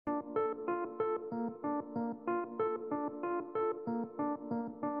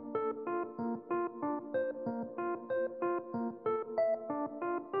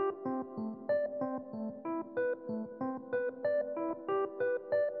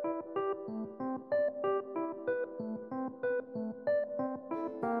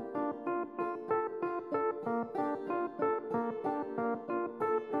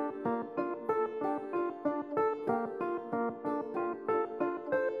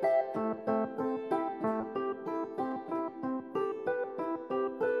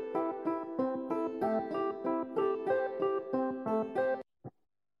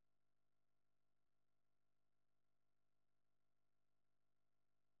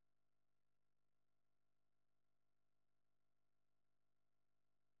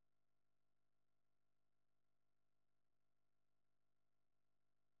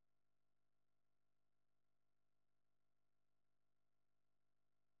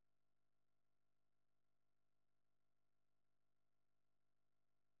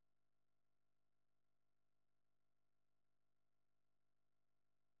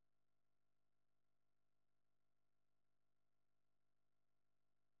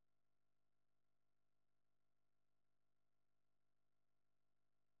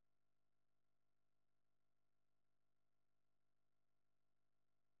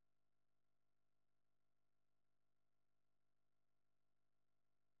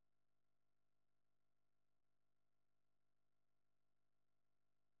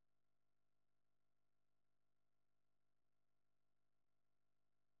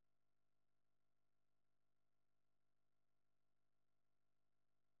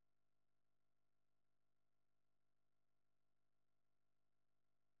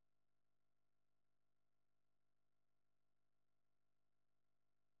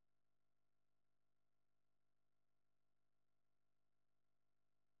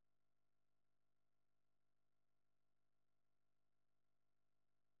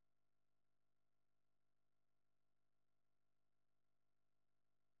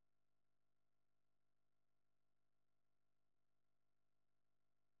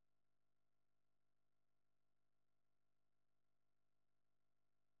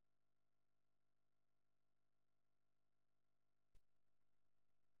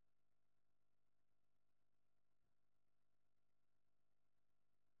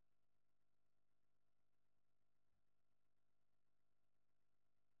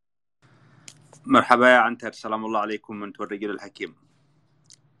مرحبا يا عنتر، سلام الله عليكم. أنت والرجل الحكيم.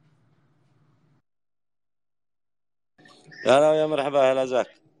 هلا يا مرحبا، هلا زاك،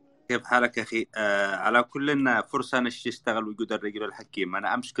 كيف حالك أخي؟ على كل فرصة نشتي اشتغل وجود الرجل الحكيم.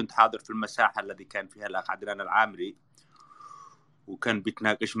 أنا أمس كنت حاضر في المساحة الذي كان فيها الأخ عدنان العامري، وكان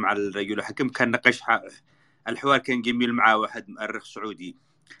بيتناقش مع الرجل الحكيم. كان نقاش الحوار كان جميل مع واحد مؤرخ سعودي.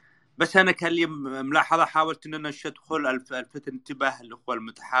 بس أنا كان لي ملاحظة، حاولت أن أنا أدخل الفت انتباه الأخوة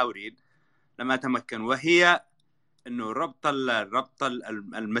المتحاورين لما تمكن، وهي انه ربط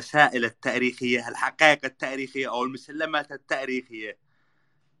المسائل التاريخيه، الحقائق التاريخيه او المسلمات التاريخيه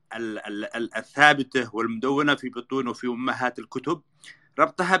الثابته والمدونه في بطون وفي امهات الكتب،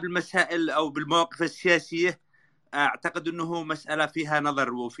 ربطها بالمسائل او بالمواقف السياسيه. اعتقد انه مساله فيها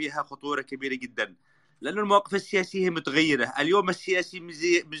نظر وفيها خطوره كبيره جدا، لأن المواقف السياسية متغيرة. اليوم السياسي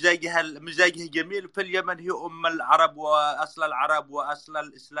مزاجها جميل، في اليمن هي أم العرب وأصل العرب وأصل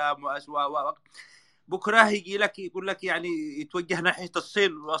الإسلام بكره يجي لك يقول لك يعني يتوجه ناحيه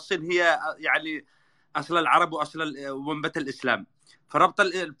الصين، والصين هي يعني اصل العرب واصل ومنبت الاسلام. فربط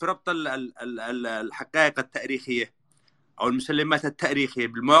الحقائق التاريخيه او المسلمات التاريخيه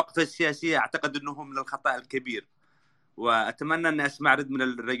بالمواقف السياسيه اعتقد انه من الخطا الكبير، واتمنى ان اسمع رد من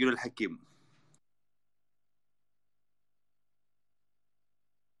الرجل الحكيم.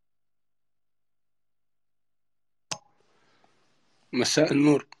 مساء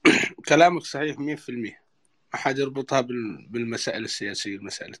النور. كلامك صحيح 100%. ما حد يربطها بالمسائل السياسية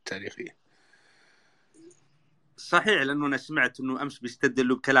والمسائل التاريخية. صحيح، لانه انا سمعت انه امس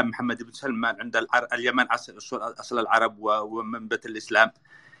بيستدلوا بكلام محمد بن سلمان عند اليمن اصل العرب ومنبت الاسلام.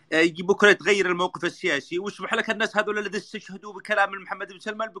 يجي بكره يتغير الموقف السياسي، ويصبح لك الناس هذول الذين استشهدوا بكلام محمد بن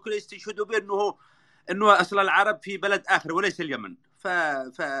سلمان بكره يستشهدوا بانه اصل العرب في بلد اخر وليس اليمن.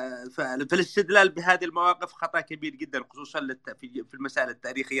 فالاستدلال بهذه المواقف خطا كبير جدا، خصوصا في المسائل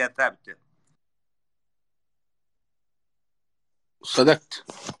التاريخيه الثابته.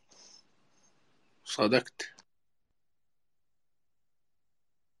 صدقت.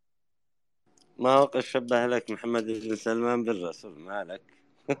 ما وقت شبه لك محمد بن سلمان بالرسول مالك؟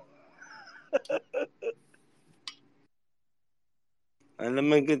 أنا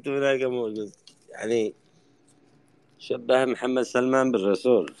لما كنت هناك موجود يعني شبه محمد سلمان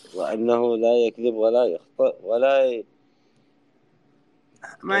بالرسول، وأنه لا يكذب ولا يخطئ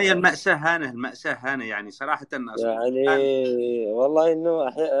ما هي المأساة هانه يعني صراحة يعني والله إنه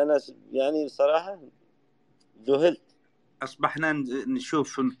أنا يعني صراحة ذهلت. أصبحنا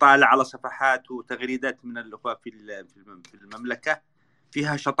نشوف نطالع على صفحات وتغريدات من الأخوة في المملكة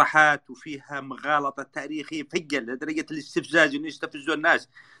فيها شطحات وفيها مغالطة تاريخية فجة لدرجة الاستفزاز، إنه يستفزوا الناس.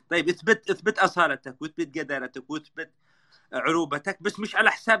 طيب اثبت أصالتك واثبت جدارتك واثبت عروبتك، بس مش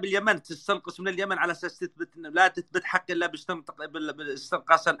على حساب اليمن تستنقص من اليمن على أساس لا تثبت حق إلا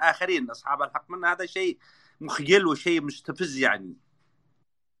باستنقاص الآخرين أصحاب الحق. من هذا شيء مخجل وشيء مستفز يعني.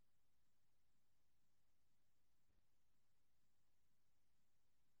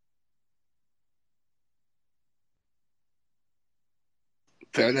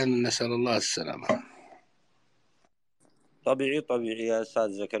 فعلا نسأل الله السلامة. طبيعي يا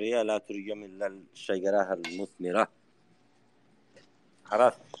أستاذ زكريا، لا ترجم إلا الشجرة المثمرة.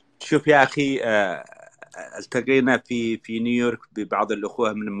 عرفت؟ شوف يا أخي، التقينا في نيويورك ببعض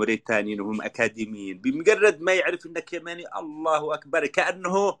الأخوة من موريتانيا وهم أكاديميين، بمجرد ما يعرف أنك يماني الله أكبر،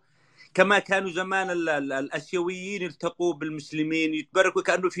 كأنه كما كانوا زمان الأسيويين يلتقوا بالمسلمين يتبركوا،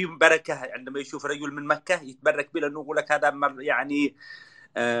 كأنه في بركة عندما يشوف رجل من مكة يتبرك به، لأنه يقول لك هذا يعني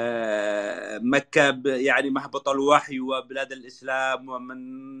مكة يعني مهبط الوحي وبلاد الإسلام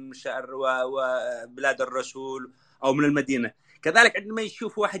ومن شعر وبلاد الرسول، أو من المدينة. كذلك عندما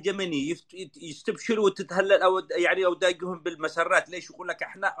يشوف واحد يمني يستبشروا وتتهلل أو يعني أوداجهم بالمسرات. ليش؟ يقول لك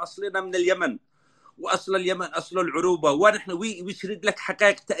احنا أصلنا من اليمن، واصل اليمن اصل العروبه، ونحن ويسرد لك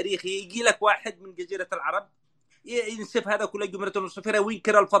حقائق تاريخيه. يجي لك واحد من جزيره العرب ينسف هذا كله جمله وصفره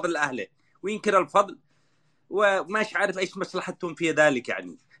وينكر الفضل لاهله، وينكر الفضل، وماش عارف ايش مصلحتهم في ذلك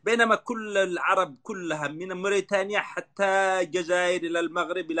يعني. بينما كل العرب كلها من موريتانيا حتى الجزائر الى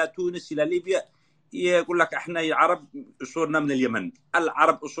المغرب الى تونس الى ليبيا يقول لك احنا عرب اصولنا من اليمن،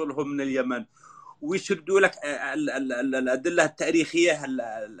 العرب اصولهم من اليمن، ويسردوا لك الادله التاريخيه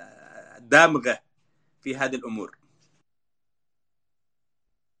الدامغه في هذه الأمور.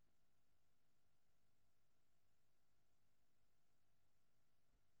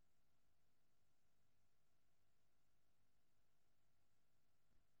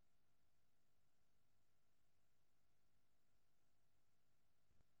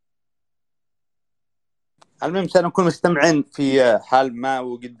 المهم سنكون مستمعين في حال ما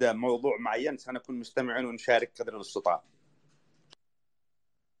وجد موضوع معين، سنكون مستمعين ونشارك قدر المستطاع.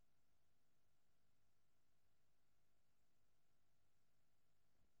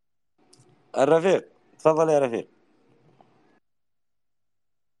 الرفيق تفضل يا رفيق.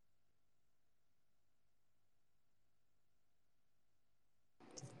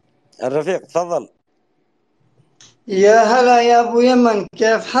 الرفيق تفضل. يا هلا يا ابو يمن،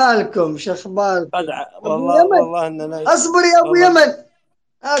 كيف حالكم؟ شو اخباركم؟ ابو والله يمن، والله اننا اصبر يا ابو والله يمن،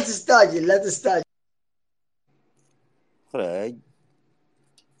 لا تستعجل لا تستعجل. فرق.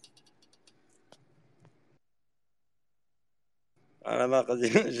 انا ما قد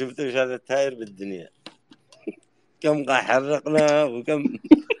شفت وش هذا التاير بالدنيا، كم قاع حرقنا وكم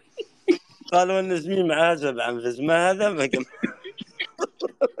قالوا ان اسمي معاه 7 انفس، ما هذا ما كم.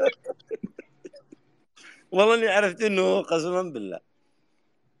 والله اني عرفت انه قسما بالله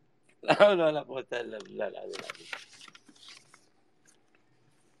لا حول ولا قوة الا بالله العلي العظيم.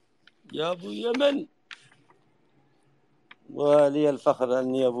 يا ابو يمن، ولي الفخر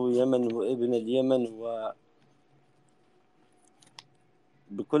اني ابو يمن وابن اليمن،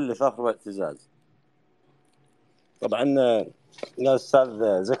 وبكل فخر واعتزاز. طبعا يا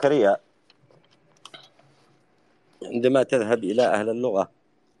استاذ زكريا، عندما تذهب الى اهل اللغة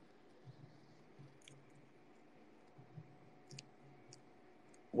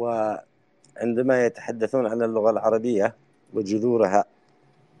وعندما يتحدثون عن اللغة العربية وجذورها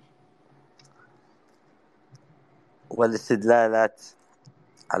والاستدلالات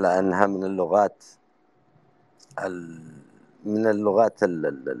على أنها من اللغات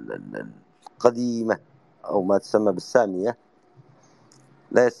القديمة أو ما تسمى بالسامية،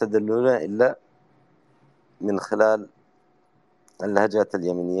 لا يستدلون إلا من خلال اللهجات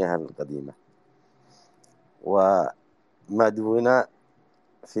اليمنية القديمة وما دون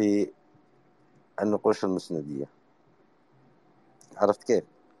في النقوش المسندية. عرفت كيف؟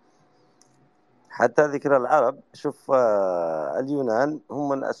 حتى ذكر العرب، شوف اليونان هم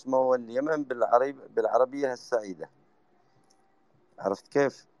من أسموا اليمن بالعربية السعيدة. عرفت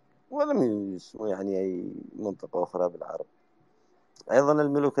كيف؟ ولم يسموا يعني أي منطقة أخرى بالعرب. أيضا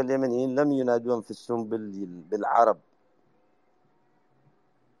الملوك اليمنيين لم ينادوا أنفسهم بالعرب،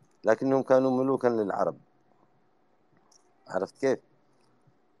 لكنهم كانوا ملوكا للعرب. عرفت كيف؟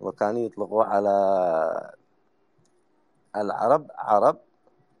 وكانوا يطلقوا على العرب عرب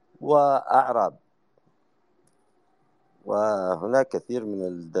وأعراب. وهناك كثير من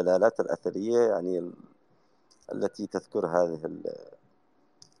الدلالات الأثرية يعني التي تذكر هذه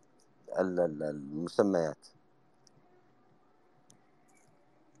المسميات.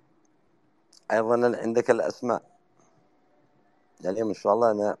 أيضا عندك الأسماء. يعني إن شاء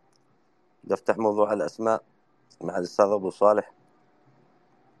الله أنا بفتح موضوع الأسماء مع الأستاذ أبو صالح.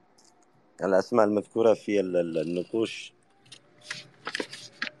 الأسماء المذكورة في النقوش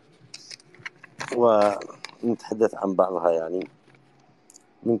ونتحدث عن بعضها. يعني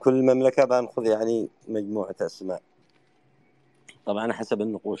من كل مملكة بنأخذ يعني مجموعة أسماء طبعا حسب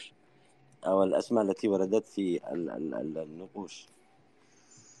النقوش أو الأسماء التي وردت في النقوش.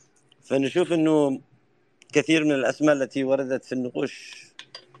 فنشوف أنه كثير من الأسماء التي وردت في النقوش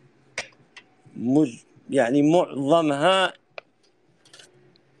يعني معظمها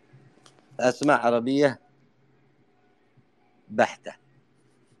أسماء عربية بحتة.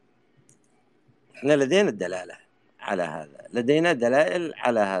 احنا لدينا الدلالة على هذا، لدينا دلائل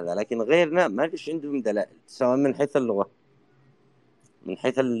على هذا، لكن غيرنا ما فيش عندهم دلائل، سواء من حيث اللغة، من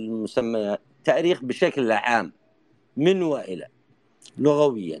حيث المسميات، تاريخ بشكل عام من وإلى،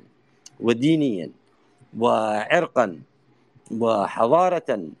 لغويا ودينيا وعرقا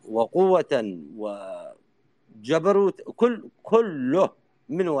وحضارة وقوة وجبروت، كله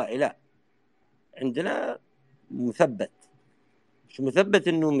من وإلى عندنا مثبت. مش مثبت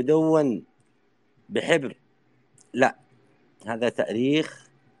انه مدون بحبر، لا، هذا تاريخ.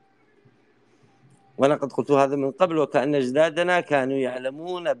 وانا قد قلت هذا من قبل، وكأن أجدادنا كانوا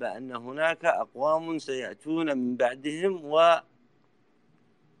يعلمون بأن هناك أقوام سيأتون من بعدهم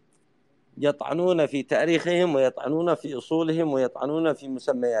ويطعنون في تاريخهم ويطعنون في أصولهم ويطعنون في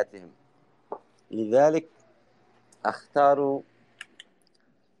مسمياتهم. لذلك اختاروا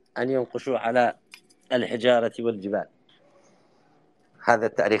أن ينقشوا على الحجارة والجبال هذا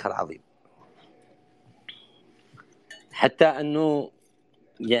التاريخ العظيم، حتى أنه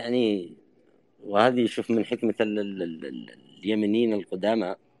يعني، وهذه شوف من حكمة اليمنيين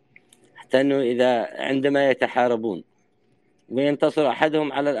القدامى، حتى أنه إذا عندما يتحاربون وينتصر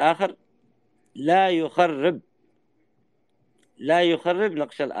أحدهم على الآخر لا يخرب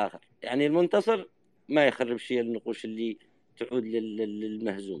نقش الآخر. يعني المنتصر ما يخرب شيء النقوش اللي تعود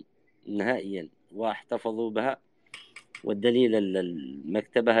للمهزوم نهائيا، واحتفظوا بها. والدليل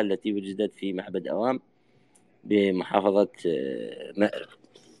المكتبة التي وجدت في معبد أوام بمحافظة مأرب،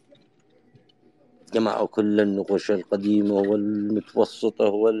 جمعوا كل النقوش القديمة والمتوسطة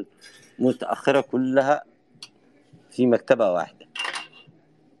متأخرة كلها في مكتبة واحدة،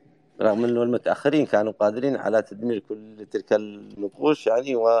 رغم أن المتأخرين كانوا قادرين على تدمير كل تلك النقوش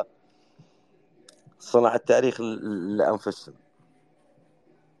يعني، وصنع التاريخ لأنفسهم.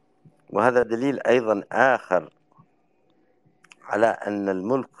 وهذا دليل أيضا آخر على أن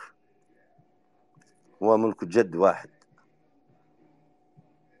الملك هو ملك جد واحد،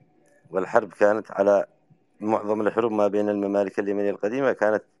 والحرب كانت على معظم الحروب ما بين الممالك اليمنية القديمة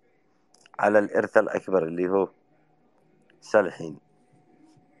كانت على الإرث الأكبر اللي هو صالحين.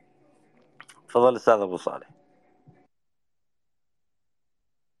 تفضل أستاذ أبو صالح.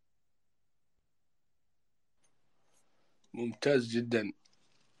 ممتاز جدا،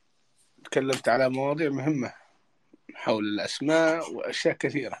 تكلمت على مواضيع مهمة حول الأسماء وأشياء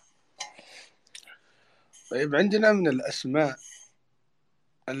كثيرة. طيب، عندنا من الأسماء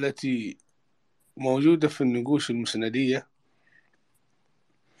التي موجودة في النقوش المسندية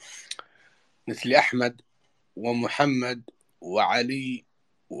مثل أحمد ومحمد وعلي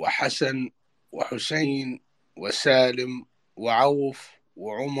وحسن وحسين وسالم وعوف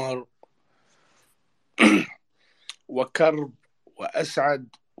وعمر وكرب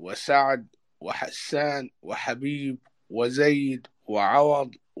وأسعد وسعد وحسان وحبيب وزيد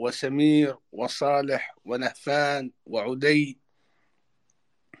وعوض وسمير وصالح ونهفان وعدي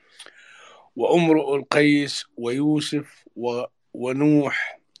وأمرؤ القيس ويوسف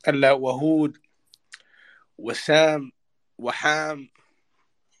ونوح وهود وسام وحام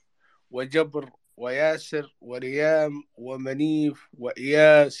وجبر وياسر وريام ومنيف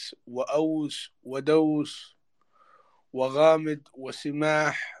وإياس وأوس ودوس وغامد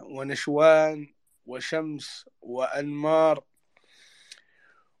وسماح ونشوان وشمس وأنمار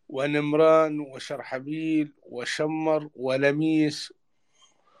ونمران وشرحبيل وشمر ولميس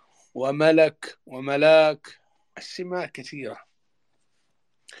وملك وملاك. السماء كثيرة.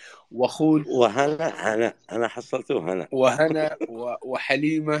 وخول وهنا أنا حصلته هنا وهنا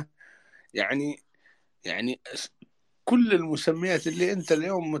وحليمة. يعني كل المسميات اللي أنت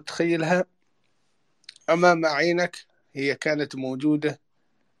اليوم متخيلها أمام عينك هي كانت موجودة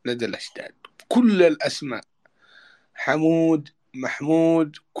لدى الأجداد. كل الأسماء، حمود،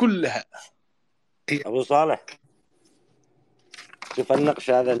 محمود، كلها. أبو صالح، شوف النقش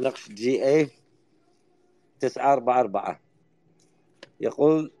هذا، النقش GA 944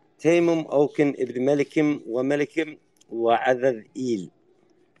 يقول تيمم أوكن ابن ملكم وملكم وعذذ إيل،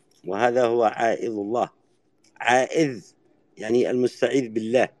 وهذا هو عائذ الله. عائذ يعني المستعيذ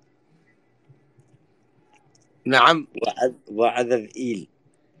بالله. نعم. وعذذ إيل.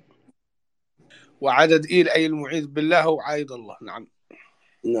 وعدد إيل أي المعيذ بالله وعايد الله. نعم.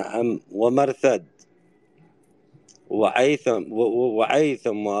 نعم. ومرثد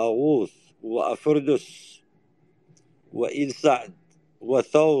وعيثم وأغوث وأفردس وإيل سعد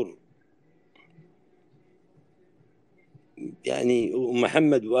وثور، يعني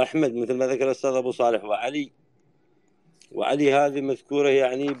ومحمد وأحمد مثل ما ذكر الأستاذ أبو صالح، وعلي هذه مذكورة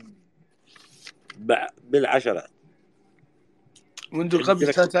يعني بالعشرة منذ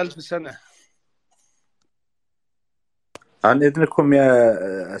قبل 3000 سنة. عن إذنكم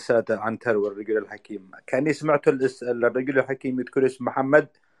يا سادة عنتر والرجل الحكيم، كأني سمعت الرجل الحكيم يذكر اسم محمد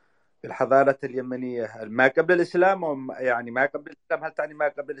في الحضارات اليمنية ما قبل الإسلام، أو يعني ما قبل الإسلام. هل تعني ما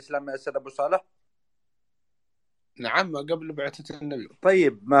قبل الإسلام يا أستاذ أبو صالح؟ نعم، ما قبل بعثة النبي.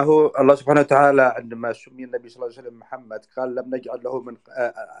 طيب، ما هو الله سبحانه وتعالى عندما سمي النبي صلى الله عليه وسلم محمد قال لم نجعل له من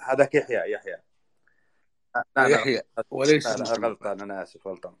هذاك يحيى يحيى وليس غلطان، أنا آسف،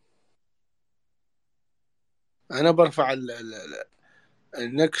 غلطان. أنا برفع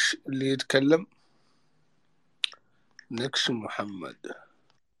النكش اللي يتكلم، نكش محمد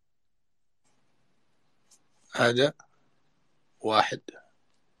هذا 1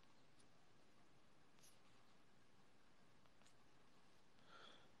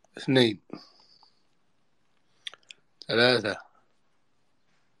 2 3.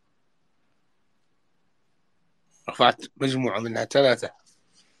 رفعت مجموعة منها 3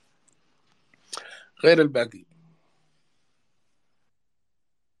 غير الباقي.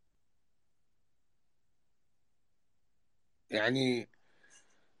 يعني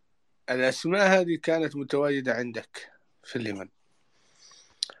الأسماء هذه كانت متواجدة عندك في اليمن،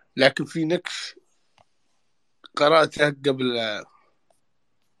 لكن في نكش قرأته قبل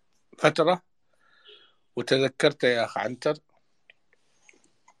فترة وتذكرته يا أخ عنتر،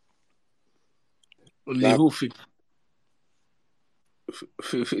 اللي هو في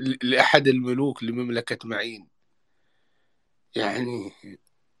لأحد الملوك لمملكة معين. يعني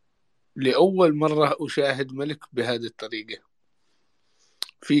لأول مرة أشاهد ملك بهذه الطريقة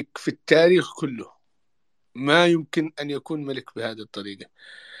في التاريخ كله. ما يمكن أن يكون ملك بهذه الطريقة.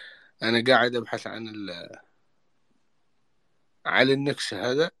 أنا قاعد أبحث عن النكش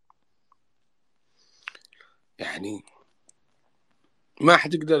هذا، يعني ما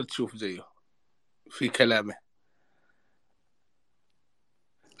حتقدر تشوف زيه في كلامه.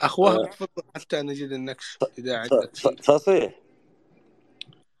 أخوه تفضل حتى نجد النكش إذا عندك شيء. فصيح.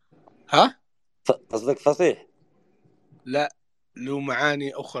 ها؟ قصدك فصيح؟ لا، له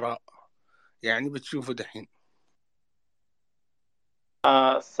معاني أخرى، يعني بتشوفه دحين.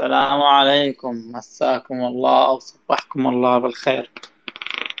 السلام عليكم، مساكم الله أو صبحكم الله بالخير.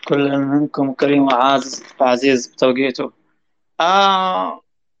 كل منكم كريم وعزيز بتوقيته.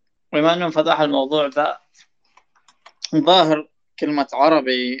 بما أنه فتح الموضوع ده، ظاهر كلمة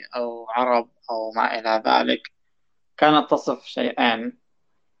عربي أو عرب أو ما إلى ذلك كانت تصف شيئين: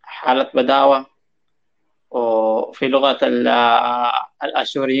 حالة بداوة، وفي لغة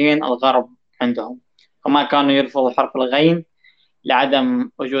الآشوريين الغرب عندهم، وما كانوا يرفضوا حرف الغين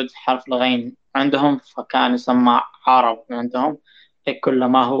لعدم وجود حرف الغين عندهم، فكان يسمى عرب عندهم. كل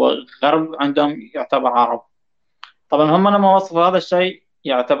ما هو غرب عندهم يعتبر عرب. طبعا هم لما وصفوا هذا الشيء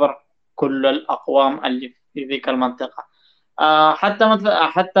يعتبر كل الأقوام اللي في ذيك المنطقة.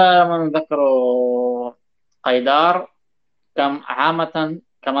 حتى من ذكروا قيدار، كم عامة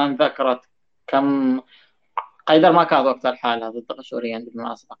كمان ذكرت كم. قيدر ما كانت وقت الحالة ضد الأشوريين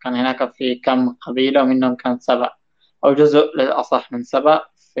بالمناسبة، كان هناك في كم قبيلة ومنهم كان 7 أو جزء للأصح من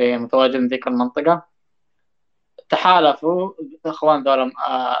 7 في متواجد ذيك المنطقة. تحالفوا إخوان دول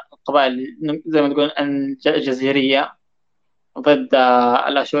القبائل زي ما تقول الجزيرية ضد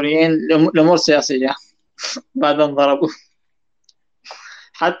الأشوريين لأمور سياسية. بعد أن ضربوا.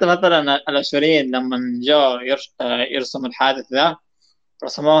 حتى مثلا الأشوريين لما جاءوا يرسموا الحادث ذا،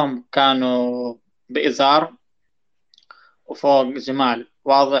 رسموهم كانوا بإزار وفوق جمال،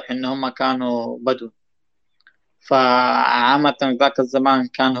 واضح إن هم كانوا بدو. فعامة ذاك الزمان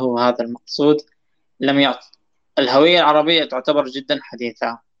كان هو هذا المقصود. لم يعط الهوية العربية تعتبر جدا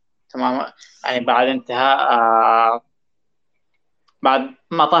حديثة، تمام. يعني بعد انتهاء بعد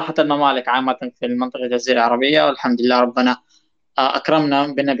ما طاحت الممالك عامة في المنطقة الجزيرة العربية، والحمد لله ربنا أكرمنا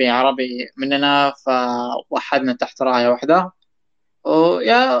بنبي عربي مننا، فوحدنا تحت راية واحدة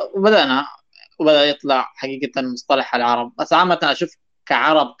وبدأ يطلع حقيقة مصطلح العرب. بس عامة أشوف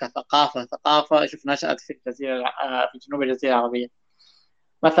كعرب ثقافة أشوف نشأت في الجزيرة، في جنوب الجزيرة العربية.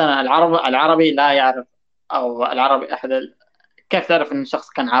 مثلا العربي لا يعرف، أو العربي كيف تعرف إن شخص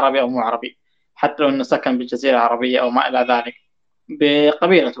كان عربي أو مو عربي؟ حتى لو إنه سكن بالجزيرة العربية أو ما إلى ذلك،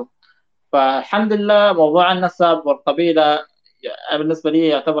 بقبيلته. فالحمد لله موضوع النسب والقبيلة بالنسبة لي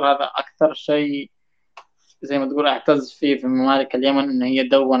يعتبر هذا أكثر شيء زي ما تقول أعتز فيه في ممالك اليمن، إن هي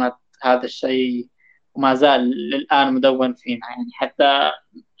دونت هذا الشيء وما زال للآن مدون فينا. يعني حتى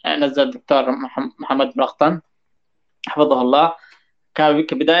نزل الدكتور محمد بلقطن حفظه الله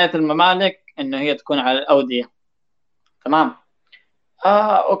كبداية الممالك إنه هي تكون على الأودية، تمام.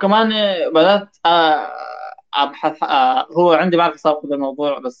 وكمان بدأت أبحث. هو عندي معرفة سابقة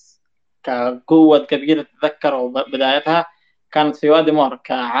بالموضوع، بس كقوة قبيلة تتذكر بدايتها كانت في وادي مور.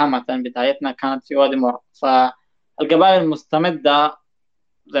 كعامة بدايتنا كانت في وادي مور. فالقبائل المستمدة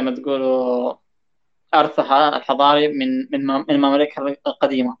زي ما تقولوا أرثها الحضاري من الممالك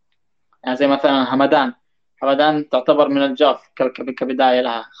القديمة. يعني زي مثلا همدان تعتبر من الجوف كبداية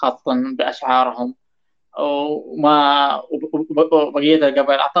لها، خاصة بأشعارهم. وبقية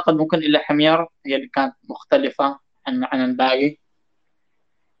القبائل أعتقد ممكن إلا حمير هي اللي كانت مختلفة عن الباقي.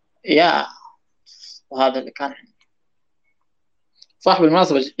 وهذا اللي كان عندي. صح،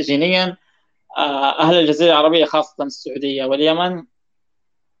 بالمناسبة جينيا أهل الجزيرة العربية خاصة السعودية واليمن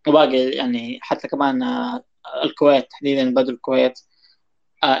وباقي، يعني حتى كمان الكويت تحديدا، بدو الكويت،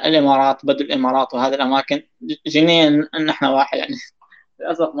 الإمارات، بدو الإمارات، وهذه الأماكن جينيا نحن واحد يعني.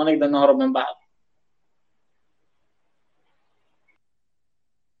 للأسف ما نقدر نهرب من بعض.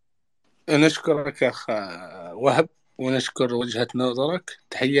 نشكرك أخ وهب، ونشكر وجهة نظرك،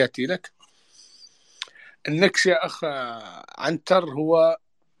 تحياتي لك. النكش يا أخ عنتر هو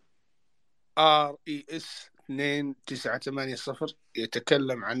RES 2980،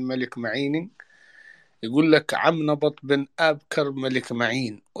 يتكلم عن ملك معين. يقول لك: عم نبط بن أبكر ملك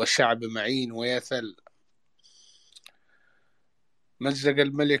معين وشعب معين ويثل. مزق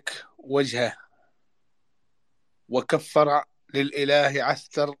الملك وجهه وكفر للإله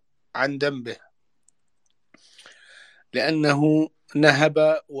عثر عن ذنبه، لأنه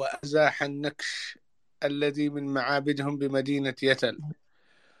نهب وأزاح النكش الذي من معابدهم بمدينة يثل،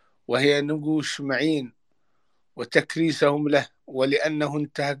 وهي نقوش معين، وتكريسهم له، ولأنه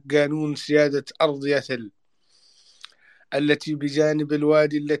انتهك قانون سيادة أرض يثل التي بجانب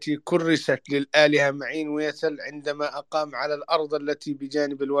الوادي التي كرست للآلهة معين ويثل عندما أقام على الأرض التي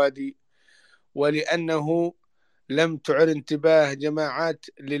بجانب الوادي، ولأنه لم تعر انتباه جماعات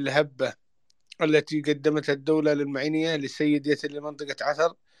للهبة التي قدمتها الدولة للمعينية لسيد يثل لمنطقة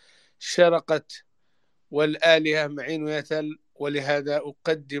عثر، شرقت والآلهة معين ويثل، ولهذا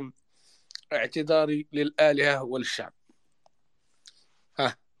أقدم اعتذاري للآلهة والشعب.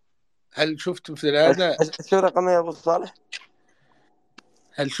 هل شفتوا مثل هذا؟ شو رقمه يا أبو صالح؟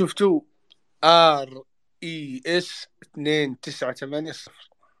 هل شفتوا RES 2980؟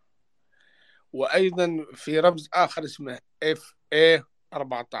 وأيضا في رمز آخر اسمه FA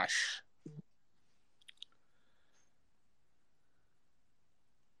 14.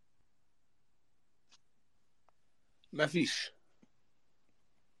 ما فيش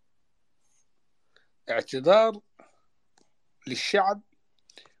اعتذار للشعب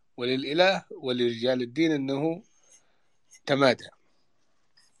وللإله ولرجال الدين أنه تمادى.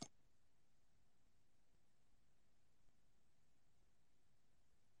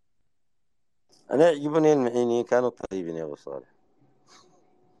 أنا يعجبني المعينيين كانوا طيبين يا أبو صالح.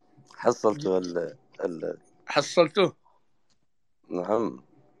 حصلتوا حصلته؟ نعم.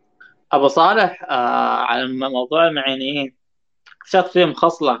 أبو صالح، على موضوع المعينيين، اكتشفت فيهم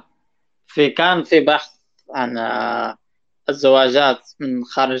خصلة. كان في بحث عن الزواجات من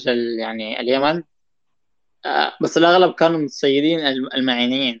خارج يعني اليمن، بس الأغلب كانوا متصيدين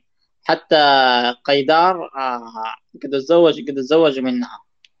المعينيين. حتى قيدار قد تزوج منها.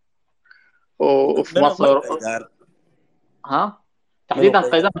 وفي من مصر، قيدار؟ منو تحديدا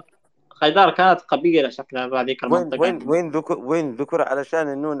قيدار؟ قيدار كانت قبيلة شكلها بهذيك وين المنطقة. وين وين ذكر وين ذكر علشان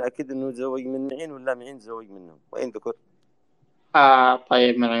انه نأكد انه تزوج من معين ولا معين تزوج منهم؟ وين ذكر؟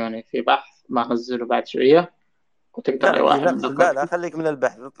 طيب، من عيوني في بحث بنزله بعد شوية، وتقدر أي لا في واحد نقش، منكم. لا خليك من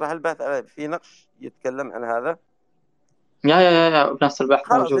البحث، اطرح البحث على في نقش يتكلم عن هذا. يا بنفس البحث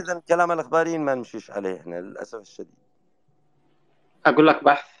خلاص موجود. اذا كلام الاخباريين ما نمشيش عليه احنا للاسف الشديد. أقول لك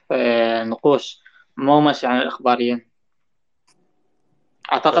بحث نقوش، مو ماشي عن الإخباريين.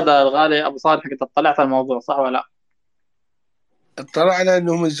 أعتقد طيب الغالي أبو صالح قد اطلعت على الموضوع، صح ولا لا؟ اطلعنا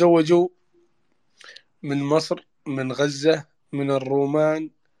أنهم تزوجوا من مصر، من غزة، من الرومان،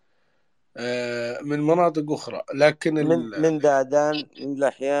 من مناطق أخرى، لكن من دادان، من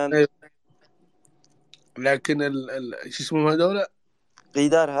لحيان. لكن شو اسمهم هذول؟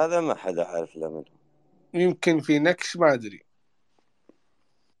 قيدار هذا ما حدا عارف له منه. يمكن في نكش، ما أدري.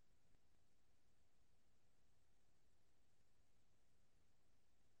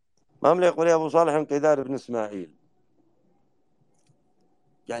 ما هم يقول يا ابو صالح من قيدار بن اسماعيل.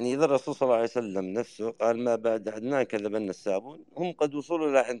 يعني إذا الرسول صلى الله عليه وسلم نفسه قال ما بعد عدنان كذبن السابون، هم قد وصلوا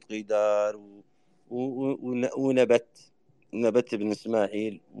إلى عند قيدار ونبت بن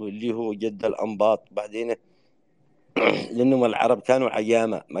إسماعيل واللي هو جد الأنباط بعدين. لأنهم العرب كانوا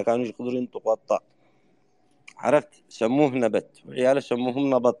عيامة ما كانوا يقدروا ينطقوا الطاء، عرفت؟ سموه نبت وعياله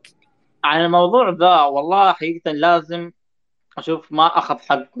سموهم نبط. عن الموضوع ذا والله حقيقة لازم أشوف ما أخذ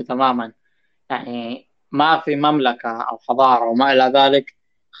حقه تماما. يعني ما في مملكة أو حضارة وما إلى ذلك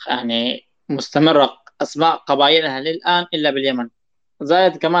يعني مستمرة أسماء قبائلها للآن إلا باليمن.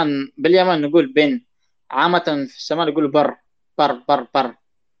 زائد كمان باليمن نقول بن، عامة في الشمال يقول بر. بر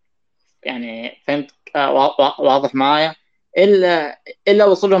يعني، فهمت؟ واضح معايا. إلا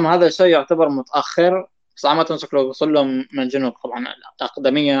وصل لهم هذا الشيء يعتبر متأخر، بس عامة شكله وصل لهم من الجنوب. طبعا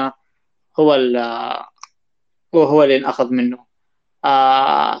الأقدمية هو هو اللي انأخذ منه.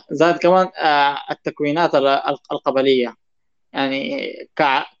 زائد كمان التكوينات القبلية، يعني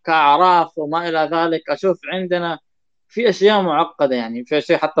كأعراف وما إلى ذلك. أشوف عندنا في أشياء معقدة، يعني في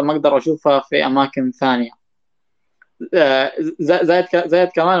أشياء حتى ما أقدر أشوفها في أماكن ثانية. زائد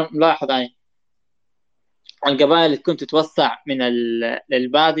كمان ملاحظ يعني القبائل اللي تكون تتوسع من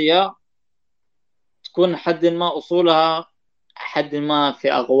البادية تكون حد ما أصولها حد ما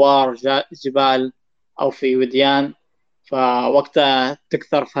في أغوار جبال أو في وديان، فوقتها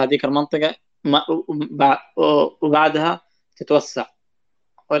تكثر في هذيك المنطقة وبعدها تتوسع.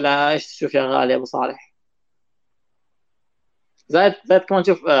 ولا إيش تشوف يا غالي أبو صالح؟ زائد كمان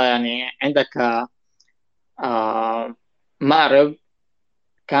شوف، يعني عندك مأرب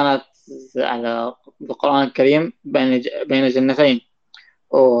كانت على القرآن الكريم بين جنتين،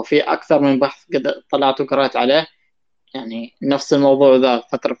 وفي أكثر من بحث قد طلعت وقرأت عليه. يعني نفس الموضوع ذا،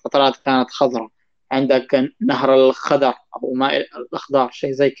 فترات كانت خضراء. عندك نهر الخضر أو ماء الأخضر،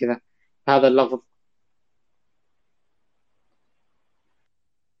 شيء زي كذا هذا اللفظ.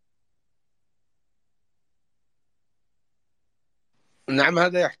 نعم،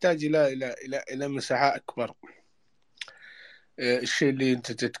 هذا يحتاج إلى مساحة أكبر. الشيء اللي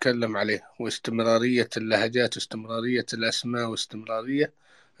أنت تتكلم عليه، واستمرارية اللهجات واستمرارية الأسماء واستمرارية،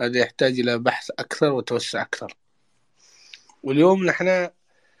 هذا يحتاج إلى بحث أكثر وتوسع أكثر. واليوم نحن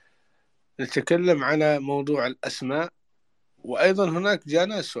نتكلم على موضوع الأسماء. وأيضا هناك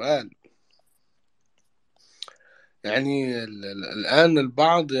جانا سؤال، يعني الآن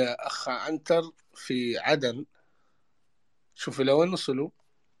البعض يا أخ عنتر في عدن، شوف إلى وين وصلوا،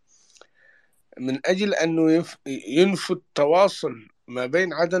 من أجل أنه ينفوا التواصل ما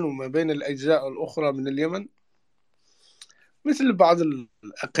بين عدن وما بين الأجزاء الأخرى من اليمن، مثل بعض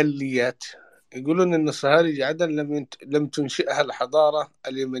الأقليات يقولون أن صهاريج عدن لم تنشئها الحضارة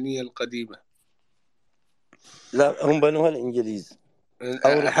اليمنية القديمة. لا، هم بنوها الإنجليز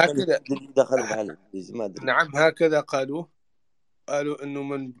أو هكذا اللي دخلوا بها الإنجليز، ما أدري. نعم، هكذا قالوا أنه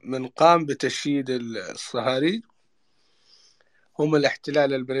من قام بتشييد الصهاريج هم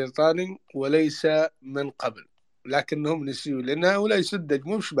الاحتلال البريطاني وليس من قبل، لكنهم نسيوا، لأن هؤلاء يسدج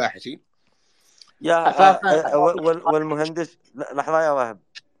مش باحثين. يا والمهندس، لحظة يا وهب،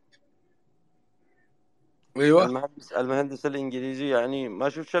 أيوة، المهندس الإنجليزي يعني ما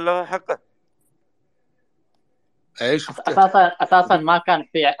شفت له حقه. أي شفته. اساسا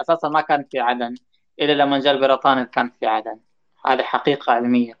ما كان في عدن الا لما جاء البريطاني كان في عدن. هذه حقيقة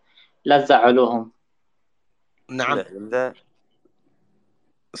علمية لا تزعلوهم. نعم، لا.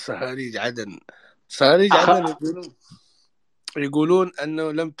 صهاريج عدن يقولون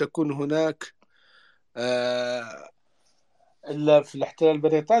أنه لم تكن هناك إلا في الاحتلال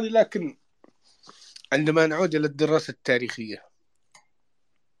البريطاني، لكن عندما نعود إلى الدراسة التاريخية،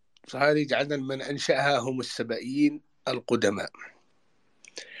 صهاريج عدن من أنشأها هم السبائيين القدماء،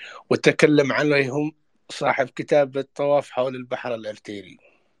 وتكلم عنهم صاحب كتاب الطواف حول البحر الأرتيري،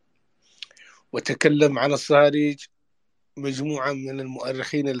 وتكلم عن الصهاريج مجموعة من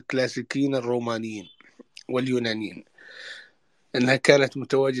المؤرخين الكلاسيكيين الرومانيين واليونانيين، أنها كانت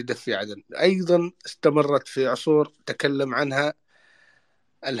متواجدة في عدن. أيضا استمرت في عصور تكلم عنها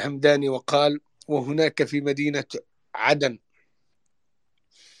الهمداني وقال: وهناك في مدينة عدن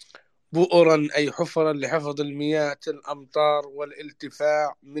بؤرا أي حفرا لحفظ المياه الأمطار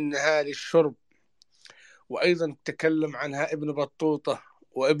والالتفاع منها للشرب. وأيضا تكلم عنها ابن بطوطة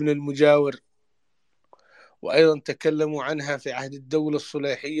وابن المجاور، وأيضا تكلموا عنها في عهد الدولة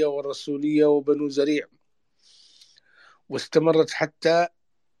الصليحية والرسولية وبنو زريع، واستمرت حتى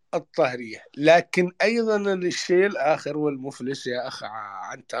الطاهرية. لكن أيضا الشيء الآخر والمفلس يا أخ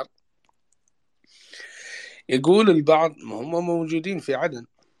عنتر، يقول البعض، ما هم موجودين في عدن،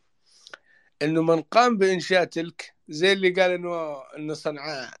 إنه من قام بإنشاء تلك، زي اللي قال إنه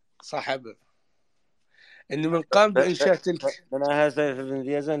صنعاء صاحبه، إنه من قام بإنشاء تلك بناها سيف بن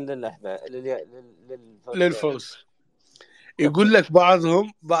ديزن للفوز. يقول لك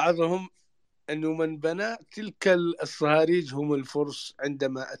بعضهم أنه من بنى تلك الصهاريج هم الفرس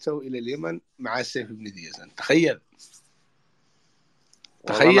عندما أتوا إلى اليمن مع سيف بن ديزن. تخيل.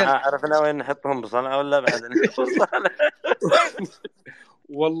 والله ما عرفنا وين نحطهم، بصنعاء ولا بعدين.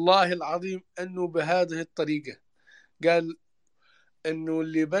 والله العظيم أنه بهذه الطريقة قال أنه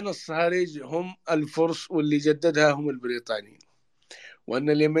اللي بنى الصهاريج هم الفرس، واللي جددها هم البريطانيين، وأن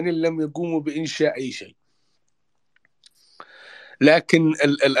اليمنيين لم يقوموا بإنشاء أي شيء. لكن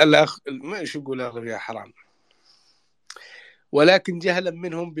الأخ ما يقول يا حرام، ولكن جهلا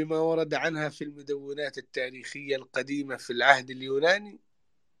منهم بما ورد عنها في المدونات التاريخية القديمة في العهد اليوناني،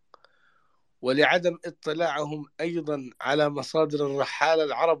 ولعدم اطلاعهم أيضا على مصادر الرحالة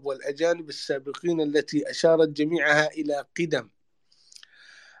العرب والأجانب السابقين التي أشارت جميعها إلى قدم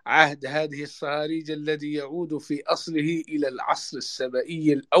عهد هذه الصهاريج الذي يعود في أصله إلى العصر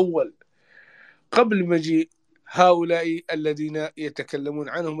السبائي الأول قبل مجيء هؤلاء الذين يتكلمون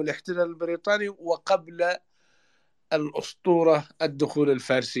عنهم الاحتلال البريطاني، وقبل الأسطورة الدخول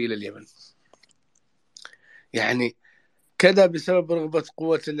الفارسي إلى اليمن. يعني كذا بسبب رغبة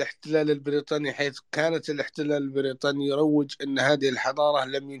قوة الاحتلال البريطاني، حيث كانت الاحتلال البريطاني يروج أن هذه الحضارة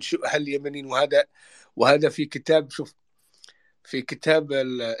لم ينشئها اليمنيين. وهذا في كتاب، شوف، في كتاب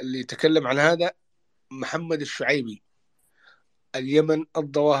اللي يتكلم عن هذا محمد الشعيبي، اليمن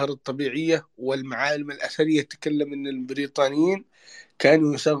الظواهر الطبيعية والمعالم الأثرية، يتكلم أن البريطانيين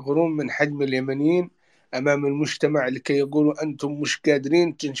كانوا يصغرون من حجم اليمنيين أمام المجتمع لكي يقولوا أنتم مش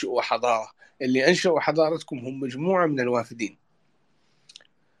قادرين تنشئوا حضارة، اللي أنشأوا حضارتكم هم مجموعة من الوافدين.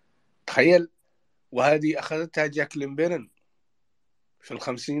 تخيل. وهذه أخذتها جاكلين بيرن في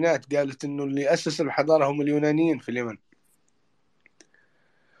الخمسينات، قالت إنه اللي أسس الحضارة هم اليونانيين في اليمن،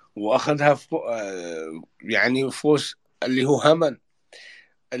 وأخذها يعني فوس اللي هو همن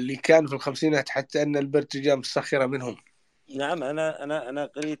اللي كان في الخمسينات، حتى أن البرتجام مسخرة منهم. نعم، أنا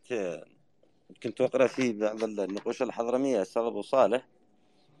قريت كنت أقرأ في بعض النقوش الحضرمية أستاذ أبو صالح،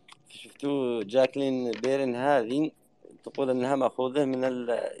 شفتوا جاكلين بيرن هذه تقول أنها مأخوذة من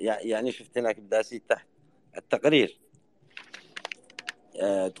يعني شفت هناك بداسي تحت التقرير،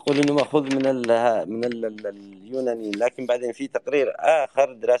 تقول إنه مأخوذ من اليوناني، لكن بعدين في تقرير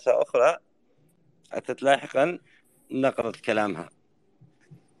آخر دراسة أخرى أتت لاحقا نقضت كلامها.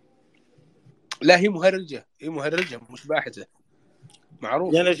 لا هي مهرجة مش باحثة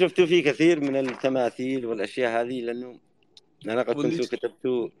معروف. يعني شفت في كثير من التماثيل والأشياء هذه، لأنه أنا قد كنت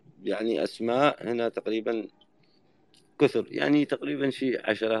كتبت يعني أسماء هنا تقريبا كثر، يعني تقريبا شيء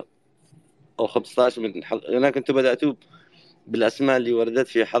 10 أو 15 من أنا كنت بدأت بالأسماء اللي وردت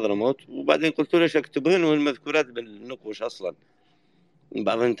في حضرموت، وبعدين قلت ليش أكتبهن والمذكورات بالنقوش أصلا،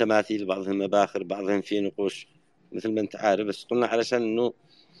 بعضهم تماثيل بعضهم مباخر بعضهم في نقوش مثل ما أنت عارف، بس قلنا علشان إنه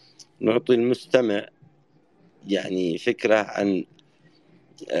نعطي المستمع يعني فكرة عن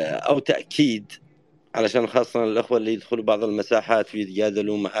أو تأكيد، علشان خاصة الأخوة اللي يدخلوا بعض المساحات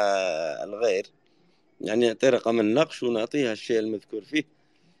ويتجادلوا مع الغير، يعني نعطي رقم النقش ونعطيها الشيء المذكور فيه،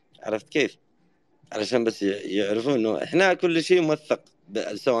 عرفت كيف؟ علشان بس يعرفوا إنه إحنا كل شيء موثق،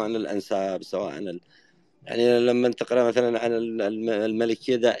 سواء الأنساب سواء يعني لما تقرأ مثلا عن الملك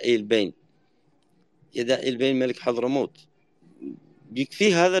يداعي البين ملك حضرموت،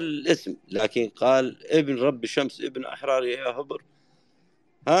 يكفي هذا الاسم، لكن قال ابن رب الشمس ابن أحرار يا هبر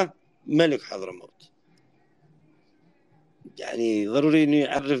ملك حضرموت، يعني ضروري إنه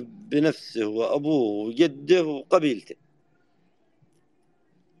يعرف بنفسه وأبوه وجده وقبيلته،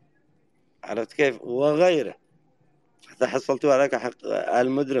 عرفت كيف؟ وغيره، حتى حصلتوا عليك حق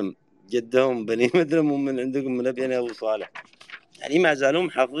المدرم جدهم بني مدرم، ومن عندكم من أبينا أبو صالح، يعني ما زالوا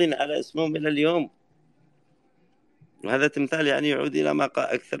محافظين على اسمهم إلى اليوم، وهذا تمثال يعني يعود إلى ما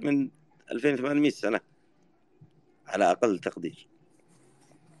أكثر من 2800 سنة على أقل تقدير.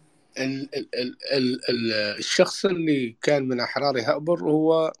 الشخص اللي كان من أحرار هأبر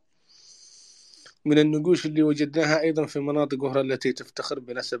هو من النقوش اللي وجدناها أيضا في مناطق أخرى التي تفتخر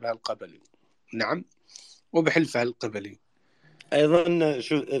بنسبها القبلي، نعم، وبحلفها القبلي. أيضا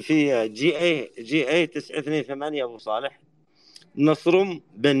في جي اي 928 أبو صالح، نصرم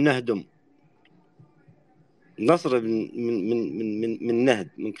بن نهدم، نصر من نهد،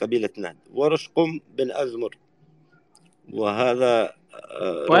 من قبيلة نهد، ورشقم بن أزمر، وهذا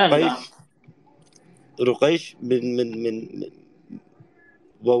رقيش من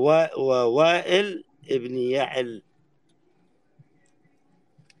ووائل ابن يعل،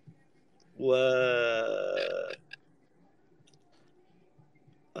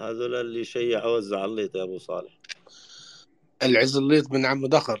 هذول اللي شيعوا الزعليط يا أبو صالح. العزليط بن عم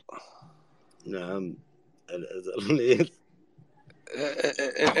دخر، نعم العزليط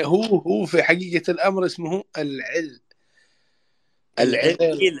هو في حقيقة الأمر اسمه العذ. العذ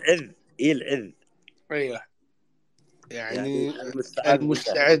أيوه، يعني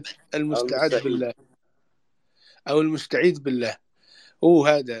المستعد بالله أو المستعيذ بالله، هو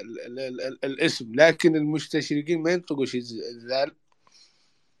هذا الاسم، لكن المستشرقين ما ينطقوش الذال،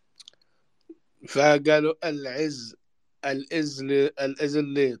 فقالوا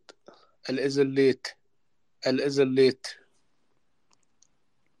الإزليت.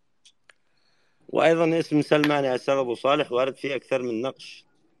 وأيضا اسم سلمان يا أستاذ أبو صالح وارد فيه أكثر من نقش،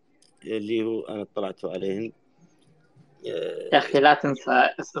 اللي هو أنا اطلعت عليهم. يا أخي لا تنسى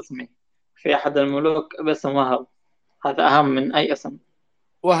اسمي، في أحد الملوك باسم وهب، هذا أهم من أي اسم.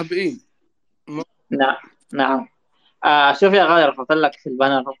 وهب إيه؟ نعم. شوف يا غالي، رفعت لك في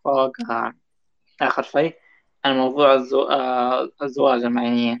البانر فوق آخر شيء عن موضوع الزواج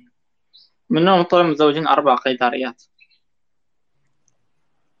المعنيين، منهم طلعوا متزوجين 4 قيداريات.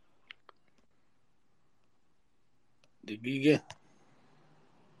 دقيقة،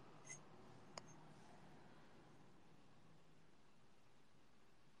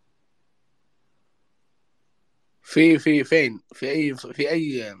 فين في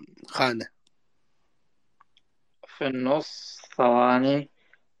أي خانة؟ في النص، ثواني.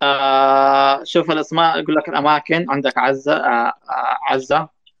 شوف الأسماء، يقول لك الأماكن عندك عزة، عزة،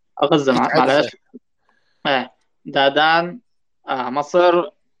 غزة، معلش، دادان، مصر،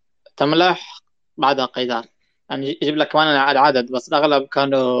 تملح، بعدها قيدار، يعني يجيب لك كمان العدد، بس الأغلب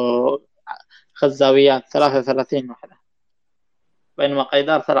كانوا خزاويات 33 وحدة، بينما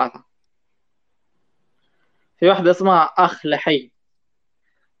قيدار 3. في واحدة اسمها أخ لحي.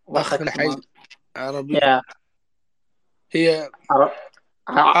 عربية، هي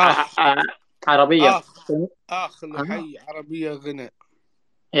عربية، أخ لحي، عربية غنى.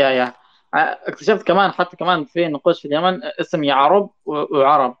 يا اكتشفت كمان، حتى كمان في نقوش في اليمن اسم يعرب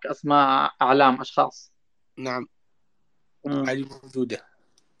وعرب كأسماء أعلام أشخاص. نعم، هذه موجودة.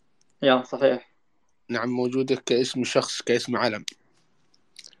 يا صحيح. نعم موجودة كاسم شخص، كاسم علم،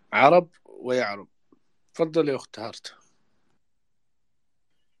 عرب ويعرب. تفضل يا أخت هارت.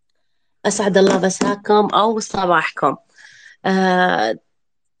 أسعد الله مساكم أو صباحكم.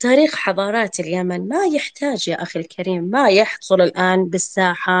 تاريخ حضارات اليمن ما يحتاج يا أخي الكريم، ما يحصل الآن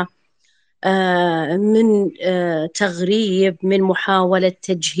بالساحة من تغريب، من محاولة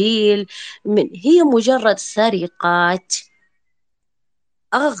تجهيل، هي مجرد سرقات.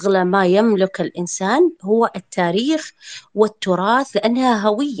 أغلى ما يملك الإنسان هو التاريخ والتراث، لأنها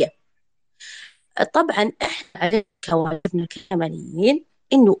هوية. طبعا إحنا كواجبنا كيمنيين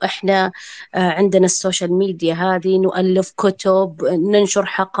إنه إحنا عندنا السوشيال ميديا هذه، نؤلف كتب، ننشر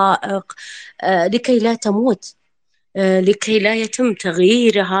حقائق لكي لا تموت، لكي لا يتم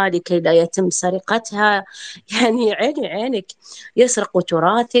تغييرها، لكي لا يتم سرقتها. يعني عيني عينك، يسرقوا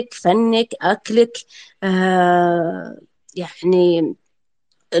تراثك، فنك، أكلك، يعني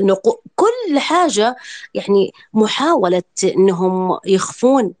كل حاجة. يعني محاولة أنهم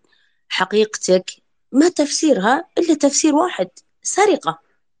يخفون حقيقتك، ما تفسيرها إلا تفسير واحد: سرقة.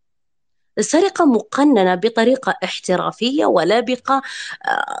 السرقة مقننة بطريقة احترافية ولبقة،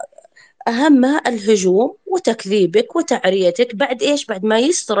 أهمها الهجوم وتكذيبك وتعريتك. بعد إيش؟ بعد ما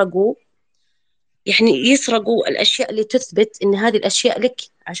يسرقوا، يعني يسرقوا الأشياء اللي تثبت إن هذه الأشياء لك.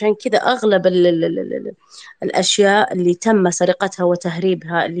 عشان كذا أغلب الأشياء اللي تم سرقتها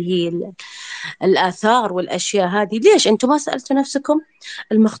وتهريبها، اللي هي الآثار والأشياء هذه، ليش أنتم ما سألتوا نفسكم؟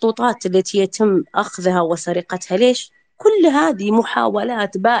 المخطوطات التي يتم أخذها وسرقتها، ليش؟ كل هذه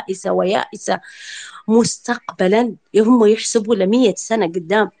محاولات بائسة ويائسة. مستقبلا هم يحسبوا ل100 سنة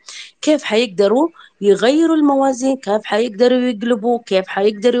قدام كيف حيقدروا يغيروا الموازين، كيف حيقدروا يقلبوا، كيف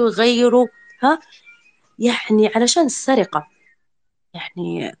حيقدروا يغيروا. ها، يعني علشان السرقة.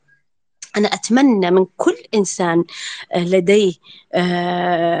 يعني أنا أتمنى من كل إنسان لديه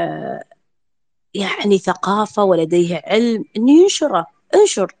يعني ثقافة ولديه علم أنه ينشره.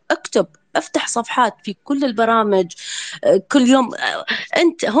 انشر، اكتب، افتح صفحات في كل البرامج كل يوم.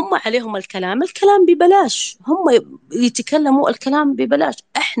 أنت هم عليهم الكلام ببلاش، هم يتكلموا الكلام ببلاش،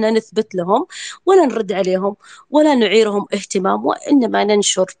 احنا نثبت لهم ولا نرد عليهم ولا نعيرهم اهتمام، وإنما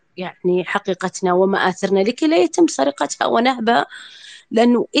ننشر يعني حقيقتنا ومآثرنا لكي لا يتم سرقتها ونهبها.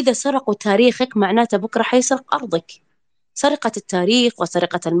 لأنه إذا سرقوا تاريخك معناته بكرة حيسرق أرضك. سرقة التاريخ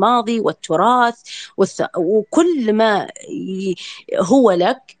وسرقة الماضي والتراث وكل ما هو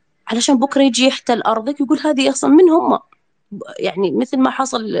لك، علشان بكرة يجي يحتل أرضك يقول هذه أصلا من هم. يعني مثل ما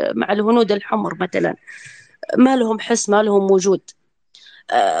حصل مع الهنود الحمر مثلا، ما لهم حس، ما لهم وجود،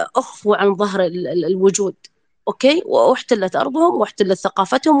 أخفوا عن ظهر الوجود. أوكي، واحتلت أرضهم واحتلت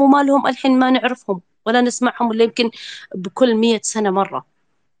ثقافتهم، وما لهم الحين ما نعرفهم ولا نسمعهم إلا يمكن بكل 100 سنة مرة.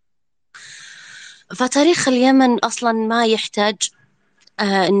 فتاريخ اليمن أصلا ما يحتاج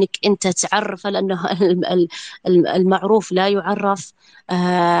أنك أنت تعرفه، لأنه المعروف لا يعرف.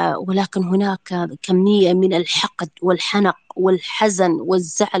 ولكن هناك كمية من الحقد والحنق والحزن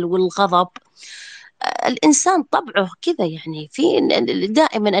والزعل والغضب. الإنسان طبعه كذا، يعني في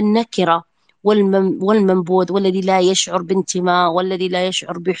دائما النكرة والمنبوذ، والذي لا يشعر بانتماء، والذي لا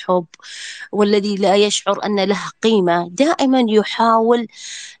يشعر بحب، والذي لا يشعر أن له قيمة، دائما يحاول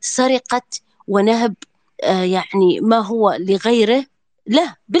سرقة ونهب يعني ما هو لغيره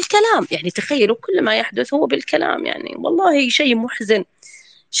له بالكلام. يعني تخيلوا كل ما يحدث هو بالكلام. يعني والله شيء محزن،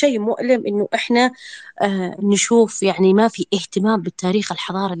 شيء مؤلم إنه إحنا نشوف يعني ما في اهتمام بالتاريخ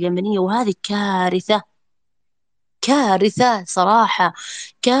الحضارة اليمنية، وهذه كارثة، كارثة صراحة،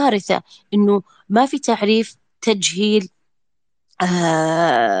 كارثة إنه ما في تعريف، تجهيل،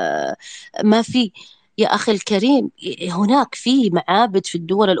 ما في. يا أخي الكريم، هناك في معابد في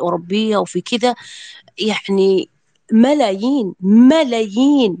الدول الأوروبية وفي كذا، يعني ملايين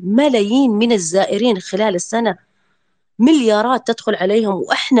ملايين ملايين من الزائرين خلال السنة، مليارات تدخل عليهم،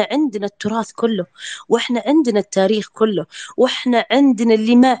 وإحنا عندنا التراث كله، وإحنا عندنا التاريخ كله، وإحنا عندنا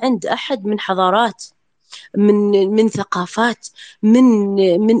اللي ما عند أحد من حضارات، من ثقافات، من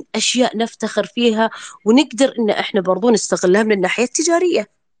من أشياء نفتخر فيها، ونقدر إن إحنا برضو نستغلها من الناحية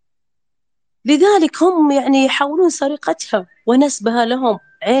التجارية. لذلك هم يعني يحاولون سرقتها ونسبها لهم.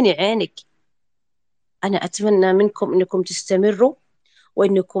 عيني عينك. أنا أتمنى منكم أنكم تستمروا،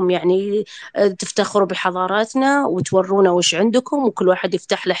 وأنكم يعني تفتخروا بحضاراتنا وتورونا وش عندكم، وكل واحد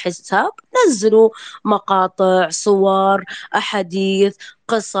يفتح له حساب، نزلوا مقاطع، صور، أحاديث،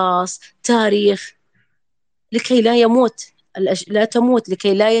 قصص، تاريخ، لكي لا يموت لا تموت،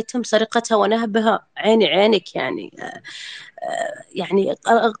 لكي لا يتم سرقتها ونهبها. عيني عينك. يعني يعني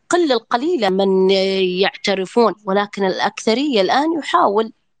قل القليل من يعترفون، ولكن الأكثرية الآن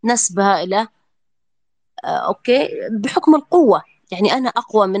يحاول نسبها إلى أوكي بحكم القوة. يعني أنا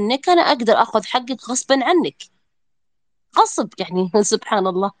أقوى منك، أنا أقدر أخذ حقك غصبا عنك، غصب يعني. سبحان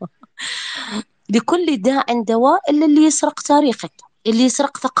الله. لكل داء دواء إلا اللي يسرق تاريخك، اللي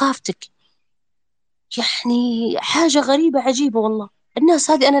يسرق ثقافتك. يعني حاجة غريبة عجيبة والله.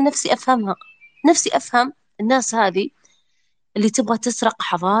 الناس هذه أنا نفسي أفهمها، نفسي أفهم الناس هذه اللي تبغى تسرق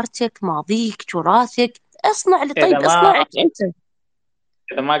حضارتك، ماضيك، تراثك. اصنع اللي، إذا طيب ما اصنعك أنت.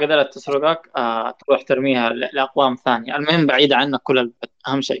 إذا ما قدرت تسرقك تروح ترميها لأقوام ثانية. المهم بعيدة عنك كل البعد،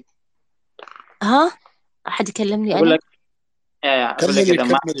 أهم شيء. ها، أحد يكلمني أقول أنا؟ لك أقول لك كملي إذا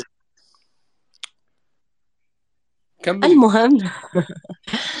ما كملي كملي. المهم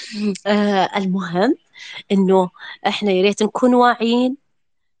المهم إنه إحنا يا ريت نكون واعيين،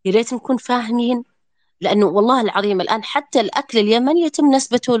 يا ريت نكون فاهمين. لأنه والله العظيم الآن حتى الأكل اليمني يتم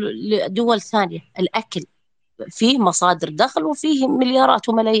نسبته لدول ثانية. الأكل فيه مصادر دخل وفيه مليارات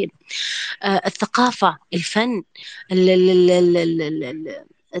وملايين. الثقافة، الفن، ال ال ال ال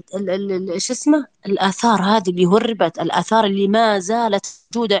ال ال شو اسمه، الآثار هذه اللي هربت، الآثار اللي ما زالت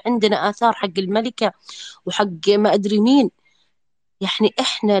موجودة عندنا، آثار حق الملكة وحق ما أدري مين. يعني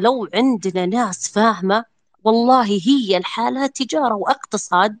إحنا لو عندنا ناس فاهمة، والله هي الحالة تجارة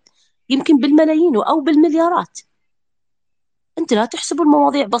واقتصاد يمكن بالملايين أو بالمليارات. أنت لا تحسب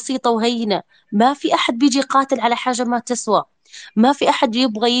المواضيع بسيطة وهينة. ما في أحد بيجي يقاتل على حاجة ما تسوى. ما في أحد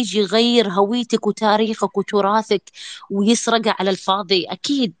يبغى يجي يغير هويتك وتاريخك وتراثك ويسرقه على الفاضي.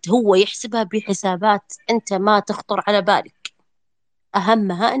 أكيد هو يحسبها بحسابات أنت ما تخطر على بالك،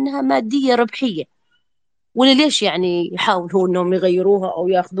 أهمها أنها مادية ربحية. ولا ليش يعني يحاولوا أنهم يغيروها أو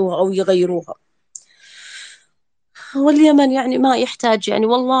ياخذوها أو يغيروها. واليمن يعني ما يحتاج، يعني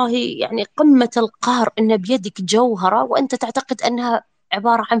والله يعني قمة القهر إن بيدك جوهرة وأنت تعتقد أنها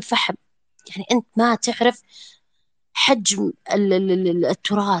عبارة عن فحم. يعني أنت ما تعرف حجم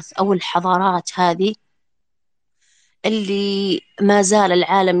التراث أو الحضارات هذه اللي ما زال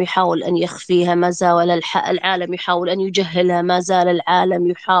العالم يحاول أن يخفيها، ما زال العالم يحاول أن يجهلها، ما زال العالم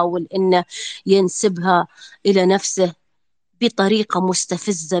يحاول أن ينسبها إلى نفسه بطريقة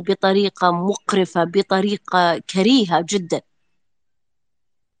مستفزة، بطريقة مقرفة، بطريقة كريهة جدا.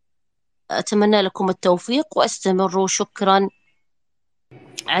 أتمنى لكم التوفيق واستمروا. شكرا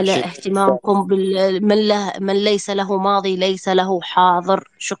على اهتمامكم من ليس له ماضي ليس له حاضر.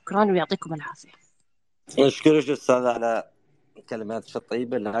 شكرا ويعطيكم العافية. أشكرك أستاذ على كلماتك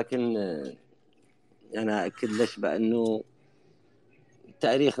الطيبة، لكن أنا أكد لك بأنه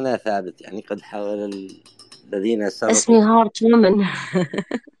تاريخنا ثابت. يعني قد حاول الذين سبقوا. اسمي هارت وومن.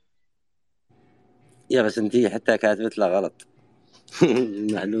 يا بس أنتي حتى كاتبت لها غلط.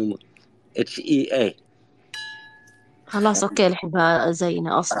 المعلومة HEA. خلاص أوكي، الحين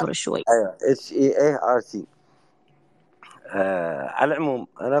زينة، أصبر شوي. أيوة HEART. على العموم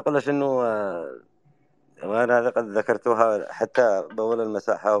أنا أقول لك إنه وأنا هذا قد ذكرتها حتى بأول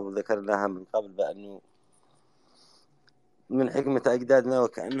المساحة وذكرناها من قبل، بأنه من حكمة أجدادنا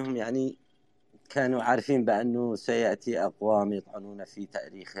وكأنهم يعني كانوا عارفين بأنه سيأتي أقوام يطعنون في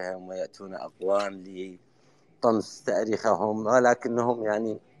تاريخهم ويأتون أقوام لطمس تاريخهم، ولكنهم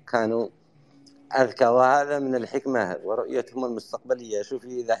يعني كانوا أذكى. وهذا من الحكمة ورؤيتهم المستقبلية. شوفي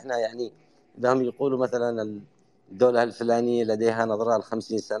إذا إحنا يعني إذا هم يقولوا مثلا الدولة الفلانية لديها نظرة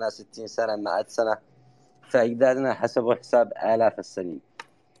 50 سنة 60 سنة 100 سنة، فأجدادنا حسبوا حساب آلاف السنين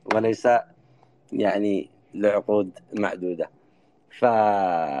وليس يعني لعقود معدودة.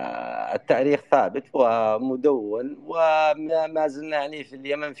 فالتاريخ ثابت ومدون، وما زلنا يعني في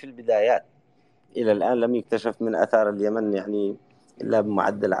اليمن في البدايات. إلى الآن لم يكتشف من أثار اليمن يعني إلا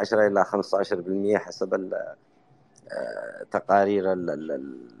بمعدل 10 إلى 15% حسب تقارير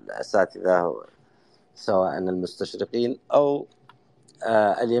الأساتذة، سواء المستشرقين أو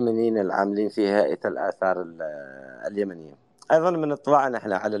اليمنيين العاملين في هيئة الآثار اليمنية. أيضا من اطلاعنا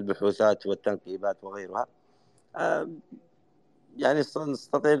نحن على البحوثات والتنقيبات وغيرها، يعني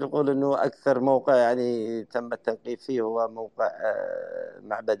نستطيع نقول أنه أكثر موقع يعني تم التنقيب فيه هو موقع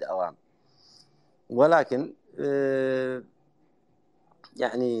معبد أوام. ولكن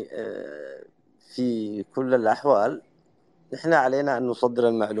يعني في كل الأحوال نحن علينا أن نصدر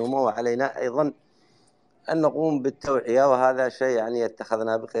المعلومة، وعلينا أيضا أن نقوم بالتوعية. وهذا شيء يعني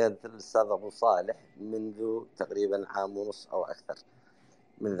اتخذنا بقيادة الأستاذ أبو صالح منذ تقريبا عام ونص أو أكثر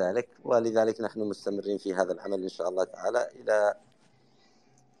من ذلك، ولذلك نحن مستمرين في هذا العمل إن شاء الله تعالى إلى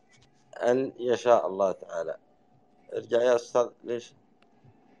أن يشاء الله تعالى. ارجع يا أستاذ، ليش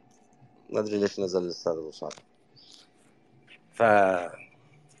ما أدري ليش نزل الأستاذ أبو صالح. ارجع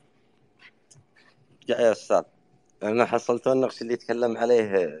يا أستاذ. أنا حصلت النقش اللي يتكلم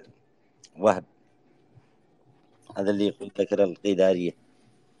عليه وهب، هذا اللي يقول ذكر القيدارية،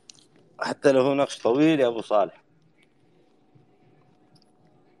 حتى له نقش طويل يا أبو صالح.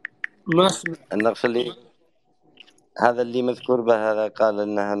 ما اسمع. النقش اللي هذا اللي مذكور به هذا قال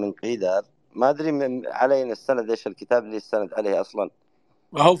انها من قيدار، ما ادري من علينا السند، ايش الكتاب اللي السند عليه اصلا.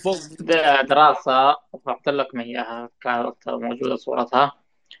 هو فوق. دراسة رفعت لكم إياها، كانت موجودة صورتها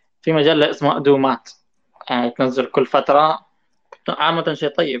في مجلة اسمها أدومات، يعني تنزل كل فترة. عامة شيء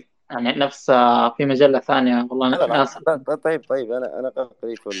طيب، يعني نفس في مجلة ثانية والله ناس. طيب انا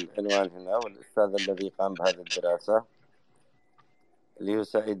قريت العنوان هنا، والاستاذ الذي قام بهذه الدراسة اللي هو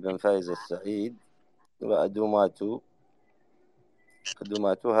سعيد بن فايز السعيد. وأدوماتو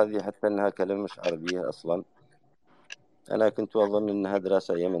هذه حتى انها كلمة مش عربية اصلا، انا كنت اظن انها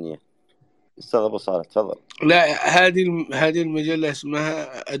دراسة يمنية. استاذ ابو صالح تفضل. لا، هذه المجلة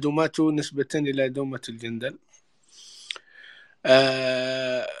اسمها أدوماتو نسبة إلى دومة الجندل.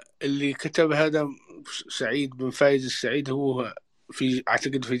 اللي كتب هذا سعيد بن فايز السعيد، هو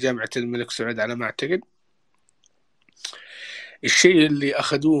أعتقد في جامعة الملك سعود على ما أعتقد. الشيء اللي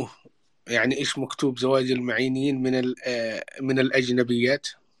أخذوه يعني إيش مكتوب زواج المعينيين من الأجنبيات،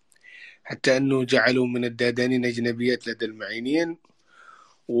 حتى أنه جعلوا من الدادانين أجنبيات لدى المعينيين،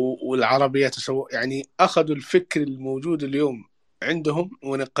 والعربية يعني أخذوا الفكر الموجود اليوم عندهم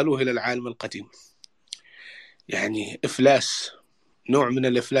ونقلوه إلى العالم القديم. يعني إفلاس، نوع من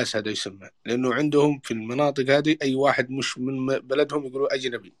الإفلاس هذا يسمى، لأنه عندهم في المناطق هذه أي واحد مش من بلدهم يقولوا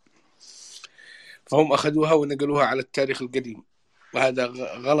أجنبي، فهم أخذوها ونقلوها على التاريخ القديم، وهذا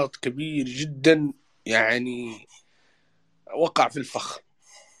غلط كبير جدا. يعني وقع في الفخ.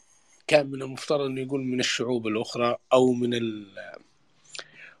 كان من المفترض أنه يقول من الشعوب الأخرى أو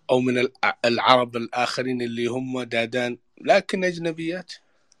من العرب الآخرين اللي هم دادان، لكن أجنبيات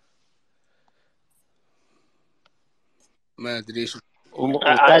ما أدري إيش.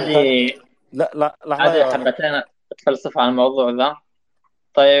 عادي لا لحظة عادي، يا حبتين أتفلسف على الموضوع ذا.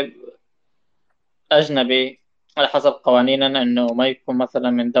 طيب أجنبي على حسب قوانيننا إنه ما يكون مثلا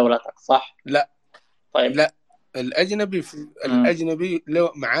من دولتك، صح؟ لا طيب. لا، الأجنبي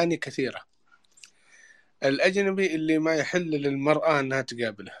له معاني كثيرة. الأجنبي اللي ما يحل للمرأة أنها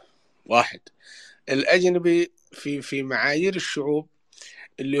تقابله، واحد. الأجنبي في معايير الشعوب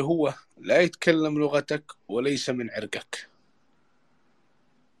اللي هو لا يتكلم لغتك وليس من عرقك.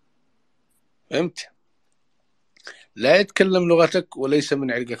 فهمت؟ لا يتكلم لغتك وليس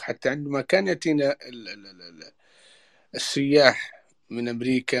من عرقك. حتى عندما كان يأتينا السياح من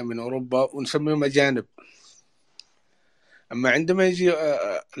أمريكا من أوروبا ونسميهم أجانب، أما عندما يجي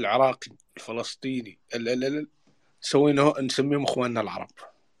العراقي الفلسطيني نسميهم أخواننا العرب.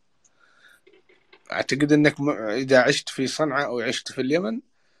 أعتقد أنك إذا عشت في صنعاء أو عشت في اليمن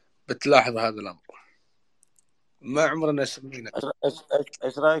بتلاحظ هذا الأمر، ما عمرنا سمينا.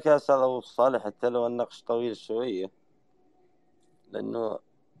 ايش رايك يا استاذ ابو صالح، حتى لو النقش طويل شويه، لانه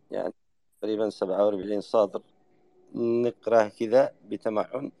يعني تقريبا 47 سطر، نقراه كذا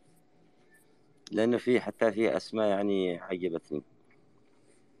بتمعن، لانه حتى في اسماء يعني عجبتني.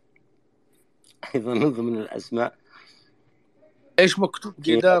 ايضا من ضمن الاسماء ايش مكتوب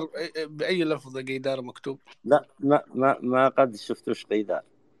قيدار؟ باي لفظه قيدار مكتوب؟ لا ما قد شفتوش قيدار،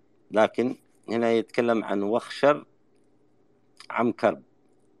 لكن هنا يتكلم عن وخشر عم كرب،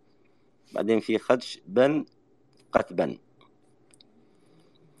 بعدين في خدش بن قتبن،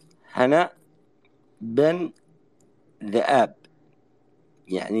 هنا بن ذئاب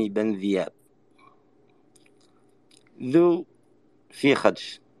يعني بن ذياب، ذو في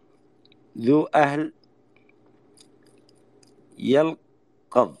خدش، ذو أهل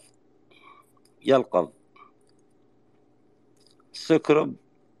يلقظ سكرب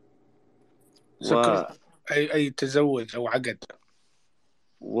سكر اي تزوج او عقد.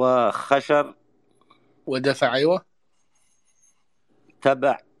 وخشر ودفع. ايوه.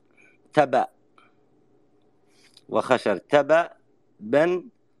 تبع وخشر تبع بن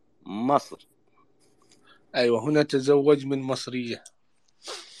مصر. ايوه، هنا تزوج من مصريه.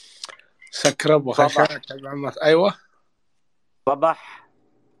 سكرب وخشر تبع مصر. ايوه. صبح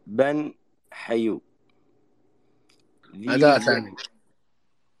بن حيو. هذا ثاني.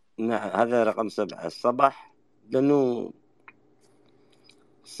 نعم هذا رقم 7 الصبح، لأنه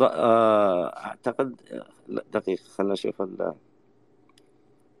أعتقد دقيقة خلنا نشوف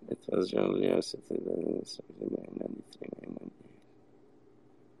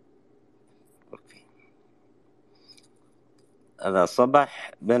هذا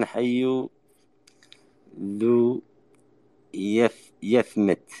صبح بن حيو ذو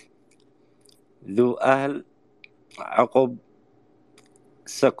يثمت، ذو أهل عقب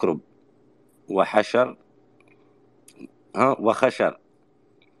سكرب وحشر وخشر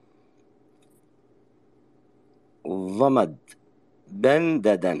ضمد بن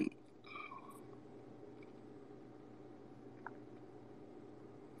ددن.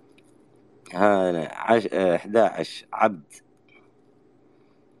 ها 11 عبد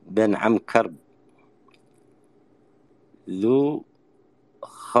بن عم كرب ذو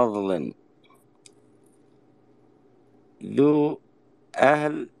خضل ذو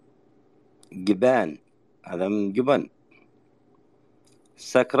أهل جبان، هذا من جبن.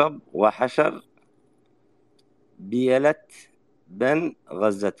 سكرب وحشر بيلت بن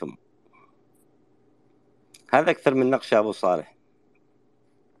غزتهم. هذا أكثر من نقش أبو صالح،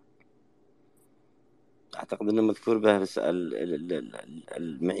 أعتقد أنه مذكور به بس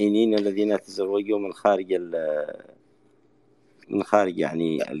المعينين الذين تزوجوا من خارج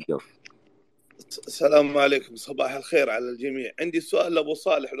يعني الجوف. السلام عليكم، صباح الخير على الجميع. عندي سؤال لأبو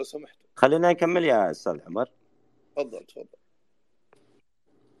صالح لو سمحت. خلينا نكمل يا أستاذ عمر. تفضل.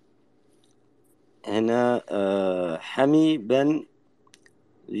 هنا حمي بن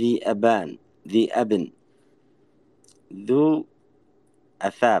ذي أبن ذو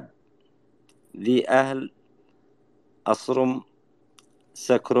أثاب ذي أهل أصرم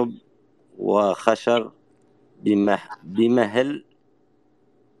سكرب وخشر بمهل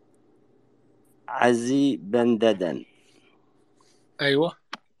عزي بن ددن. أيوة.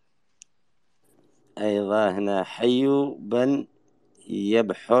 أيضا هنا حيو بن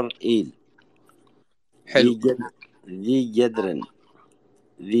يبحر إيل حلو. ذي جدر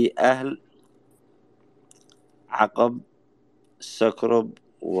ذي أهل عقب سكرب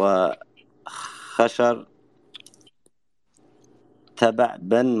وخشر تبع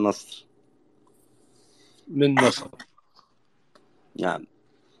بن مصر. من مصر. نعم.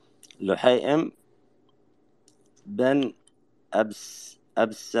 لحيئم بن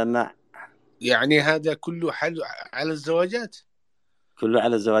أبسمع. يعني هذا كله حل على الزواجات؟ كله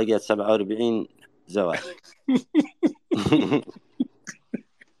على الزواجات، 47 زواج.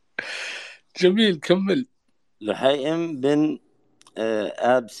 جميل، كمل. لحيئم بن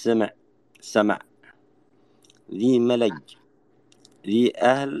سمع ذي ملج ذي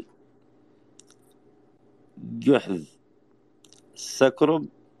أهل جحذ سكرب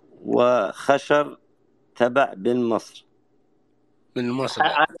وخشر تبع بن مصر. من مصر.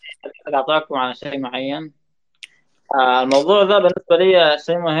 أعطاكم على شيء معين. الموضوع ذا بالنسبة لي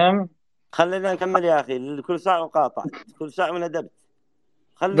شيء مهم. خلينا نكمل يا أخي، كل ساعة وقاطع، كل ساعة وندبت.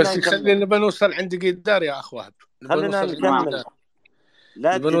 بس خلينا بنوصل عند قدار يا أخ وهب. خلينا نكمل.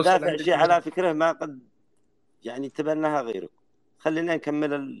 لا تدافع شيء على فكرة ما قد يعني تبناها غيره. خلينا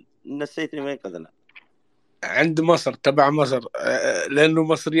نكمل. نسيتني وين قذنا. عند مصر، تبع مصر، لأنه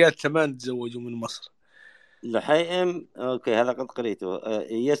مصريات 8 تزوجوا من مصر. لحيئم أوكي، هذا قد قريته.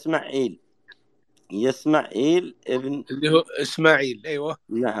 يسمعيل ابن اللي هو إسماعيل. أيوة.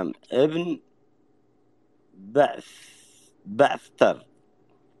 نعم. ابن بعثتر.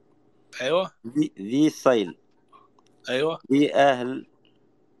 أيوة. ذي صيل. أيوة. ذي أهل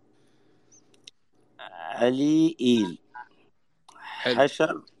عليئيل.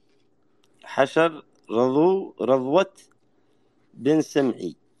 حشر رضوة بن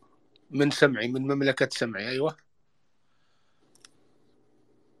سمعي. من سمعي، من مملكة سمعي. أيوة.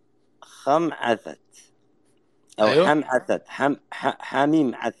 خمعثت أو أيوة. حمعثت.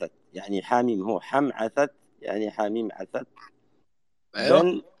 حميم عثت يعني حميم، هو حمعثت يعني حميم عثت. أيوة.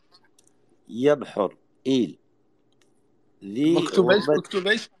 بن يبحر إيل ذي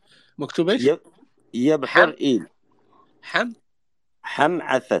مكتوب إيش؟ يبحر إيل.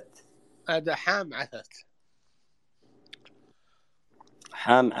 حمعثت. هذا حمعثت.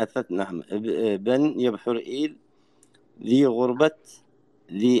 نعم. بن يبحر إيل ذي غربة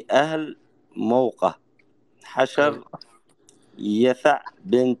ذي أهل موقة. حشر يثع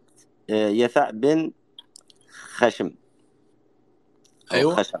بن خشم أو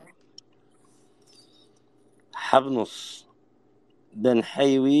أيوة. خشم. حبنص بن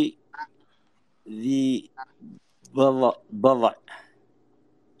حيوي ذي بضع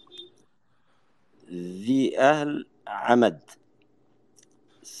ذي أهل عمد.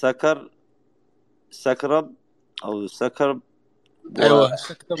 سكرب أو سكرب. أيوة.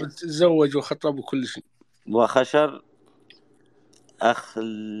 سكرب تزوج وخطب وكل شيء. وخشر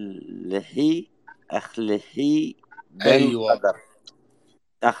أخلحي بن أيوة. قدر.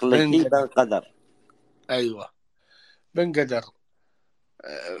 أخلحي بن قدر. أيوة. بن قدر.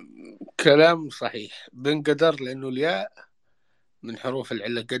 كلام صحيح. بن قدر لأنه الياء من حروف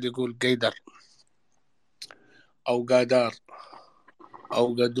العلة، قد يقول قيدر أو قادار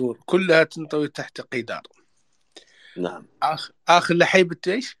أو قدور، كلها تنطوي تحت قيدار. نعم. آخر لحي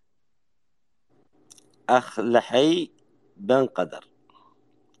بتيش. أخلحي بن قدر.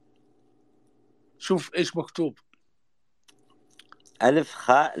 شوف إيش مكتوب. ألف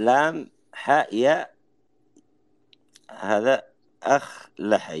خاء لام حاء ياء. هذا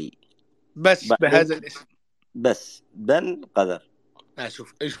أخلحي. بس بعدين بهذا الاسم. بس بن قدر.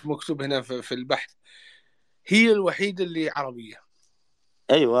 شوف ايش مكتوب هنا في البحث. هي الوحيدة اللي عربية.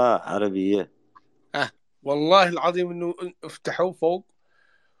 أيوة عربية. والله العظيم انه افتحوا فوق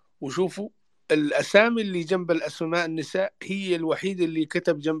وشوفوا الاسامي اللي جنب الاسماء النساء، هي الوحيدة اللي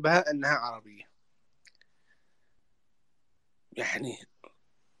كتب جنبها انها عربية. يعني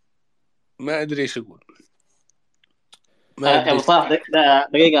ما ادري ايش اقول. ما يا ادري ابو إيش. صالح،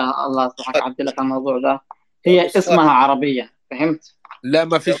 دقيقه الله يصلحك، اعدل لك الموضوع ده. يا ابو هي صالح، اسمها عربيه، فهمت؟ لا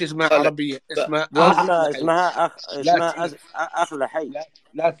ما يا فيش ابو اسمها صالح، عربية، اسمها لا اخ اسمها لحي. اسمها أخ لا اسمها تلف. أخ لحي.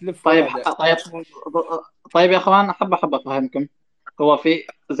 لا تلف طيب ولا ده. طيب طيب يا اخوان، حبه افهمكم. هو في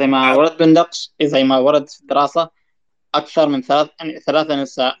زي ما عرب. ورد بالنقش، زي ما ورد في الدراسه، اكثر من ثلاثه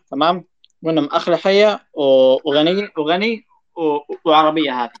نساء، تمام؟ منهم اخ لحيه وغني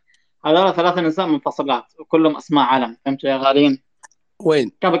وعربيه. هذول ثلاثه نساء منفصلات وكلهم اسماء علم، فهمتوا يا غاليين؟ وين؟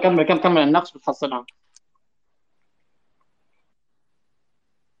 كمل النقش بتحصلها.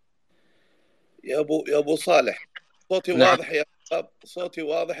 يا ابو صالح، صوتي نعم واضح يا شباب؟ صوتي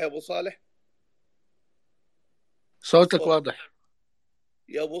واضح يا ابو صالح؟ صوتك الصوت واضح.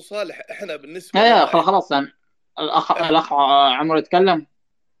 يا ابو صالح، احنا بالنسبه يا لنا خلاص يعني. احنا الاخ عمر يتكلم.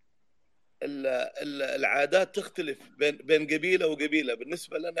 العادات تختلف بين قبيله وقبيله.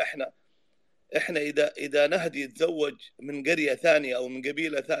 بالنسبه لنا احنا اذا نهدي يتزوج من قريه ثانيه او من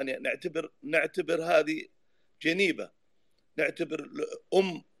قبيله ثانيه، نعتبر هذه جنيبه، نعتبر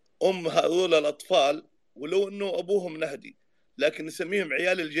ام هذول الاطفال ولو انه ابوهم نهدي، لكن نسميهم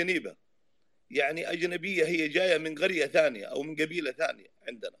عيال الجنيبه، يعني اجنبيه، هي جايه من قريه ثانيه او من قبيله ثانيه.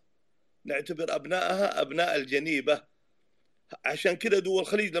 عندنا نعتبر ابنائها ابناء الجنيبه. عشان كذا دول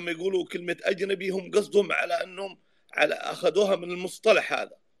الخليج لما يقولوا كلمه اجنبي هم قصدهم على انهم اخذوها من المصطلح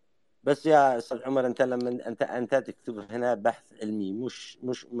هذا. بس يا استاذ عمر، انت لما انت تكتب هنا بحث علمي، مش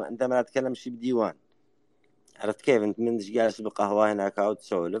انت ما تتكلمش بديوان. عرفت كيف؟ انت من جالس بقهوه هناك او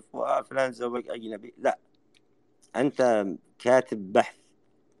تسولف وفلان زوج اجنبي، لا، انت كاتب بحث،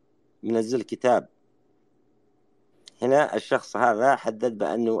 منزل كتاب. هنا الشخص هذا حدد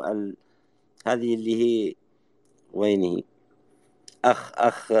بانه هذه اللي هي وين هي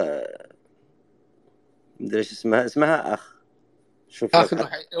اخ مدري ايش اسمها اخ. شوف اخ لك.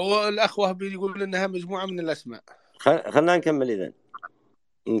 لحي. هو الاخ وهبي يقول انها مجموعة من الاسماء. خلنا نكمل اذا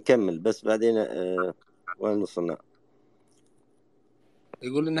نكمل بس بعدين. وين وصلنا؟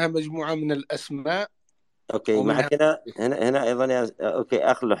 يقول انها مجموعة من الاسماء اوكي ومنها. معك هنا ايضا اوكي،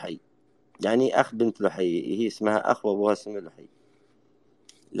 اخ لحي، يعني اخ بنت لحي، هي اسمها اخ وابوها اسمه لحي.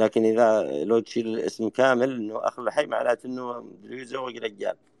 لكن اذا لو تشيل الاسم كامل انه اخ لحي، معناته انه مدري يزوج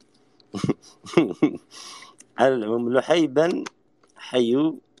رجال. على العموم، لحي بن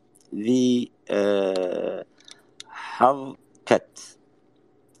حيو ذي حذكت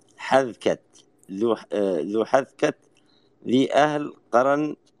ذو حذكت ذي أهل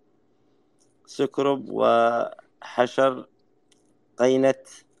قرن سكرب وحشر قينة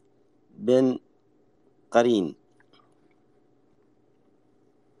بن قرين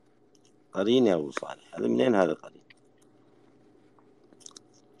يا أبو صالح، هذا منين هذا قرين؟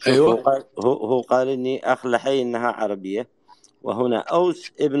 شوف ايوه هو قال إني أخ لحي إنها عربية، وهنا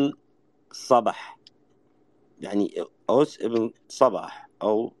أوس ابن صبح، يعني أوس ابن صباح،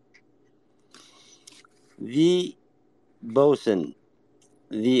 أو ذي بوسن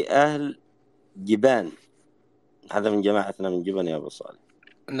ذي أهل جبان، هذا من جماعتنا من جبن يا أبو صالح.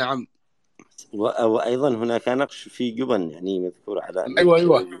 نعم. وأيضا هناك نقش في جبن، يعني مذكور على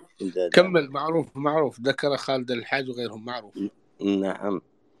ايوه إمدادات. كمل. معروف ذكر خالد الحاج وغيرهم، معروف. نعم.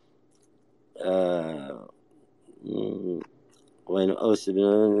 وين أوس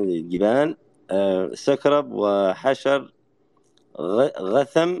بن الجبان، سكرب وحشر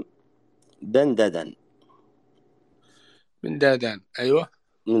غثم بن ددن. من دادان. ايوه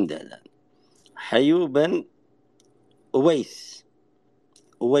من ددن. حيو بن أويس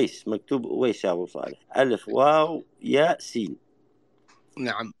مكتوب أويس يا أبو صالح، ألف واو ياء سين.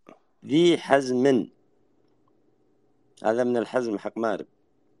 نعم. ذي حزم، هذا من الحزم حق مارب.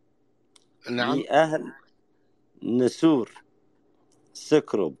 نعم. ذي أهل نسور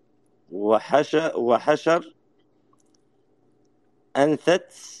سكرب وحشر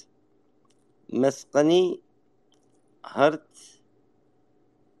أنثت مسقني هرت.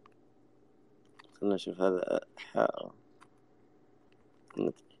 خلنا نشوف هذا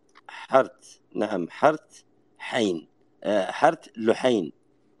حرت. نعم حرت حين، حرت لحين،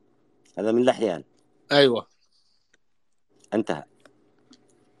 هذا من لحيان. ايوه انتهى.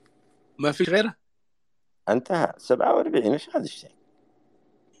 ما في غيره. انتهى 47. ايش هذا الشيء؟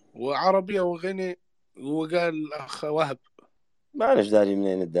 وعربية وغني. وقال اخ وهب. ما ليش داري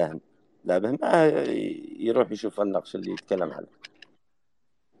منين الدهن. لا به ما يروح يشوف النقش اللي يتكلم عنه.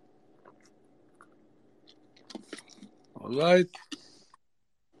 والله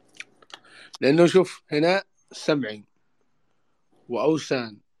لأنه شوف هنا سمعي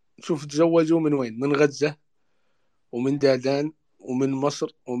وأوسان، شوف تزوجوا من وين؟ من غزة ومن دادان ومن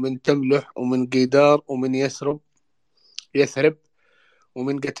مصر ومن تملح ومن قيدار ومن يثرب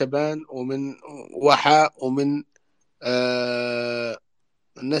ومن قتبان ومن وحاء ومن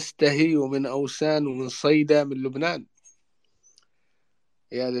نستهي ومن أوسان ومن صيدا من لبنان،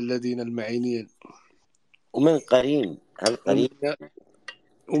 يا للذين المعينين، ومن قرين هالقرين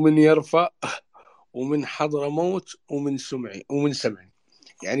ومن يرفع ومن حضرموت ومن سمعي،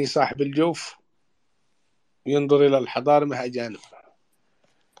 يعني صاحب الجوف ينظر إلى الحضارة مع أجانب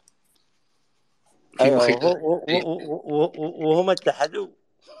في أيوة، مخيط وهم اتحدوا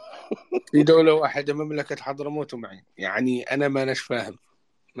في دولة واحدة، مملكة حضرموت ومعين. يعني أنا ما نش فاهم.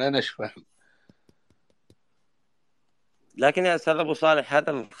 لكن يا أستاذ أبو صالح،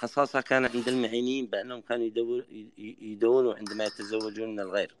 هذا الخصاصة كان عند المعينين بأنهم كانوا يدونوا عندما يتزوجون من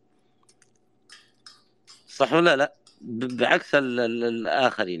الغير، صح ولا لا؟ بعكس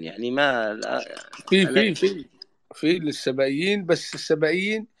الآخرين، يعني ما في للسبائيين، بس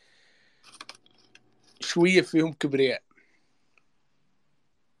السبائيين شوية فيهم كبرياء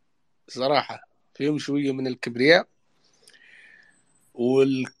صراحة، فيهم شوية من الكبرياء،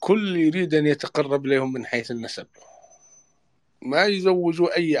 والكل يريد أن يتقرب لهم من حيث النسب، ما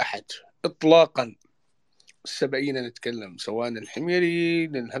يزوجوا أي أحد إطلاقا. السبعين نتكلم، سواء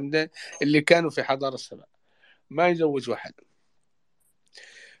الحميريين الهمدان اللي كانوا في حضارة السبع، ما يزوجوا أحد.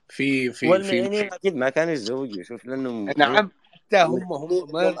 والمعينين أكيد ما كانوا يتزوجوا، شوف لأنهم نعم، حتى هم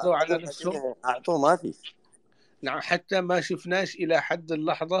ما يرضوا على نفسهم، أعطوه ما في. نعم، حتى ما شفناش إلى حد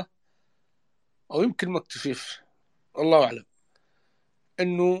اللحظة، أو يمكن ما اكتشف، الله أعلم،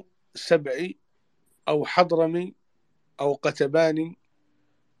 أنه سبعي أو حضرمي أو قتباني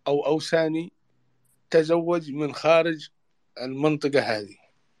أو أوساني تزوج من خارج المنطقة هذه،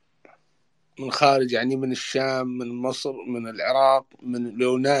 من خارج، يعني من الشام، من مصر، من العراق، من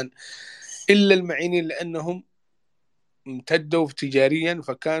اليونان، إلا المعينين، لأنهم امتدوا تجاريا،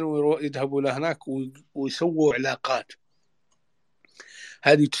 فكانوا يذهبوا لهناك ويسووا علاقات،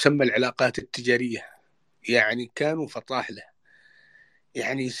 هذه تسمى العلاقات التجارية، يعني كانوا فطاحلة،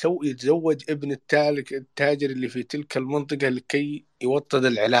 يعني يتزوج ابن التاجر اللي في تلك المنطقة لكي يوطد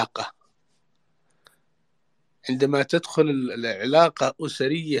العلاقة. عندما تدخل العلاقة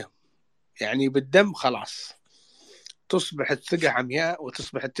أسرية يعني بالدم، خلاص تصبح الثقة عمياء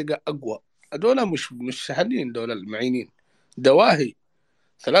وتصبح الثقة أقوى. هذول مش سهلين، دول المعينين دواهي.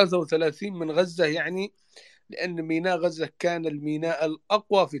 33 من غزة، يعني لأن ميناء غزة كان الميناء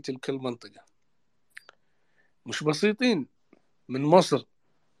الأقوى في تلك المنطقة، مش بسيطين. من مصر،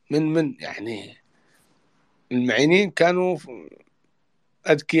 من يعني المعينين كانوا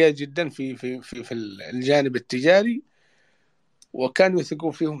أذكياء جدا في الجانب التجاري، وكانوا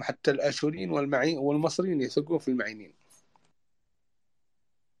يثقوا فيهم، حتى الآشوريين والمصريين يثقوا في المعينين.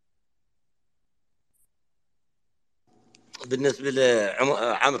 بالنسبة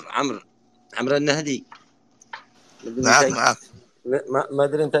عمرو النهدي، معك ما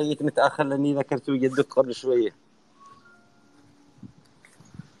أدري أنت جيت متأخر، لأني ذكرت جدك قبل شوية.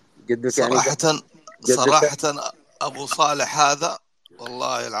 جدك صراحة أبو صالح هذا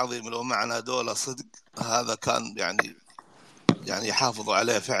والله العظيم لو معنا دولة صدق، هذا كان يعني يحافظوا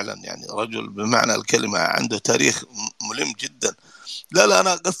عليه فعلا، يعني رجل بمعنى الكلمة، عنده تاريخ ملم جدا. لا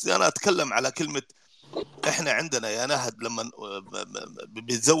أنا قصدي أنا أتكلم على كلمة، إحنا عندنا يا نهد لما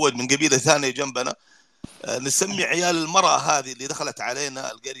بيتزوج من قبيلة ثانية جنبنا، نسمي عيال المرأة هذه اللي دخلت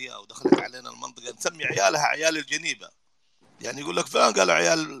علينا القرية أو دخلت علينا المنطقة، نسمي عيالها عيال الجنيبة. يعني يقول لك فلان قال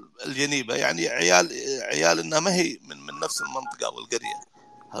عيال الجنيبة، يعني عيال إنها ما هي من نفس المنطقة والقرية،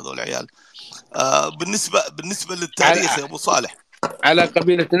 هذول العيال. بالنسبة للتاريخ يا أبو صالح، على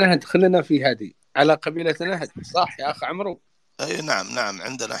قبيلة نهد، خلنا في هذه، على قبيلة نهد، صح يا أخ عمرو؟ أي نعم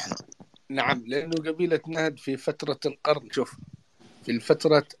عندنا إحنا. نعم، لأنه قبيلة نهد في فترة القرن، شوف، في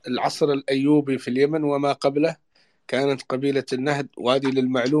الفترة العصر الأيوبي في اليمن وما قبله، كانت قبيلة النهد، وهذه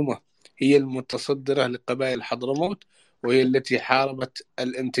للمعلومة هي المتصدرة لقبائل حضرموت، وهي التي حاربت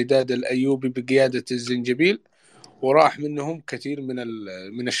الامتداد الأيوبي بقيادة الزنجبيل، وراح منهم كثير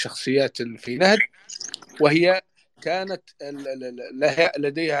من الشخصيات في نهد، وهي كانت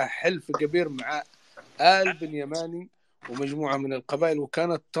لديها حلف كبير مع آل بن يماني ومجموعة من القبائل،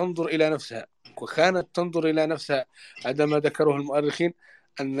 وكانت تنظر إلى نفسها، هذا ما ذكره المؤرخين،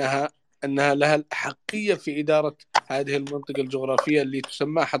 أنها لها الأحقية في إدارة هذه المنطقة الجغرافية اللي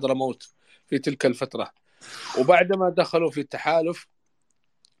تسمى حضرموت في تلك الفترة. وبعدما دخلوا في التحالف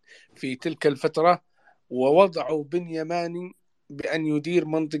في تلك الفترة، ووضعوا بن يماني بأن يدير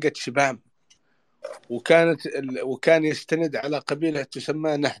منطقة شبام، وكان يستند على قبيلة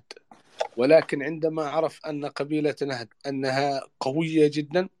تسمى نهد. ولكن عندما عرف أن قبيلة نهد أنها قوية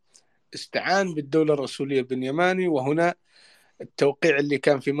جدا، استعان بالدولة الرسولية بن يماني. وهنا التوقيع اللي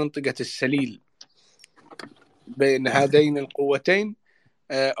كان في منطقة السليل بين هذين القوتين،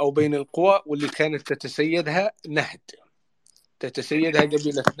 أو بين القوى، واللي كانت تتسيدها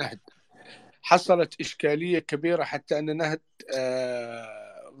قبيلة نهد. حصلت إشكالية كبيرة حتى أن نهد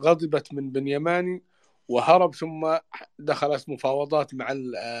غضبت من بن يماني وهرب، ثم دخلت مفاوضات مع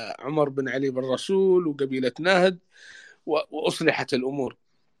عمر بن علي بن رسول وقبيلة نهد، وأصلحت الأمور.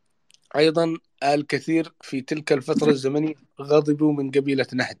 أيضا الكثير في تلك الفترة الزمنية غضبوا من قبيلة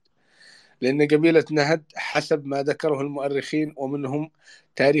نهد، لأن قبيلة نهد حسب ما ذكره المؤرخين ومنهم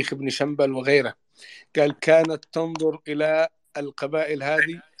تاريخ ابن شنبل وغيره، قال كانت تنظر إلى القبائل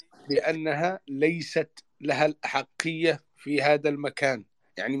هذه بأنها ليست لها الأحقية في هذا المكان،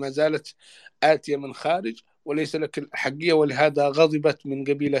 يعني ما زالت آتية من خارج وليس لك الأحقية، ولهذا غضبت من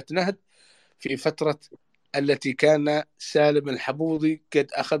قبيلة نهد في فترة التي كان سالم الحبوضي قد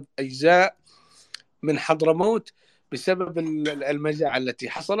أخذ أجزاء من حضرموت بسبب المجاعة التي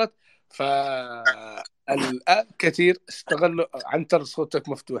حصلت. فالكثير استغلوا، عنتر صوتك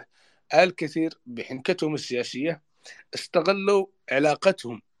مفتوح، الكثير بحنكتهم السياسية استغلوا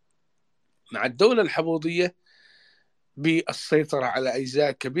علاقتهم مع الدولة الحبوضية بالسيطرة على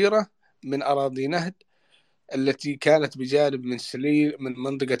أجزاء كبيرة من أراضي نهد التي كانت بجانب من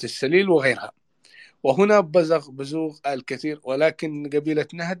منطقة السليل وغيرها. وهنا بزوغ الكثير، ولكن قبيلة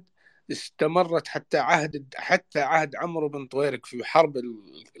نهد استمرت حتى عهد عمرو بن طويرك في حرب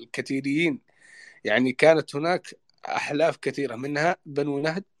الكثيريين. يعني كانت هناك أحلاف كثيرة، منها بنو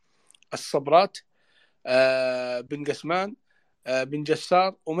نهد، الصبرات، بن قسمان، بن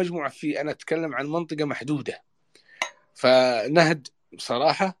جسار، ومجموعة أنا أتكلم عن منطقة محدودة. فنهد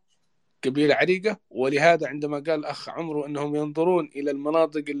بصراحة قبيلة عريقة، ولهذا عندما قال الأخ عمرو أنهم ينظرون إلى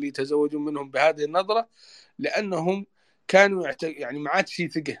المناطق اللي يتزوجون منهم بهذه النظرة، لأنهم كانوا يعني ما عاد شيء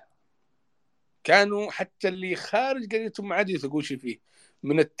ثقة، كانوا حتى اللي خارج قريتهم ما عاد يثقوا شيء فيه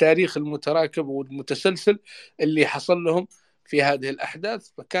من التاريخ المتراكب والمتسلسل اللي حصل لهم في هذه الأحداث.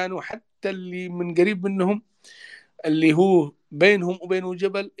 فكانوا حتى اللي من قريب منهم اللي هو بينهم وبينه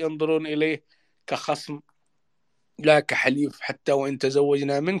جبل ينظرون إليه كخصم لا كحليف، حتى وإن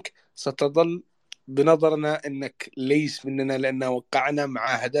تزوجنا منك ستظل بنظرنا أنك ليس مننا، لأننا وقعنا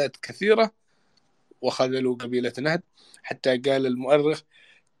معاهدات كثيرة وخذلوا قبيلة نهد. حتى قال المؤرخ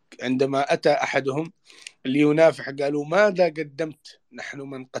عندما أتى أحدهم لينافح قالوا ماذا قدمت؟ نحن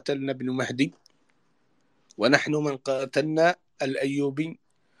من قتلنا ابن مهدي، ونحن من قتلنا الأيوبي،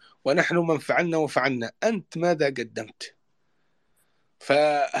 ونحن من فعلنا وفعلنا، أنت ماذا قدمت؟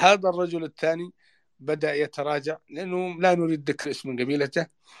 فهذا الرجل الثاني بدأ يتراجع، لأنه لا نريد ذكر اسم قبيلته،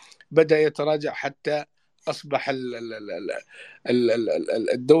 بدأ يتراجع حتى أصبح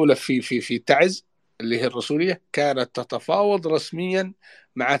الدولة في تعز اللي هي الرسولية كانت تتفاوض رسميا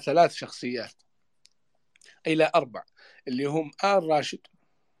مع 3 شخصيات إلى 4، اللي هم آل راشد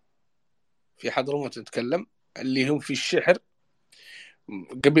في حضرموت نتكلم، اللي هم في الشحر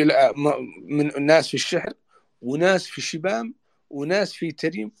قبل من ناس في الشحر، وناس في شبام، وناس في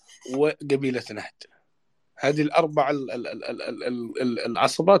تريم، وقبيلة نهد. هذه ال4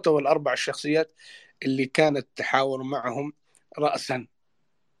 العصبات أو ال4 الشخصيات اللي كانت تحاور معهم رأسا،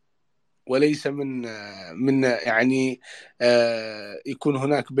 وليس من يعني يكون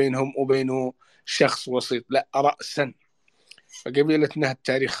هناك بينهم وبينه شخص وسيط، لا رأسا. فقبيلة نهد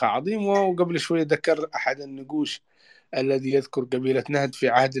تاريخها عظيم. وقبل شوية ذكر أحد النقوش الذي يذكر قبيلة نهد في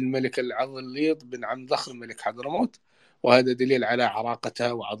عهد الملك العضليط بن عم ذخر ملك حضرموت، وهذا دليل على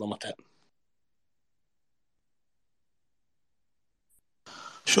عراقتها وعظمتها.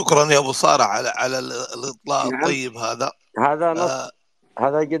 شكرا يا ابو صارع على الاطلاع الطيب هذا. هذا نصر،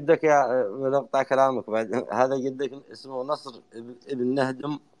 هذا جدك يا مقطع كلامك بعد، هذا جدك اسمه نصر ابن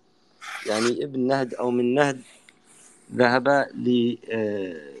نهدم، يعني ابن نهد أو من نهد، ذهب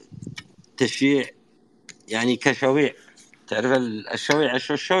لتشييع يعني كشويع. تعرف الشويع،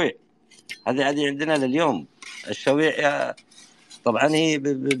 الشويع هذه عندنا لليوم. الشويع طبعا هي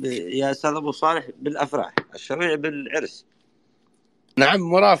يا أستاذ أبو صالح بالأفراح، الشويع بالعرس. نعم،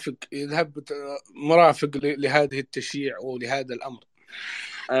 مرافق، يذهب مرافق لهذه التشييع ولهذا الأمر.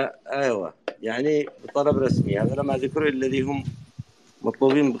 أيوة، يعني بطلب رسمي. هذا لما ذكروا الذي هم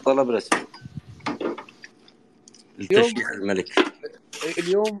مطلوبين بطلب رسمي لتشييع الملك.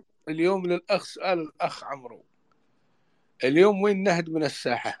 اليوم للأخ سؤال الأخ عمرو، اليوم وين نهد من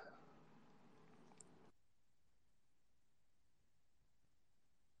الساحة؟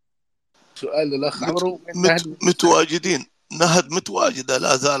 سؤال الأخ عمرو. متواجدين. نهد متواجدة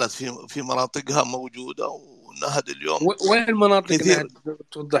لا زالت في مناطقها موجودة، ونهد اليوم وين مناطق كثير نهد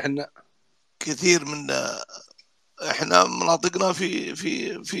توضح لنا؟ كثير من احنا مناطقنا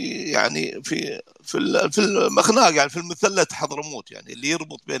في يعني في المخناق، يعني في المثلث حضرموت، يعني اللي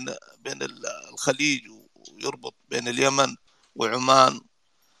يربط بين الخليج ويربط بين اليمن وعمان.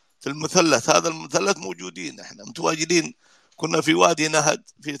 في المثلث هذا، المثلث موجودين، احنا متواجدين. كنا في وادي نهد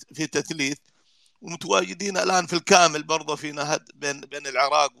في تثليث، ومتواجدين الان في الكامل برضه في نهد بين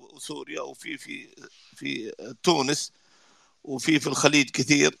العراق وسوريا، في تونس، وفي الخليج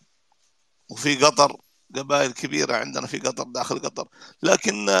كثير، وفي قطر قبائل كبيرة عندنا في قطر، داخل قطر.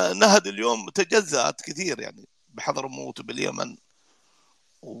 لكن نهد اليوم تجزأت كثير، يعني بحضرموت وباليمن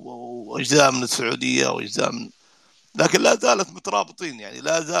وأجزاء من السعودية وأجزاء من، لكن لا زالت مترابطين، يعني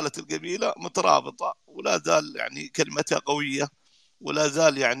لا زالت القبيلة مترابطة، ولا زال يعني كلمتها قوية، ولا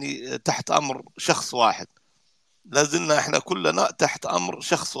زال يعني تحت أمر شخص واحد. لا زلنا احنا كلنا تحت أمر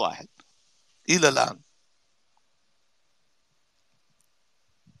شخص واحد إلى الآن.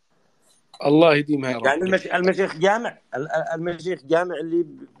 الله يديمها يا رب. يعني المشيخ جامع اللي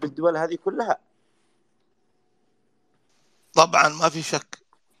بالدول هذه كلها طبعا ما في شك.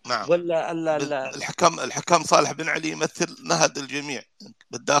 نعم. ولا الحكام صالح بن علي يمثل نهد الجميع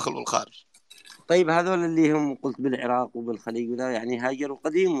بالداخل والخارج. طيب هذول اللي هم قلت بالعراق وبالخليج ولا يعني هاجروا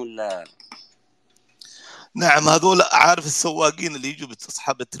قديم ولا؟ نعم، هذول عارف السواقين اللي يجوا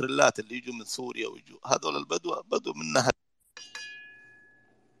أصحاب التريلات اللي يجوا من سوريا ويجوا، هذول البدو من نهد.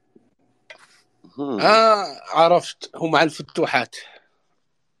 عرفت، هم مع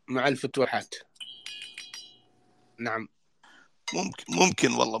الفتوحات. نعم.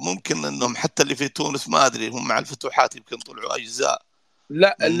 ممكن والله، ممكن انهم حتى اللي في تونس ما ادري، هم مع الفتوحات يمكن طلعوا اجزاء.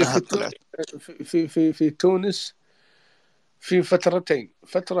 لا، اللي في تونس في فترتين،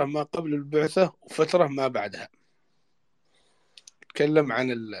 فترة ما قبل البعثة وفترة ما بعدها. تكلم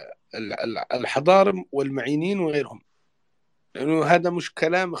عن الحضارم والمعينين وغيرهم، لأنه هذا مش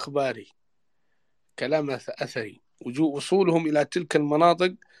كلام إخباري، كلام أثري. وصولهم إلى تلك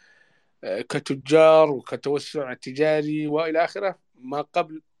المناطق كتجار وكتوسع تجاري وإلى آخره ما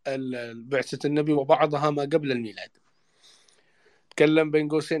قبل بعثة النبي، وبعضها ما قبل الميلاد. تكلم بين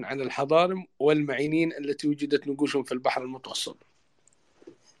قوسين عن الحضارم والمعينين التي وجدت نقوشهم في البحر المتوسط.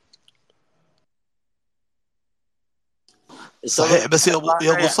 صحيح. بس يا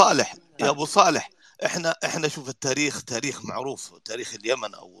ابو صالح احنا شوف التاريخ تاريخ معروف، تاريخ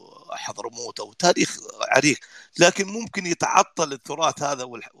اليمن او حضرموت او تاريخ عريق، لكن ممكن يتعطل التراث هذا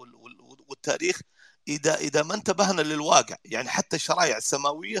والتاريخ اذا ما انتبهنا للواقع. يعني حتى الشرائع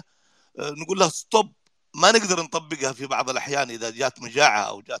السماويه نقول لها ستوب، ما نقدر نطبقها في بعض الاحيان. اذا جات مجاعه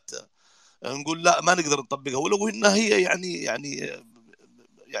او جات، نقول لا ما نقدر نطبقها، ولو انها هي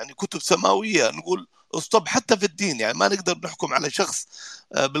يعني كتب سماويه نقول اسطب. حتى في الدين يعني ما نقدر نحكم على شخص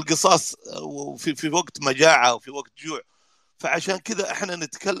بالقصاص وفي وقت مجاعه وفي وقت جوع. فعشان كذا احنا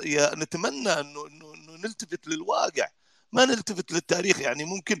نتمنى انه نلتفت للواقع، ما نلتفت للتاريخ. يعني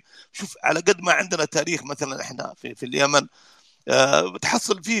ممكن شوف، على قد ما عندنا تاريخ مثلا احنا في اليمن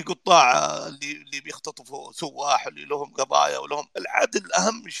بتحصل فيه قطاع اللي بيختطفوا سواح، اللي لهم قضايا ولهم العدل.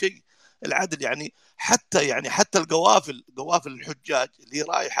 اهم شيء العدل. يعني حتى القوافل، قوافل الحجاج اللي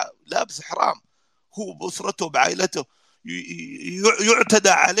رايحه لابس حرام، هو باسرته بعائلته يعتدى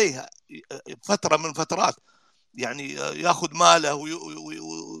عليها فتره من فترات، يعني ياخذ ماله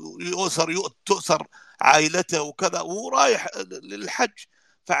تؤسر عائلته وكذا، وهو رايح للحج.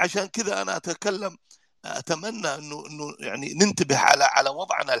 فعشان كذا انا اتمنى انه يعني ننتبه على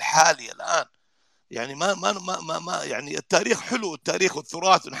وضعنا الحالي الان. يعني ما يعني التاريخ حلو، التاريخ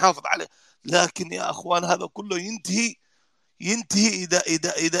والتراث نحافظ عليه، لكن يا اخوان هذا كله ينتهي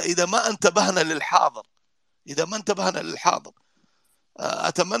اذا ما انتبهنا للحاضر.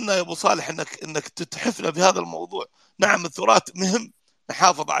 اتمنى يا ابو صالح انك تتحفنا في هذا الموضوع. نعم التراث مهم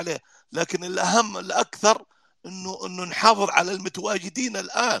نحافظ عليه، لكن الاهم الاكثر انه نحافظ على المتواجدين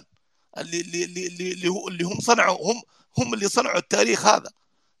الان، اللي هم صنعوا، هم اللي صنعوا التاريخ هذا.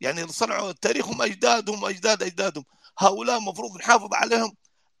 يعني اللي صنعوا التاريخ هم اجدادهم واجداد اجدادهم. هؤلاء المفروض نحافظ عليهم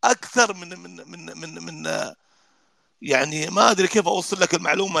اكثر من يعني ما ادري كيف اوصل لك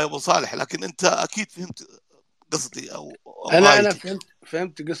المعلومه يا ابو صالح، لكن انت اكيد فهمت قصدي او انا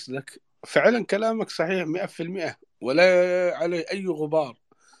فهمت قصدك. فعلا كلامك صحيح 100%، ولا عليه اي غبار.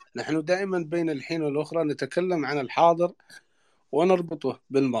 نحن دائما بين الحين والأخرى نتكلم عن الحاضر ونربطه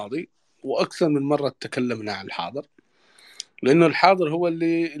بالماضي، وأكثر من مرة تكلمنا عن الحاضر، لأنه الحاضر هو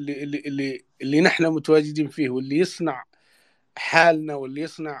اللي نحن متواجدين فيه، واللي يصنع حالنا واللي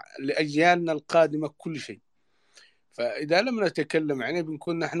يصنع لأجيالنا القادمة كل شيء. فإذا لم نتكلم عنه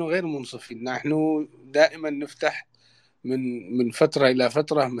بنكون نحن غير منصفين. نحن دائما نفتح من فترة إلى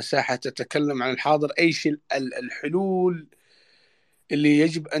فترة مساحة تتكلم عن الحاضر، أيش الحلول اللي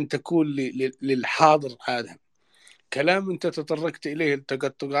يجب أن تكون للحاضر. هذا كلام أنت تطرقت إليه،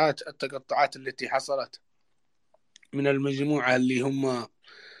 التقطعات التي حصلت من المجموعة اللي هم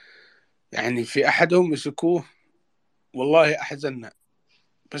يعني في أحدهم مسكوه، والله أحزننا،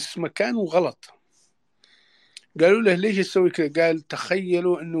 بس مكانه غلط. قالوا له ليش تسوي كذا؟ قال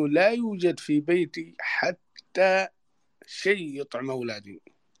تخيلوا أنه لا يوجد في بيتي حتى شيء يطعم أولادي،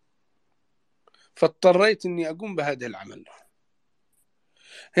 فاضطريت أني أقوم بهذا العمل.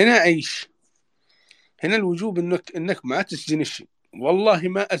 هنا أيش؟ هنا الوجوب إنك ما تسجن الشيء، والله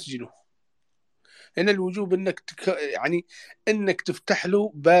ما أسجنه. هنا الوجوب يعني إنك تفتح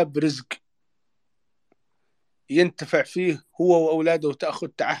له باب رزق ينتفع فيه هو وأولاده، وتأخذ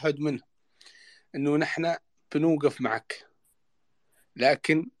تعهد منه إنه نحن بنوقف معك،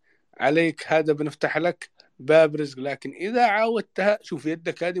 لكن عليك هذا بنفتح لك باب رزق. لكن إذا عاودتها، شوف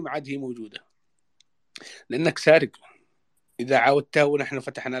يدك هذه ما عاد هي موجودة لأنك سارق. إذا عاودتها ونحن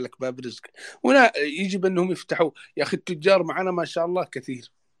فتحنا لك باب رزق، هنا يجب أنهم يفتحوا. يا أخي التجار معنا ما شاء الله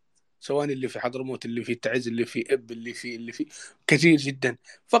كثير، سواء اللي في حضرموت، اللي في تعز، اللي في إب، اللي في كثير جدا.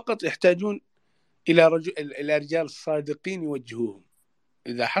 فقط يحتاجون إلى رجال صادقين يوجهوهم.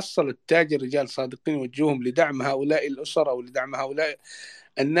 إذا حصل التاجر رجال صادقين يوجهوهم لدعم هؤلاء الأسر أو لدعم هؤلاء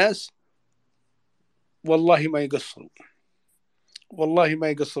الناس، والله ما يقصروا، والله ما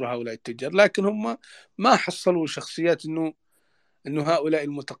يقصروا هؤلاء التجار. لكن هم ما حصلوا شخصيات إنه هؤلاء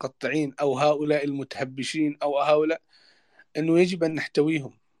المتقطعين أو هؤلاء المتهبشين أو هؤلاء إنه يجب أن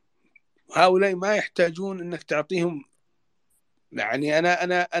نحتويهم. هؤلاء ما يحتاجون إنك تعطيهم. يعني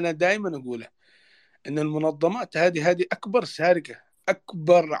أنا دائما أقوله إن المنظمات هذه أكبر سارقة،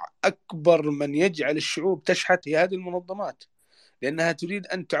 أكبر من يجعل الشعوب تشحت هي هذه المنظمات، لأنها تريد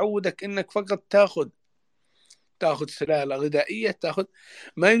أن تعودك إنك فقط تأخذ سلالة غذائية،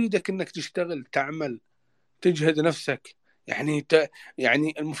 ما يريدك إنك تشتغل، تعمل، تجهد نفسك.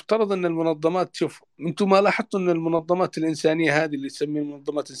 يعني المفترض أن المنظمات، شوف أنتم ما لاحظتوا أن المنظمات الإنسانية هذه اللي تسميها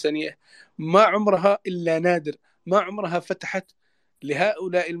منظمات إنسانية ما عمرها إلا نادر ما عمرها فتحت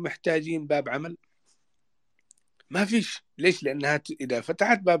لهؤلاء المحتاجين باب عمل؟ ما فيش. ليش؟ لأنها إذا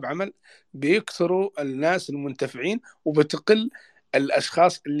فتحت باب عمل بيكثروا الناس المنتفعين وبتقل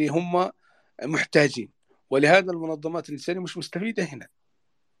الأشخاص اللي هم محتاجين. ولهذا المنظمات الإنسانية مش مستفيدة هنا،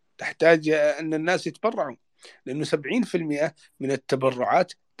 تحتاج أن الناس يتبرعوا، لأنه 70% من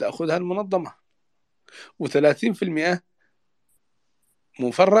التبرعات تأخذها المنظمة، و30%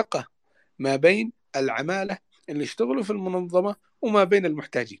 مفرقة ما بين العمالة اللي يشتغلوا في المنظمة وما بين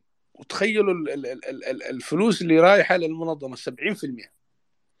المحتاجين. وتخيلوا الفلوس اللي رايحة للمنظمة 70%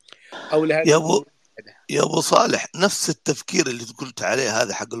 أو لهذه. يا أبو صالح، نفس التفكير اللي قلت عليه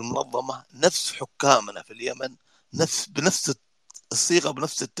هذا حق المنظمة، نفس حكامنا في اليمن بنفس الصيغة،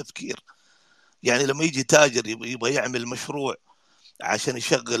 بنفس التفكير. يعني لما يجي تاجر يبغى يعمل مشروع عشان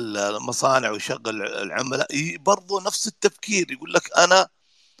يشغل مصانع ويشغل العملاء، برضو نفس التفكير. يقول لك أنا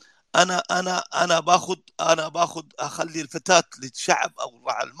باخذ أخلي الفتاة للشعب أو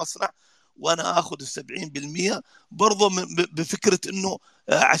راعي المصنع، وأنا أخذ 70% برضو بفكرة إنه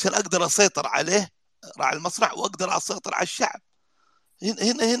عشان أقدر أسيطر عليه راعي المصنع وأقدر أسيطر على الشعب.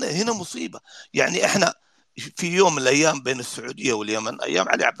 هنا مصيبة. يعني إحنا في يوم من الأيام بين السعودية واليمن، أيام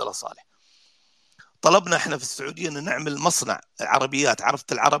علي عبد الله صالح، طلبنا احنا في السعوديه ان نعمل مصنع عربيات.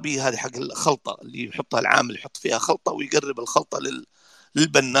 عرفت العربيه هذه حق الخلطه اللي يحطها العامل، يحط فيها خلطه ويقرب الخلطه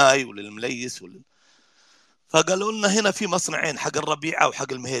للبناي وللمليس فقالوا لنا هنا في مصنعين، حق الربيعه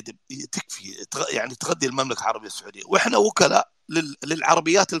وحق المهيدب، تكفي يعني تغذي المملكه العربيه السعوديه. واحنا وكلاء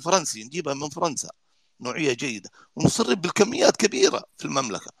للعربيات الفرنسي، نجيبها من فرنسا نوعيه جيده ونصرف بالكميات كبيره في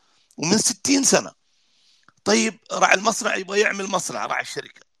المملكه ومن 60 سنه. طيب راعي المصنع يبغى يعمل مصنع، راعي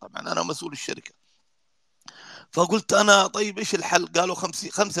الشركه، طبعا انا مسؤول الشركه. فقلت أنا طيب إيش الحل؟ قالوا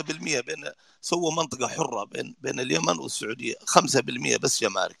 5% سووا منطقة حرة بين اليمن والسعودية، 5% بس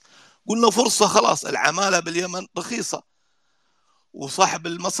جمارك. قلنا فرصة، خلاص العمالة باليمن رخيصة. وصاحب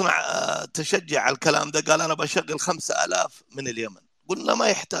المصنع تشجع على الكلام ده، قال أنا بشغل 5000 من اليمن. قلنا ما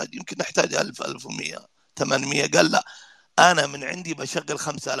يحتاج، يمكن نحتاج 1000 1100 800. قال لا، أنا من عندي بشغل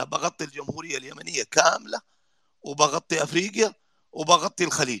 5000، بغطي الجمهورية اليمنية كاملة وبغطي أفريقيا وبغطي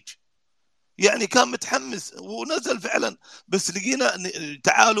الخليج. يعني كان متحمس ونزل فعلا. بس لقينا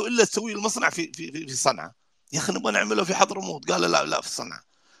تعالوا الا تسوي المصنع في صنعاء. يا اخي نبغى نعمله في حضرموت. قال لا في صنعاء.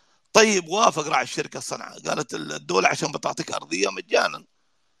 طيب وافق راعي الشركه صنعاء، قالت الدوله عشان بتعطيك ارضيه مجانا.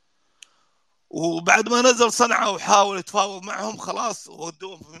 وبعد ما نزل صنعاء وحاول يتفاوض معهم، خلاص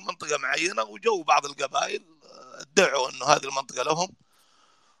ودوهم في منطقه معينه، وجو بعض القبائل ادعوا انه هذه المنطقه لهم،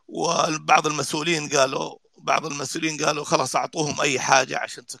 وبعض المسؤولين قالوا خلاص اعطوهم اي حاجه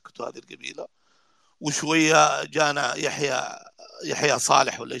عشان تسكتوا هذه القبيله. وشويه جانا يحيى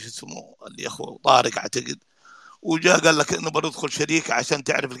صالح ولا ايش اسمه اللي اخو طارق اعتقد، وجاء قال لك انه بندخل شريك عشان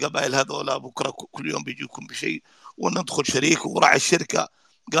تعرف القبائل هذولا بكره كل يوم بيجيكم بشيء وندخل شريك. وراعي الشركه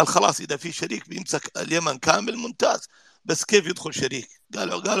قال خلاص اذا في شريك بيمسك اليمن كامل ممتاز، بس كيف يدخل شريك؟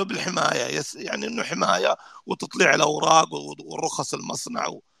 قالوا بالحمايه، يعني انه حمايه وتطلع الاوراق والرخص المصنع.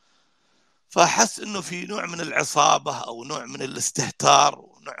 فحس انه في نوع من العصابه او نوع من الاستهتار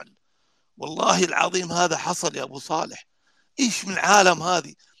ونوع. والله العظيم هذا حصل يا ابو صالح. ايش من العالم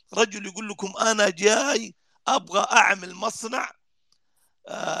هذه؟ رجل يقول لكم انا جاي ابغى اعمل مصنع،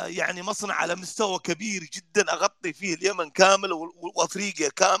 يعني مصنع على مستوى كبير جدا اغطي فيه اليمن كامل وافريقيا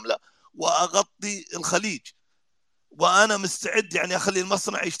كامله واغطي الخليج، وانا مستعد يعني اخلي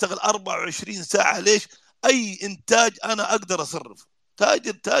المصنع يشتغل 24 ساعه. ليش؟ اي انتاج انا اقدر اصرف.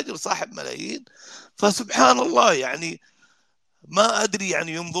 تاجر صاحب ملايين. فسبحان الله يعني ما ادري،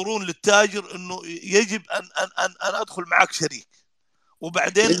 يعني ينظرون للتاجر انه يجب ان ادخل معك شريك،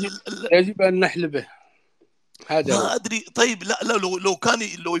 وبعدين يجب ان نحلبه. هذا هو. ما ادري. طيب لا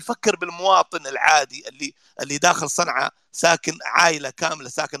لو يفكر بالمواطن العادي اللي داخل صنعاء ساكن، عائله كامله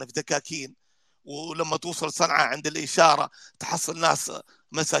ساكنه في دكاكين، ولما توصل صنعاء عند الاشاره تحصل ناس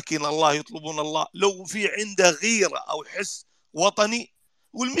مساكين الله يطلبون الله. لو في عنده غيره او حس وطني،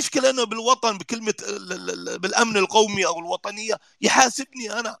 والمشكله انه بالوطن بكلمه بالامن القومي او الوطنيه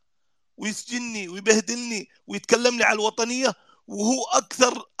يحاسبني انا ويسجنني ويبهدلني ويتكلمني على الوطنيه، وهو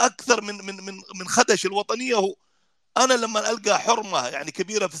اكثر من خدش الوطنيه. هو انا لما القى حرمه يعني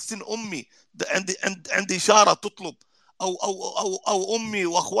كبيره في السن، امي عندي اشاره تطلب، او امي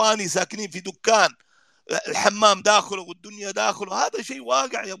واخواني ساكنين في دكان الحمام داخله والدنيا داخله، هذا شيء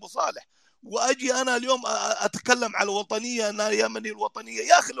واقع يا ابو صالح. واجي انا اليوم اتكلم على الوطنيه، انا يمني الوطنيه.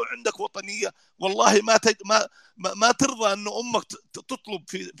 يا اخي لو عندك وطنيه والله ما ترضى ان امك تطلب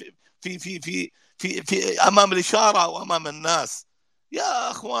في امام الاشاره او امام الناس.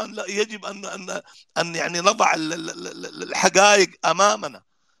 يا اخوان لا، يجب ان يعني نضع الحقائق امامنا.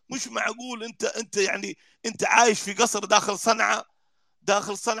 مش معقول انت يعني انت عايش في قصر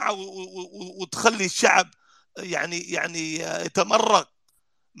داخل صنعاء وتخلي الشعب يعني يتمرق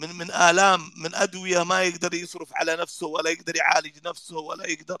من آلام، من أدوية ما يقدر يصرف على نفسه ولا يقدر يعالج نفسه ولا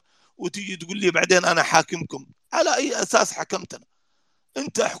يقدر، وتيجي تقول لي بعدين أنا حاكمكم. على أي أساس حكمتنا؟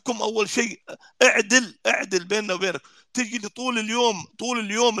 أنت احكم أول شيء، اعدل بيننا وبينك. تجي لي طول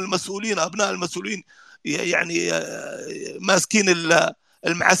اليوم المسؤولين، أبناء المسؤولين يعني ماسكين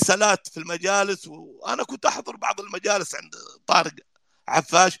المعسلات في المجالس. وأنا كنت أحضر بعض المجالس عند طارق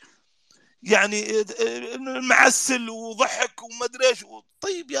عفاش، يعني معسل وضحك وما ادري ايش.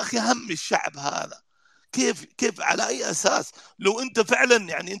 طيب يا اخي هم الشعب هذا كيف على اي اساس؟ لو انت فعلا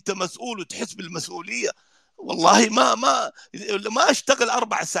يعني انت مسؤول وتحس بالمسؤوليه، والله ما اشتغل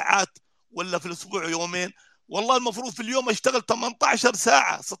 4 ساعات ولا في الاسبوع يومين. والله المفروض في اليوم اشتغل 18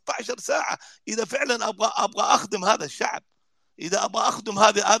 ساعه 16 ساعه اذا فعلا ابغى اخدم هذا الشعب، اذا ابغى اخدم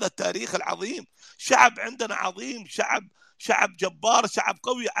هذا التاريخ العظيم. شعب عندنا عظيم، شعب جبار، شعب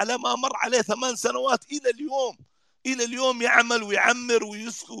قوي، على ما مر عليه 8 سنوات الى اليوم يعمل ويعمر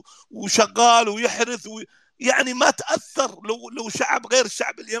وشغال ويحرث يعني ما تاثر. لو شعب غير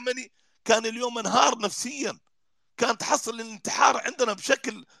الشعب اليمني كان اليوم انهار نفسيا، كان تحصل الانتحار عندنا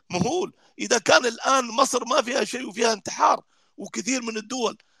بشكل مهول. اذا كان الان مصر ما فيها شيء وفيها انتحار وكثير من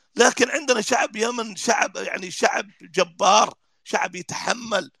الدول، لكن عندنا شعب يمن شعب جبار، شعب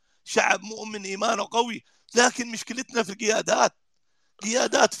يتحمل، شعب مؤمن ايمانه قوي. لكن مشكلتنا في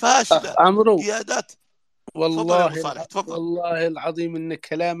قيادات فاشله، عمرو، قيادات. تفضل يا ابو صالح تفضل. والله العظيم ان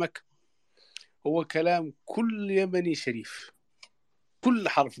كلامك هو كلام كل يمني شريف، كل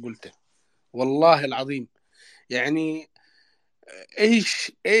حرف قلته والله العظيم. يعني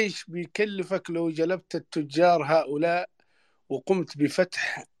ايش بيكلفك لو جلبت التجار هؤلاء وقمت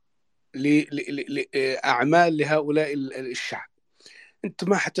بفتح اعمال لهؤلاء الشعب؟ انت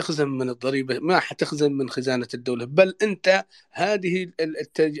ما حتخزن من الضريبه، ما حتخزن من خزانه الدوله، بل انت هذه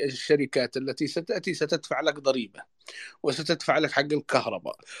الشركات التي ستاتي ستدفع لك ضريبه، وستدفع لك حق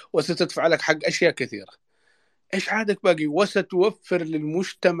الكهرباء، وستدفع لك حق اشياء كثيره. ايش عادك باقي؟ وستوفر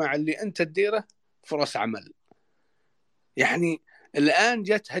للمجتمع اللي انت تديره فرص عمل. يعني الان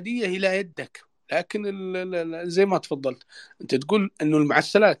جت هديه الى يدك، لكن زي ما تفضلت انت تقول انه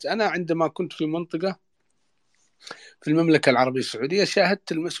المعسلات. انا عندما كنت في منطقه في المملكه العربيه السعوديه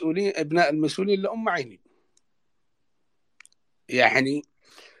شاهدت المسؤولين، ابناء المسؤولين لأم عيني، يعني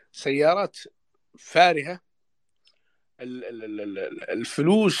سيارات فارهه،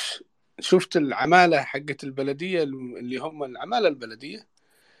 الفلوس شفت العمالة حقت البلدية اللي هم العمالة البلدية،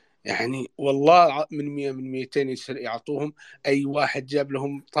 يعني والله من 100 من 200 يعطوهم. أي واحد جاب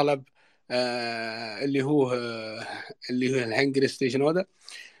لهم طلب اللي هو الهنجري ستيشن هذا،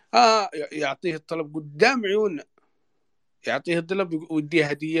 يعطيه الطلب قدام عيوننا، يعطيه الطلب ويديه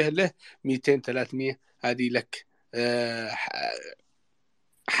هدية له 200 300 هذه لك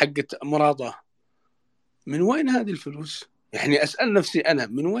حقت مراضاه. من وين هذه الفلوس؟ يعني أسأل نفسي أنا،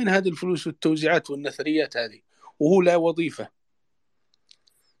 من وين هذه الفلوس والتوزيعات والنثريات هذه وهو لا وظيفة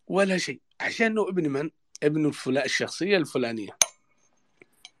ولا شيء؟ عشانه ابن من؟ ابن الشخصية الفلانية،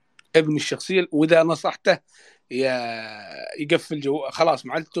 ابن الشخصية، وإذا نصحته يقفل جو، خلاص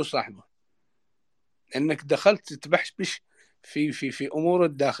ما عاد صاحبه، لأنك دخلت تبحبش في أموره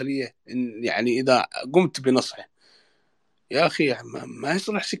الداخلية. يعني إذا قمت بنصحه يا أخي ما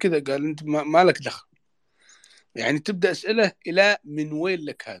يصلحش كذا، قال أنت ما لك دخل. يعني تبدأ أسئلة إلى من وين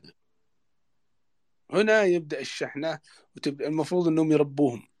لك هذا؟ هنا يبدأ الشحنة، وتبدأ المفروض أنهم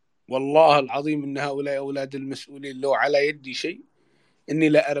يربوهم. والله العظيم أن هؤلاء أولاد المسؤولين لو على يدي شيء إني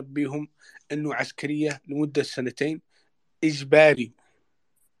لا أربيهم أنه عسكرية لمدة 2 إجباري،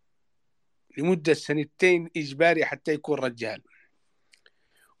 لمدة 2 إجباري حتى يكون رجال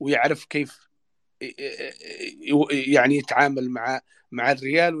ويعرف كيف يعني يتعامل مع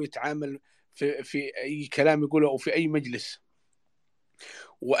الريال، ويتعامل في أي كلام يقوله أو في أي مجلس.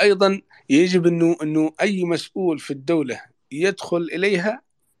 وأيضا يجب أنه أي مسؤول في الدولة يدخل إليها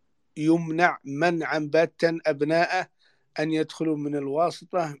يمنع منعا باتا أبناءه أن يدخلوا من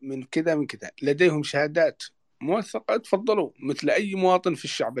الواسطة، من كذا من كذا، لديهم شهادات موثقة تفضلوا مثل أي مواطن في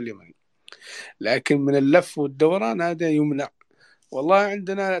الشعب اليمني، لكن من اللف والدوران هذا يمنع. والله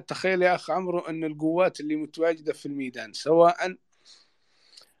عندنا تخيل يا أخ عمرو أن القوات اللي متواجدة في الميدان، سواء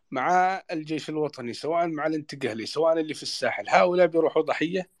مع الجيش الوطني سواء مع الانتقالي سواء اللي في الساحل، هؤلاء بيروحوا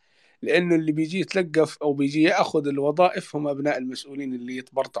ضحية، لأنه اللي بيجي يتلقف أو بيجي يأخذ الوظائف هم أبناء المسؤولين اللي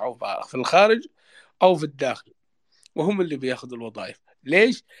يتبرطعوا في الخارج أو في الداخل، وهم اللي بياخذوا الوظائف.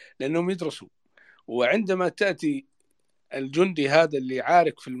 ليش؟ لأنهم يدرسوا. وعندما تأتي الجندي هذا اللي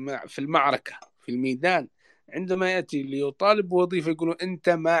عارك في المعركة في الميدان، عندما يأتي ليطالب بوظيفة يقولوا أنت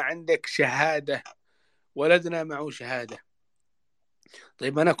ما عندك شهادة، ولدنا معه شهادة.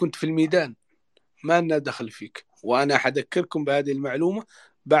 طيب أنا كنت في الميدان، ما لنا دخل فيك، وأنا حذكركم بهذه المعلومة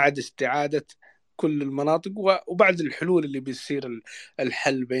بعد استعادة كل المناطق وبعد الحلول اللي بيصير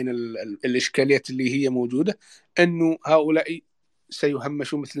الحل بين الإشكاليات اللي هي موجودة، أنه هؤلاء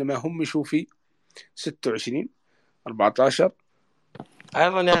سيهمشوا مثل ما همشوا في 26 14.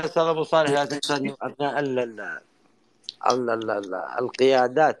 أيضا يا أستاذ أبو صالح لا تنسى أن أبناء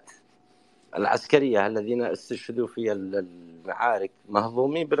القيادات العسكرية الذين استشهدوا في المعارك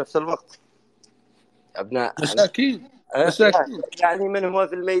مهضومين بنفس الوقت، أبناء مساكين. يعني من هو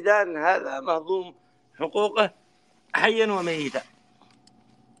في الميدان هذا مهضوم حقوقه حيا وميتا.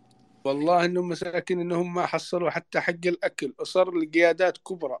 والله إنهم مساكين، إنهم ما حصلوا حتى حق الأكل، أصر القيادات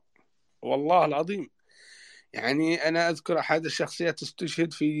كبرى والله العظيم. يعني أنا أذكر أحد الشخصيات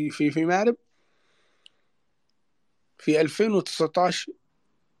استشهد في مأرب في 2019،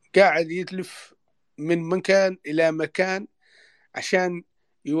 قاعد يتلف من مكان إلى مكان عشان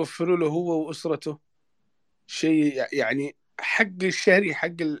يوفروا له هو وأسرته شيء، يعني حق الشهري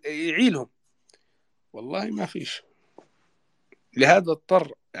حق يعيلهم. والله ما فيش. لهذا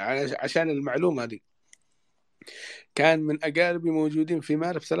اضطر، يعني عشان المعلومة دي، كان من أقاربي موجودين في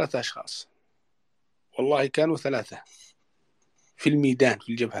مأرب 3 أشخاص، والله كانوا 3 في الميدان في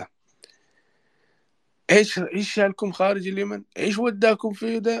الجبهة. ايش شالكم خارج اليمن؟ ايش وداكم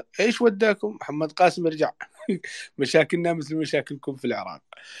في ده؟ ايش وداكم؟ محمد قاسم ارجع مشاكلنا مثل مشاكلكم في العراق.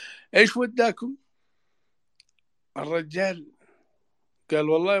 ايش وداكم؟ الرجال قال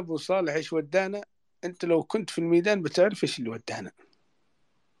والله يا ابو صالح ايش ودانا؟ انت لو كنت في الميدان بتعرف ايش اللي ودانا.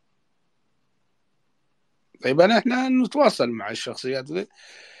 طيب احنا نتواصل مع الشخصيات دي.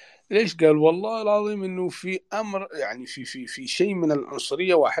 ليش؟ قال والله العظيم انه في امر، يعني في شيء من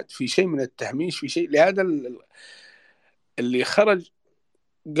العنصريه، واحد في شيء من التهميش، في شيء لهذا اللي خرج.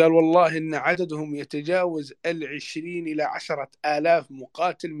 قال والله إن عددهم يتجاوز 20 إلى 10,000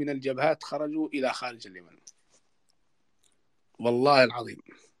 مقاتل من الجبهات خرجوا إلى خارج اليمن. والله العظيم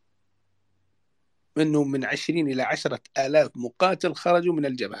منهم من 20 إلى 10,000 مقاتل خرجوا من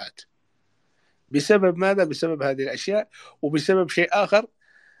الجبهات. بسبب ماذا؟ بسبب هذه الأشياء، وبسبب شيء آخر.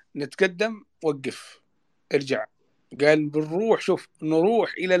 نتقدم، وقف، ارجع. قال بنروح، شوف،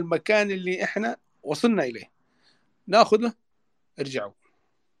 نروح إلى المكان اللي إحنا وصلنا إليه ناخذه، ارجعوا.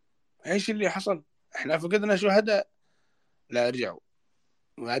 ايش اللي حصل؟ احنا فقدنا شهداء. لا، ارجعوا،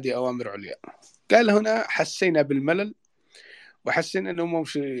 وهذه أوامر عليا. قال هنا حسينا بالملل وحسينا انهم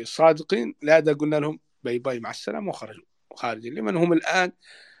مش صادقين، لا ده قلنا لهم باي باي مع السلامه وخرجوا خارج اليمن. هم الان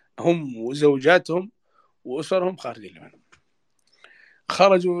هم وزوجاتهم واسرهم خارج اليمن،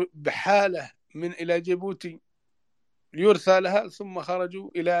 خرجوا بحاله من الى جيبوتي يرثى لها، ثم خرجوا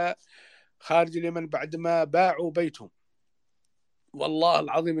الى خارج اليمن بعدما باعوا بيتهم. والله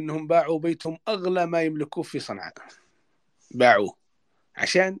العظيم انهم باعوا بيتهم اغلى ما يملكوه في صنعاء، باعوه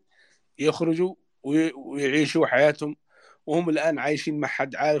عشان يخرجوا ويعيشوا حياتهم. وهم الآن عايشين ما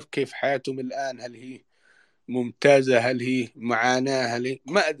حد عارف كيف حياتهم الآن، هل هي ممتازة، هل هي معاناة، هل هي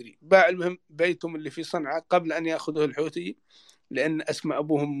ما أدري. باع المهم بيتهم اللي في صنعاء قبل أن يأخذه الحوثي، لأن اسم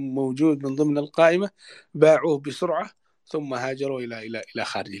أبوهم موجود من ضمن القائمة، باعوه بسرعة ثم هاجروا إلى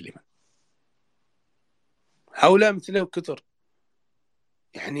خارج اليمن. هؤلاء مثله كثر.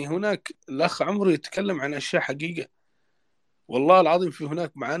 يعني هناك الأخ عمرو يتكلم عن أشياء حقيقة، والله العظيم في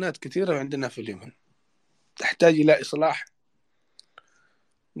هناك معاناة كثيرة عندنا في اليمن تحتاج إلى إصلاح.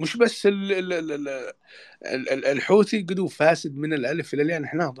 مش بس الحوثي قدو فاسد من الألف إلى الياء،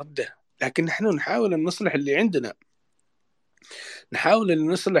 نحن ضده، لكن نحن نحاول أن نصلح اللي عندنا، نحاول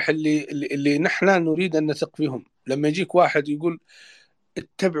أن نصلح اللي نحن نريد أن نثق فيهم. لما يجيك واحد يقول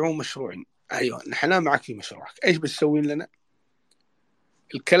اتبعوا مشروعي، أيوة نحن معك في مشروعك، إيش بتسوين لنا؟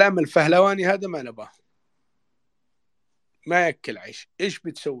 الكلام الفهلواني هذا ما نباه، ما يأكل عيش. إيش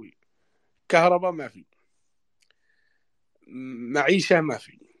بتسوي؟ كهرباء ما في، معيشة ما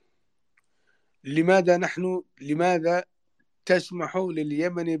في. لماذا تسمحوا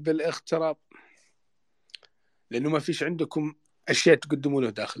لليمن بالاغتراب؟ لأنه ما فيش عندكم أشياء تقدموا له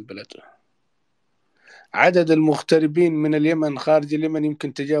داخل البلد. عدد المغتربين من اليمن خارج اليمن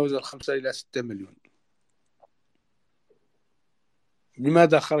يمكن تجاوز 5 إلى 6 مليون.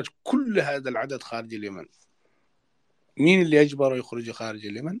 لماذا خرج كل هذا العدد خارج اليمن؟ مين اللي أجبره يخرج خارج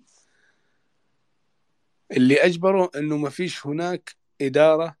اليمن؟ اللي أجبره أنه ما فيش هناك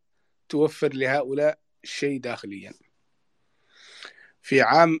إدارة توفر لهؤلاء شيء داخليا.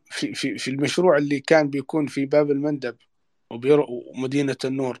 في المشروع اللي كان بيكون في باب المندب ومدينة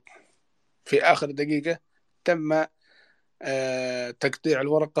النور، في آخر دقيقة تم تقطيع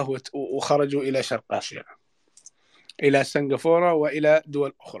الورقة وخرجوا إلى شرق آسيا، إلى سنغافورة وإلى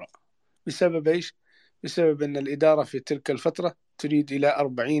دول أخرى. بسبب إيش؟ بسبب أن الإدارة في تلك الفترة تريد إلى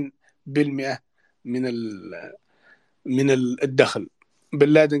 40% من الدخل. بن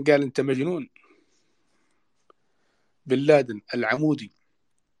لادن قال أنت مجنون. بن لادن العمودي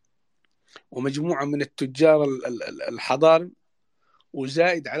ومجموعة من التجار الحضارم،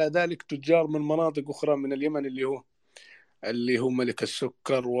 وزائد على ذلك تجار من مناطق أخرى من اليمن اللي هو ملك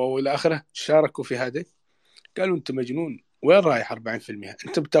السكر وإلى آخره، شاركوا في هذا. قالوا أنت مجنون، وين رايح 40%؟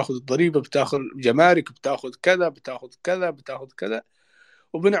 أنت بتاخذ الضريبة، بتاخذ جمارك، بتاخذ كذا، بتاخذ كذا، بتاخذ كذا،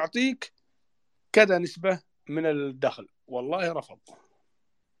 وبنعطيك كذا نسبة من الدخل. والله رفض.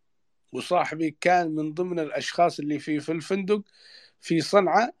 وصاحبي كان من ضمن الأشخاص اللي في الفندق في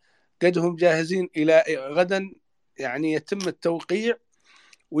صنعاء، قدهم جاهزين إلى غدا يعني يتم التوقيع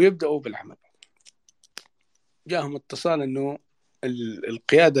ويبدأوا بالعمل. جاءهم اتصال أنه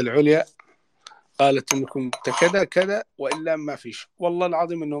القيادة العليا قالت انكم كذا كذا والا ما فيش. والله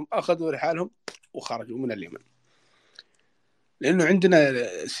العظيم انهم اخذوا رحالهم وخرجوا من اليمن، لانه عندنا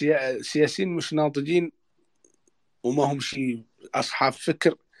سياسيين مش ناضجين وما هم شيء اصحاب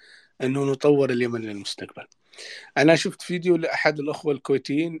فكر انه نطور اليمن للمستقبل. انا شفت فيديو لاحد الاخوه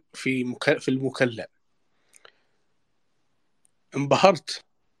الكويتيين في المكلا، انبهرت،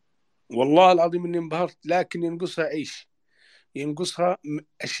 والله العظيم اني انبهرت. لكن ينقصها عيش، ينقصها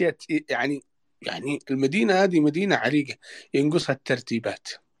اشياء. يعني المدينة هذه مدينة عريقة، ينقصها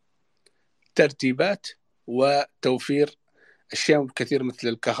ترتيبات وتوفير أشياء كثير مثل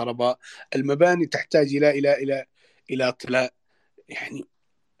الكهرباء. المباني تحتاج إلى طلاء. يعني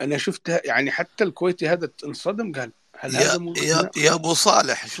أنا شفتها، يعني حتى الكويتي هذا انصدم، قال هل هذا موجود هنا؟ يا أبو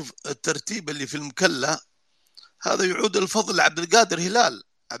صالح، شوف الترتيب اللي في المكلا هذا يعود الفضل لعبد القادر هلال.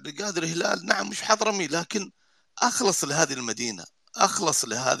 عبد القادر هلال نعم مش حضرمي، لكن أخلص لهذه المدينة، أخلص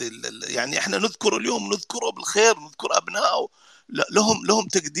لهذه يعني إحنا نذكر اليوم، نذكره بالخير، نذكر أبنائه، لهم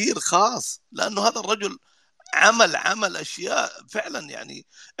تقدير خاص، لأنه هذا الرجل عمل أشياء فعلا. يعني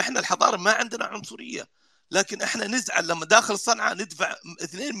إحنا الحضارة ما عندنا عنصرية، لكن إحنا نزعل لما داخل صنعاء ندفع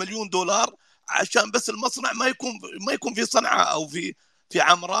 2 مليون دولار عشان بس المصنع ما يكون في صنعاء أو في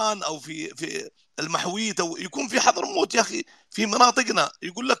عمران أو في المحويت، أو يكون في حضرموت. يا أخي في مناطقنا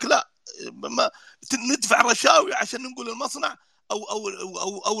يقول لك لا، ما ندفع رشاوي عشان نقول المصنع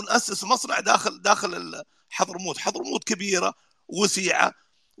أو نأسس مصنع داخل حضرموت كبيرة وسيعة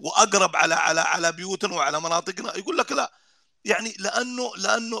واقرب على بيوتنا وعلى مناطقنا. يقول لك لا، يعني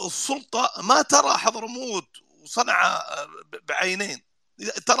لانه السلطه ما ترى حضرموت وصنعاء بعينين،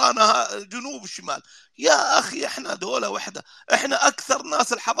 ترانا جنوب الشمال. يا أخي إحنا دولة واحدة، إحنا أكثر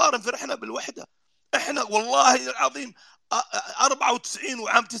ناس الحضارة فرحنا بالوحدة. إحنا والله العظيم 94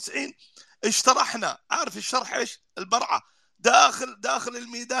 وعام 90 اشترحنا، عارف الشرح إيش؟ البرعة داخل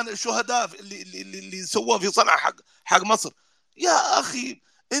الميدان، الشهداء اللي سووه في صنعاء حق مصر. يا أخي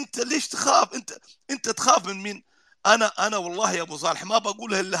أنت ليش تخاف؟ أنت تخاف من مين؟ أنا والله يا أبو صالح ما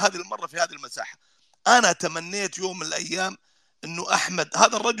بقولها إلا هذه المرة في هذه المساحة. أنا تمنيت يوم من الأيام انه احمد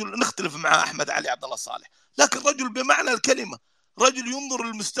هذا الرجل، نختلف مع احمد علي عبد الله صالح، لكن رجل بمعنى الكلمه، رجل ينظر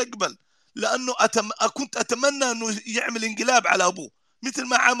للمستقبل. لانه كنت اتمنى انه يعمل انقلاب على ابوه مثل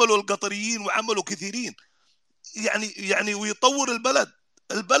ما عملوا القطريين وعملوا كثيرين، يعني ويطور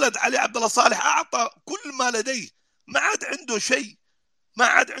البلد علي عبد الله صالح اعطى كل ما لديه، ما عاد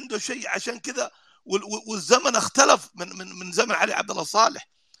عنده شيء. عشان كذا والزمن اختلف من زمن علي عبد الله صالح.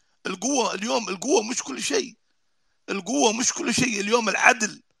 اليوم القوه مش كل شيء، اليوم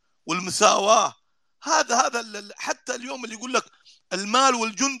العدل والمساواة. هذا حتى اليوم اللي يقول لك المال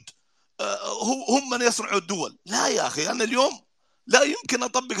والجند هم من يصنعوا الدول. لا يا أخي، أنا اليوم لا يمكن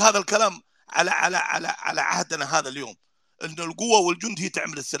أطبق هذا الكلام على عهدنا هذا اليوم، أن القوة والجند هي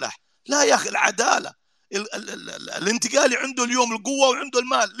تعمل السلاح. لا يا أخي، العدالة. الانتقالي عنده اليوم القوة وعنده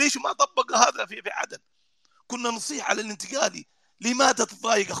المال، ليش ما طبق هذا في عدن؟ كنا نصيح على الانتقالي، لماذا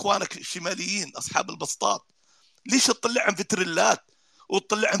تضايق أخوانك الشماليين أصحاب البسطات؟ ليش تطلعهم في تريلات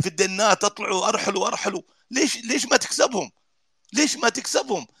وتطلعهم في الدنات، اطلعوا ارحلوا؟ ليش ما تكسبهم؟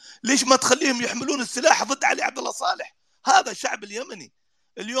 ليش ما تخليهم يحملون السلاح ضد علي عبد الله صالح؟ هذا الشعب اليمني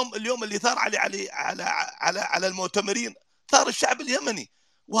اليوم اللي ثار على المؤتمرين، ثار الشعب اليمني،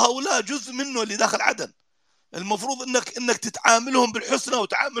 وهؤلاء جزء منه اللي داخل عدن. المفروض انك تتعاملهم بالحسنى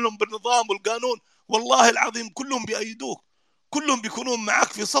وتعاملهم بالنظام والقانون. والله العظيم كلهم بيأيدوك، كلهم بيكونون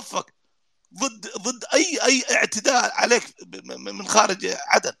معك في صفك ضد اي اعتداء عليك من خارج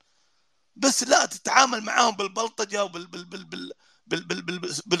عدن. بس لا تتعامل معاهم بالبلطجه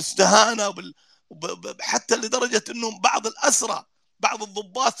وبالاستهانه حتى لدرجه انهم بعض الاسرى، بعض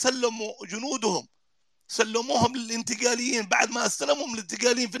الضباط سلموهم للانتقاليين بعد ما استلمهم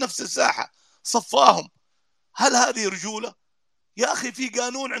الانتقاليين في نفس الساحه، صفاهم. هل هذه رجوله؟ يا اخي في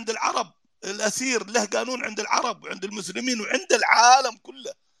قانون عند العرب، الاسير له قانون عند العرب وعند المسلمين وعند العالم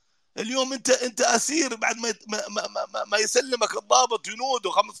كله. اليوم انت اسير بعد ما يسلمك الضابط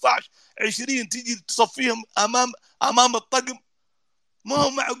جنوده 15 20 تيجي تصفيهم امام الطقم. ما هو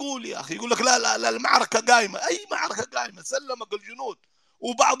معقول يا اخي. يقول لك لا المعركه قايمه. اي معركه قايمه؟ سلمك الجنود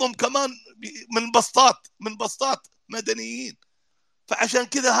وبعضهم كمان من بسطات مدنيين. فعشان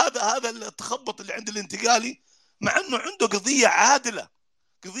كذا هذا التخبط اللي عند الانتقالي، مع انه عنده قضيه عادله،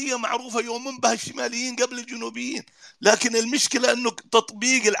 قضية معروفة يؤمن بها الشماليين قبل الجنوبيين، لكن المشكلة أنه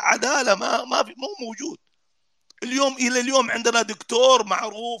تطبيق العدالة مو موجود. إلى اليوم عندنا دكتور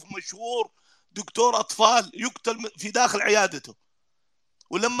معروف مشهور، دكتور أطفال، يقتل في داخل عيادته،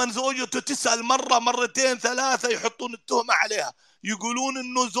 ولما زوجته تسأل مرة مرتين ثلاثة يحطون التهمة عليها، يقولون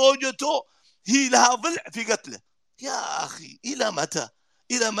أنه زوجته هي لها ضلع في قتله. يا أخي إلى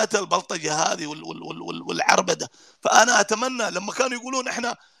متى البلطجة هذه والعربدة؟ فأنا أتمنى لما كانوا يقولون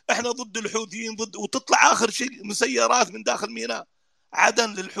إحنا ضد الحوثيين وتطلع آخر شيء مسيرات من داخل ميناء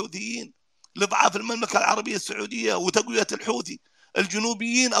عدن للحوثيين، لضعاف المملكة العربية السعودية وتقوية الحوثي.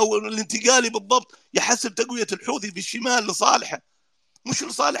 الجنوبيين أو الانتقالي بالضبط يحسب تقوية الحوثي في الشمال لصالحه، مش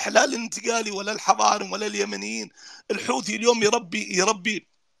لصالح لا الانتقالي ولا الحضارم ولا اليمنيين. الحوثي اليوم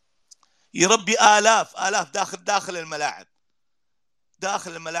يربي آلاف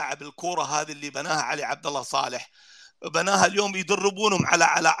داخل الملاعب الكورة هذه اللي بناها علي عبد الله صالح، بناها اليوم يدربونهم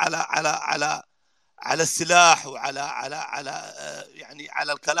على السلاح يعني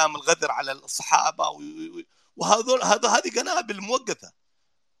على الكلام الغدر على الصحابة. هذه قنابل موقتة،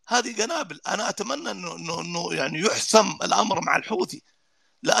 هذه قنابل. أنا أتمنى إنه يعني يحسم الأمر مع الحوثي،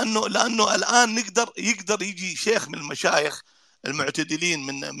 لأنه الآن يقدر يجي شيخ من المشايخ المعتدلين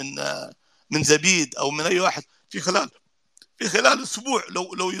من زبيد أو من أي واحد في خلال أسبوع،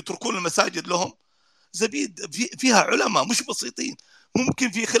 لو يتركون المساجد لهم. زبيد فيها علماء مش بسيطين،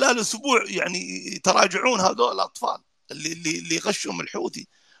 ممكن في خلال أسبوع يعني يتراجعون هذول الأطفال اللي غشهم الحوثي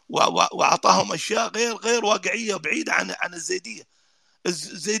وأعطاهم أشياء غير واقعية بعيدة عن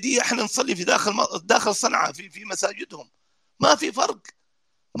الزيدية. احنا نصلي في داخل صنعاء في مساجدهم، ما في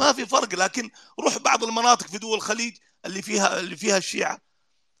فرق. لكن روح بعض المناطق في دول الخليج اللي فيها الشيعة،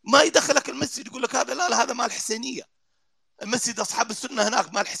 ما يدخلك المسجد، يقول لك هذا مال الحسينية، المسجد أصحاب السنة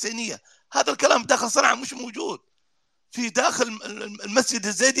هناك مال الحسينية. هذا الكلام داخل صنعاء مش موجود. في داخل المسجد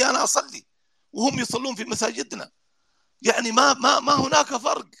الزيدي أنا أصلي وهم يصلون في مساجدنا، يعني ما هناك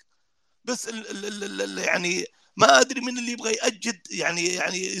فرق. بس يعني ما ادري من اللي يبغى يأجد يعني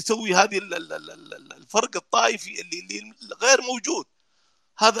يسوي هذه الفرق الطائفي اللي غير موجود.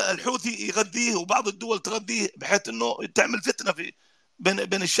 هذا الحوثي يغذيه وبعض الدول تغذيه بحيث انه تعمل فتنه في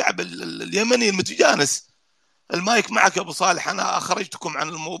بين الشعب اليمني المتجانس. المايك معك يا ابو صالح، انا اخرجتكم عن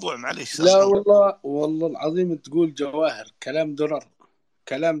الموضوع معليش. لا والله العظيم تقول جواهر، كلام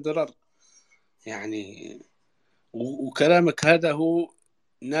درر يعني. وكلامك هذا هو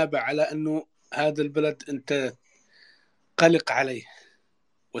نابع على انه هذا البلد انت قلق عليه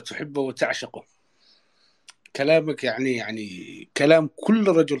وتحبه وتعشقه. كلامك يعني كلام كل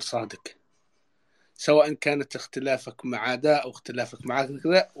رجل صادق، سواء كانت اختلافك مع ده أو اختلافك مع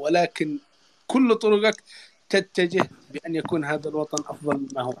كذا، ولكن كل طرقك تتجه بأن يكون هذا الوطن أفضل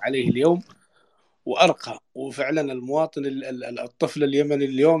مما هو عليه اليوم وأرقى. وفعلا المواطن الطفل اليمني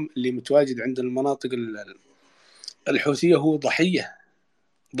اليوم اللي متواجد عند المناطق الحوثية هو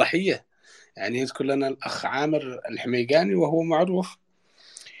ضحية. يعني يذكر لنا الأخ عامر الحميقاني وهو معروف،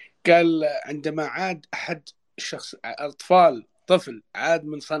 قال عندما عاد أحد طفل عاد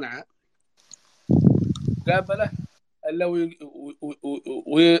من صنعاء قابله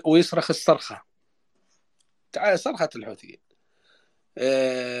ويصرخ الصرخة، صرخة الحوثية،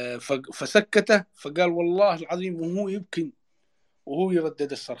 فسكته، فقال والله العظيم وهو يبكي وهو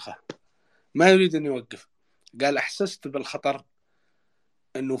يردد الصرخة ما يريد أن يوقف. قال أحسست بالخطر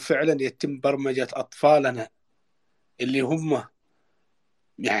أنه فعلا يتم برمجة أطفالنا اللي هم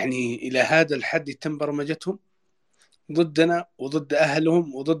يعني إلى هذا الحد يتم برمجتهم ضدنا وضد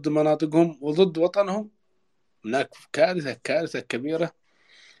أهلهم وضد مناطقهم وضد وطنهم. هناك كارثة كبيرة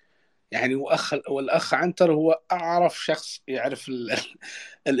يعني. والأخ عنتر هو أعرف شخص يعرف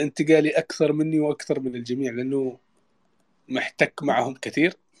الانتقالي أكثر مني وأكثر من الجميع، لأنه محتك معهم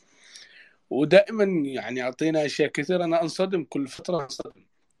كثير ودائما يعني يعطينا أشياء كثيرة. أنا أنصدم كل فترة أنصدم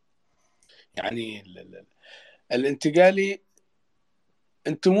يعني. الانتقالي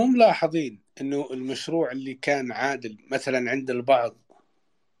أنتم مو ملاحظين أنه المشروع اللي كان عادل مثلا عند البعض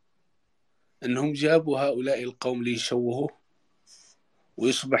أنهم جابوا هؤلاء القوم ليشوهوه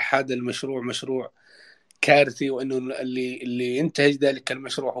ويصبح هذا المشروع مشروع كارثي، وأنه اللي ينتهج ذلك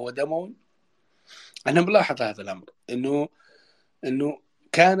المشروع هو دموي. أنا ملاحظ هذا الأمر، أنه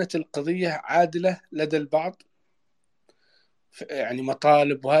كانت القضية عادلة لدى البعض يعني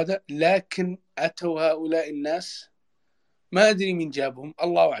مطالب وهذا، لكن أتوا هؤلاء الناس ما أدري من جابهم،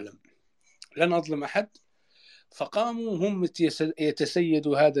 الله أعلم، لن أظلم أحد، فقاموا هم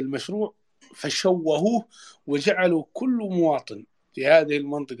يتسيدوا هذا المشروع فشوهوه وجعلوا كل مواطن في هذه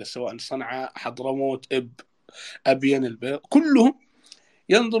المنطقة سواء صنعاء حضرموت أبين البيض كلهم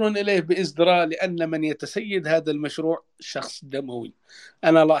ينظرون إليه بإزدراء، لأن من يتسيد هذا المشروع شخص دموي.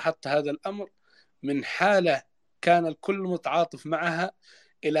 أنا لاحظت هذا الأمر من حالة كان الكل متعاطف معها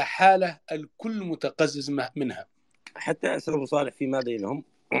إلى حالة الكل متقزز منها. حتى أسر أبو صالح فيما بينهم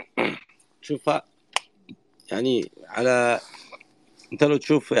شوفها يعني على أنت لو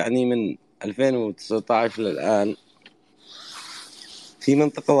تشوف يعني من 2019 للآن في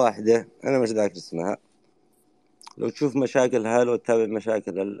منطقة واحدة أنا مش ذاكر اسمها، لو تشوف مشاكلها لو تتابع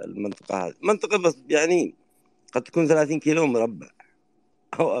مشاكل المنطقة هذه، منطقة بس يعني قد تكون 30 كيلو مربع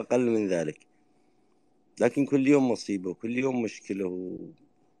أو أقل من ذلك، لكن كل يوم مصيبة وكل يوم مشكلة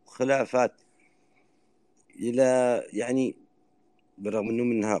وخلافات إلى يعني بالرغم أنه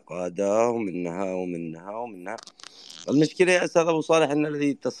منها قادة ومنها. المشكلة يا أستاذ أبو صالح أن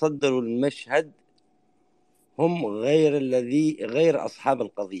الذي تصدروا المشهد هم غير أصحاب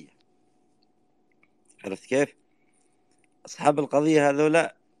القضية. عرفت كيف؟ أصحاب القضية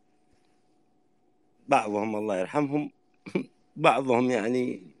هذولا بعضهم الله يرحمهم بعضهم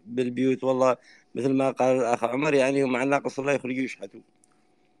يعني بالبيوت والله مثل ما قال الأخ عمر يعني هم على قصر الله يخرجوا يشحتوا،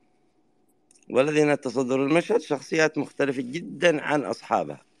 والذين تصدروا المشهد شخصيات مختلفة جدا عن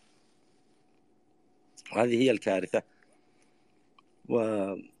أصحابها، وهذه هي الكارثة.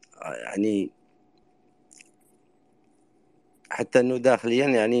 ويعني حتى أنه داخليا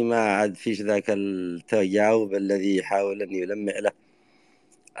يعني ما عاد فيش ذاك التجاوب الذي يحاول أن يلمع له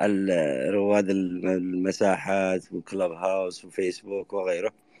رواد المساحات وكلاب هاوس وفيسبوك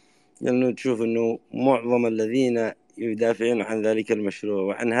وغيره، لأنه تشوف أنه معظم الذين يدافعون عن ذلك المشروع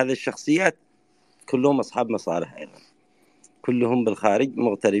وعن هذه الشخصيات كلهم أصحاب مصالح أيضا، كلهم بالخارج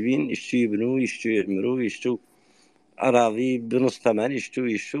مغتربين، يشتوا يبنوا يشتوا يعمروا يشتوا أراضي بنص ثمن يشتوا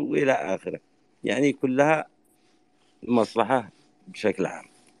وإلى آخره، يعني كلها مصلحة بشكل عام.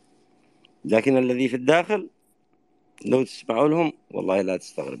 لكن الذي في الداخل لو تسمعوا لهم والله لا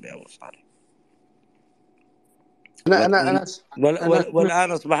تستغرب يا أبو صالح.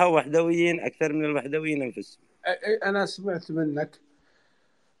 والآن أصبحوا وحدويين أكثر من الوحدويين أنفسهم. أنا سمعت منك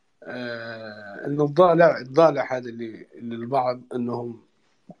انه الضالع هذا اللي البعض انهم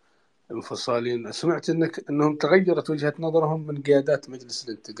انفصالين. سمعت انهم تغيرت وجهة نظرهم من قيادات مجلس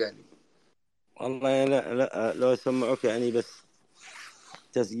الانتقالي. والله لا لو سمعوك يعني بس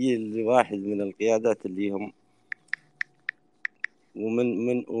تسجيل لواحد من القيادات اللي هم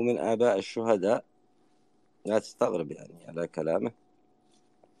ومن آباء الشهداء لا تستغرب يعني على كلامه،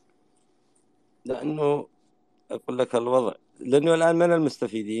 لأنه أقول لك الوضع، لأنه الآن من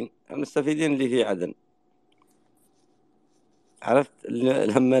المستفيدين اللي في عدن، عرفت؟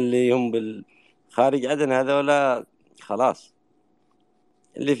 لما اللي هم بالخارج عدن هذولا خلاص،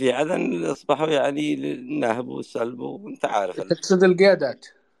 اللي في عدن أصبحوا يعني النهب والسلب، وأنت عارف تقصد القيادات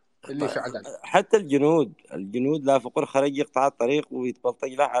اللي في عدن؟ حتى الجنود لا فقر خرج يقطع الطريق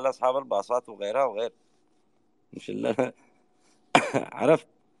ويتبلطج له على أصحاب الباصات وغيرها وغير، مش إلا عرفت؟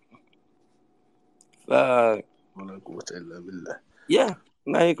 ولا قوة إلا بالله.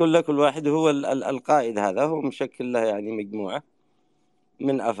 ما هي كل واحد هو القائد، هذا هو مشكل له يعني مجموعة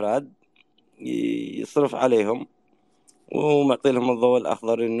من أفراد يصرف عليهم ومعطي لهم الضوء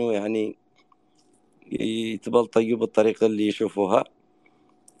الأخضر إنه يعني يتبلطجوا بالطريقة اللي يشوفوها،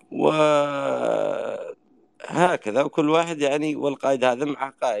 وهكذا. وكل واحد يعني، والقائد هذا مع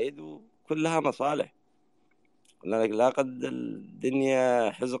قائد وكلها مصالح، لك لا قد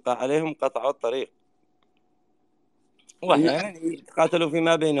الدنيا حزق عليهم قطعوا الطريق، وأحيانا يتقاتلوا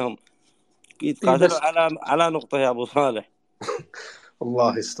فيما بينهم، يتقاتلوا على نقطة يا أبو صالح.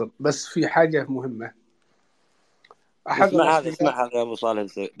 الله يستر. بس في حاجة مهمة، اسمع هذا يا أبو صالح،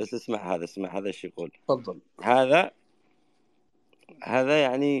 بس اسمع هذا ايش يقول. تفضل. هذا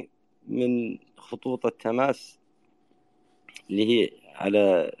يعني من خطوط التماس اللي هي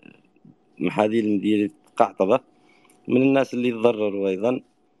على محاذير مدينة قعطبة، من الناس اللي تضرروا أيضا،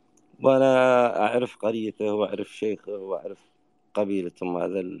 وأنا أعرف قريته وأعرف شيخه وأعرف قبيلتهم.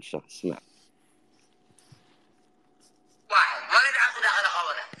 هذا الشخص اسمع. ولا دعم داخل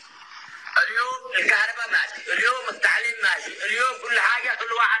خوله. اليوم الكهرباء ماشي، اليوم التعليم ماشي، اليوم كل حاجة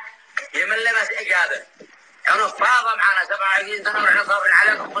كل واحد يملمس إجابة. كانوا فاضة معنا 27 سنة ونحن صابرين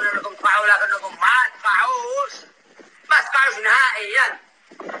عليكم، قلنا لكم تقعوا لكنكم ما تقعوش نهائيا.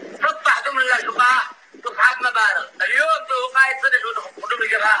 تصبحتم من الأشقاء تصحب مبالغ. اليوم تو قائد صدق ودوم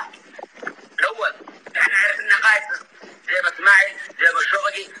الجبهة الأول. احنا عرفنا قائد زي ما اسماعيل، زي ما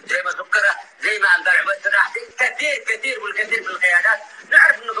الشوقي، زي ما سكرة، زي ما أنت العبد راحتي، كثير والكثير من القيادات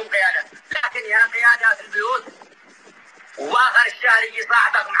نعرف انكم قيادات، لكن يا قيادات البيوت واخر الشهر يجي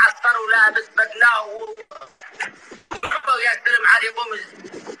صاحبك معصر ولابس بدله ويستلم عاد يقوم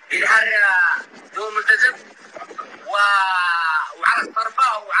يدهر دون ملتزم وعلى الصرفه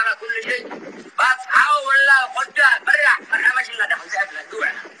وعلى كل شيء. بس حاول قدام برع مرحبا شلنا دخل زعبنا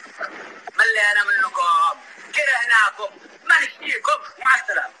دوعنا ملينا منكم كرهناكم ما نشتيكم مع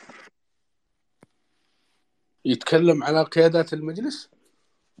السلامه. يتكلم على قيادات المجلس.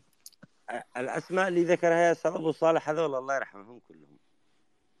 الأسماء اللي ذكرها يا أستاذ أبو صالح هذول الله يرحمهم كلهم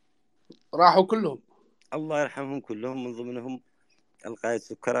راحوا كلهم، الله يرحمهم كلهم، من ضمنهم القائد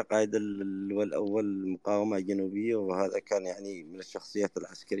سكرة، قائد الأول المقاومة الجنوبية، وهذا كان يعني من الشخصيات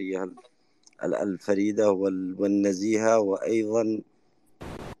العسكرية الفريدة والنزيهة، وأيضا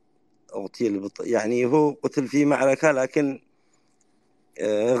اغتيل يعني هو قتل في معركة، لكن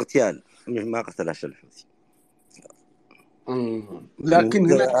اغتيال ما قتلهاش الحوثي.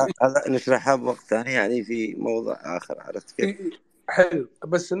 لكن هناك هذا نشرحها بوقت ثاني يعني في موضوع آخر، عرفت كيف؟ حلو.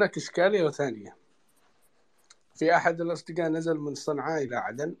 بس هناك إشكالية ثانية. في أحد الأصدقاء نزل من صنعاء إلى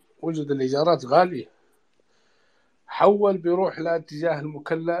عدن، وجد الإيجارات غالية، حول بيروح لاتجاه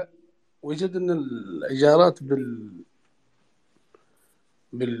المكلا، وجد أن الإيجارات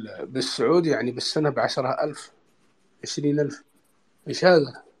بالسعودي يعني بالسنة 10,000 20,000. إيش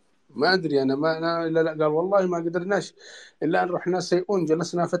هذا؟ ما أدري أنا لا قال والله ما قدرناش إلا أن رحنا سيئون،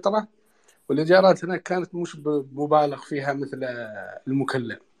 جلسنا فترة والإيجارات هناك كانت مش مبالغ فيها مثل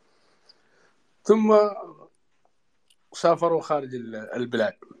المكلا، ثم سافروا خارج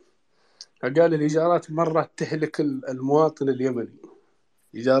البلاد، فقال الإيجارات مرة تهلك المواطن اليمني،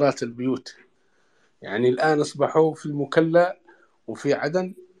 إيجارات البيوت. يعني الآن أصبحوا في المكلا وفي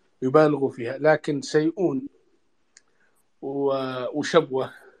عدن يبالغوا فيها، لكن سيئون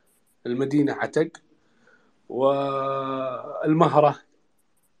وشبوة المدينة عتق والمهرة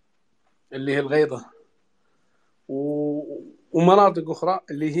اللي هي الغيضة ومناطق أخرى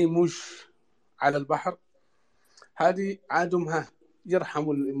اللي هي مش على البحر، هذه عادمها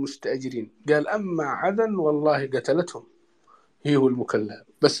يرحموا المستأجرين. قال أما عدن والله قتلتهم هي والمكلا.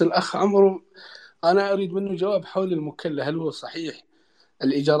 بس الأخ عمرو أنا أريد منه جواب حول المكلا، هل هو صحيح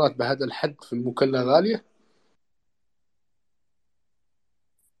الإيجارات بهذا الحد في المكلا غالية؟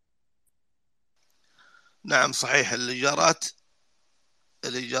 نعم صحيح، الإيجارات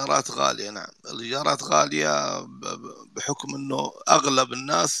غالية. نعم الإيجارات غالية بحكم أنه أغلب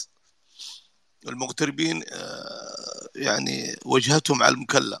الناس المغتربين يعني وجهتهم على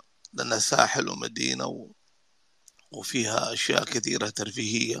المكلا، لأنها ساحل ومدينة وفيها أشياء كثيرة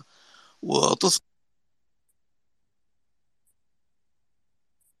ترفيهية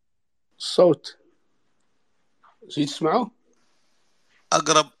الصوت شي تسمعوه؟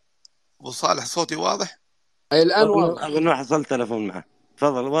 أقرب. أبو صالح صوتي واضح؟ أي الآن واضح. أظن حصل تلفون معه.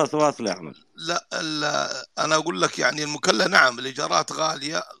 تفضل واصل يا أحمد. لا أنا أقول لك يعني المكلا نعم الإيجارات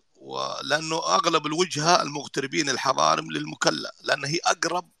غالية، لأنه أغلب الوجهة المغتربين الحضارم للمكلا، لأن هي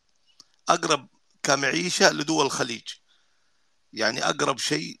أقرب كمعيشة لدول الخليج. يعني أقرب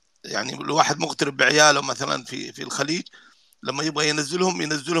شيء، يعني الواحد مغترب بعياله مثلا في الخليج لما يبغى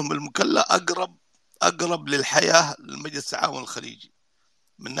ينزلهم المكلا أقرب للحياة للمجلس التعاون الخليجي،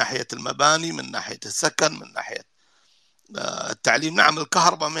 من ناحية المباني، من ناحية السكن، من ناحية التعليم. نعم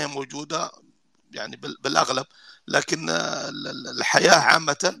الكهرباء ما هي موجودة يعني بالأغلب، لكن الحياة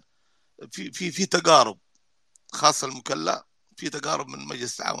عامة في تقارب، خاصة المكلا في تقارب من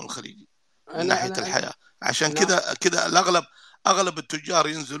مجلس التعاون الخليجي من ناحية الحياة. عشان كذا أغلب التجار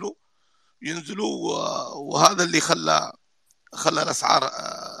ينزلوا وهذا اللي خلى الأسعار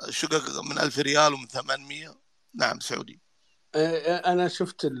شقق من 1000 ريال ومن 800. نعم سعودي. أنا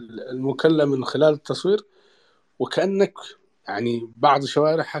شفت المكلا من خلال التصوير، وكأنك يعني بعض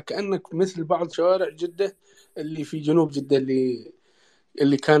شوارعها كأنك مثل بعض شوارع جدة اللي في جنوب جدة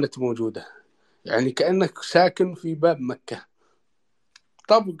اللي كانت موجودة، يعني كأنك ساكن في باب مكة،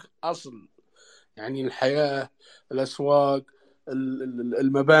 طبق أصل. يعني الحياة، الأسواق،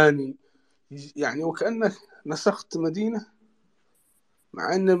 المباني، يعني وكأنك نسخت مدينة،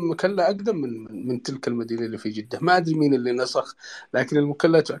 مع أن المكلا أقدم من تلك المدينة اللي في جدة. ما أدري مين اللي نسخ، لكن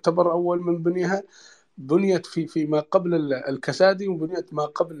المكلا تعتبر أول من بنيها. بنيت في ما قبل الكسادي، وبنيت ما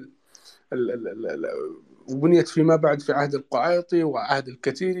قبل وبنيت فيما بعد في عهد القعيطي وعهد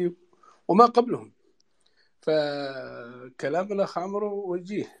الكتيري وما قبلهم. فكلام الأخ عمرو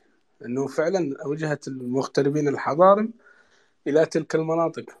وجيه، أنه فعلا وجهت المغتربين الحضارم إلى تلك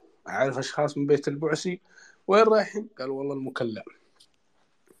المناطق. أعرف أشخاص من بيت البعسي وين رايحين؟ قالوا والله المكلا.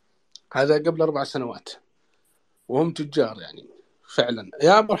 هذا قبل 4 سنوات، وهم تجار يعني فعلا.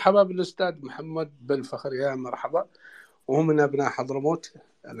 يا مرحبا بالأستاذ محمد بالفخر، يا مرحبا، وهم من أبناء حضرموت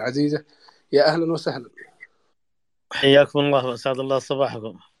العزيزة. يا أهلا وسهلا، حياكم الله وأسعد الله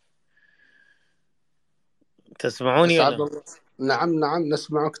صباحكم. تسمعوني ولا؟ نعم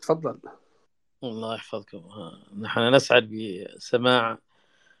نسمعك، تفضل. الله يحفظكم. نحن نسعد بسماع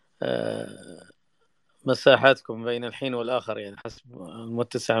مساحاتكم بين الحين والآخر، يعني حسب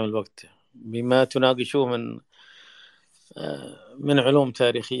المتسع من الوقت، بما تناقشوه من علوم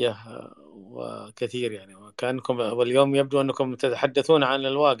تاريخية وكثير يعني. وكأنكم واليوم يبدو أنكم تتحدثون عن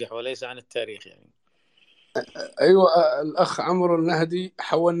الواقع وليس عن التاريخ يعني. أيوة الأخ عمرو النهدي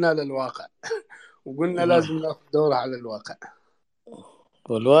حولنا للواقع وقلنا لازم ناخذ دورة على الواقع.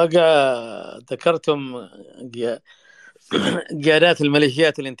 والواقع ذكرتم قيادات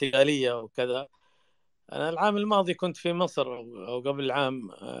الميليشيات الانتقالية وكذا. أنا العام الماضي كنت في مصر أو قبل العام،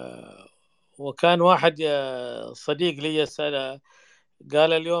 وكان واحد صديق لي يسأل،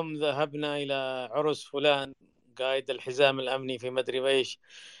 قال اليوم ذهبنا إلى عرس فلان قائد الحزام الأمني في مدري ايش،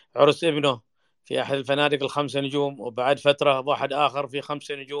 عرس ابنه في أحد الفنادق ال5 نجوم، وبعد فترة واحد آخر في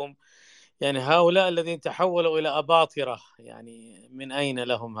 5 نجوم. يعني هؤلاء الذين تحولوا إلى أباطرة، يعني من أين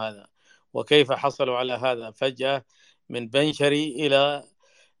لهم هذا؟ وكيف حصلوا على هذا فجأة من بنشري إلى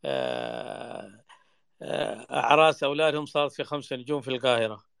أعراس أولادهم صارت في 5 نجوم في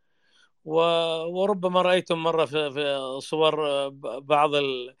القاهرة. وربما رأيتم مرة في صور بعض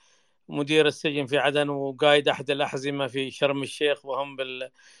مدير السجن في عدن وقائد أحد الأحزمة في شرم الشيخ، وهم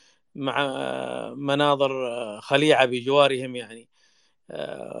مع مناظر خليعة بجوارهم. يعني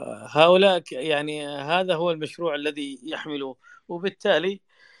هؤلاء يعني هذا هو المشروع الذي يحمله، وبالتالي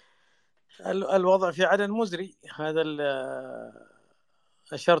الوضع في عدن مزري. هذا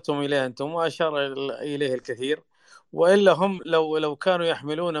أشرتم إليه أنتم وأشار إليه الكثير. وإلا هم لو كانوا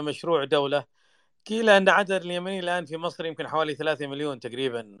يحملون مشروع دولة، قيل أن عدد اليمنيين الآن في مصر يمكن حوالي 3 مليون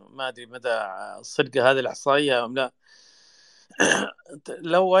تقريبا. ما أدري مدى صدق هذه الإحصائية أم لا.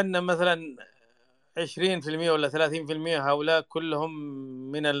 لو أن مثلا 20% ولا 30% هؤلاء كلهم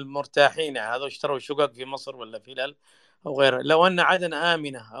من المرتاحين، يعني هذول اشتروا شقق في مصر ولا في الأل أو غيره. لو أن عدن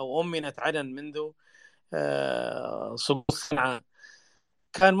آمنة أو أمنت عدن منذ سقوط صنعاء،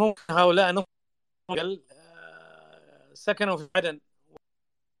 كان ممكن هؤلاء نقل سكنوا في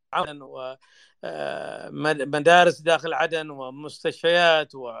عدن ومدارس داخل عدن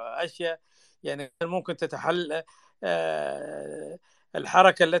ومستشفيات وأشياء يعني ممكن تتحل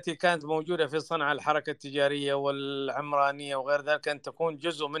الحركة التي كانت موجودة في صنعاء، الحركة التجارية والعمرانية وغير ذلك، أن تكون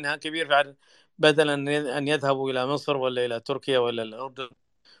جزء منها كبير بدلا أن يذهبوا إلى مصر ولا إلى تركيا ولا الأردن،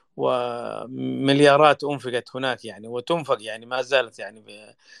 ومليارات أنفقت هناك يعني وتنفق يعني ما زالت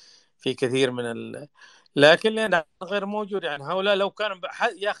يعني في كثير من لكن لأن غير موجود. يعني هؤلاء لو كانوا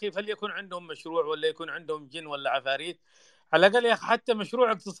يا أخي فليكن عندهم مشروع ولا يكون عندهم جن ولا عفاريت، على الأقل يا أخي حتى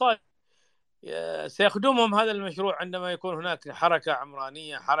مشروع اقتصادي سيخدمهم هذا المشروع عندما يكون هناك حركة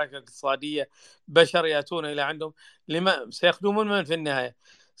عمرانية، حركة اقتصادية، بشر يأتون إلى عندهم. لما سيخدمون من في النهاية؟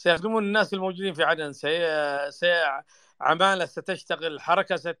 سيخدمون الناس الموجودين في عدن. عمالة ستشتغل،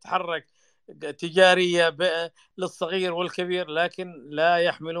 حركة ستتحرك تجارية للصغير والكبير، لكن لا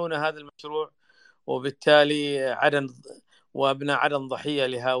يحملون هذا المشروع، وبالتالي عدن وأبناء عدن ضحية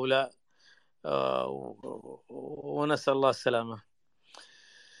لهؤلاء، ونسأل الله السلامة.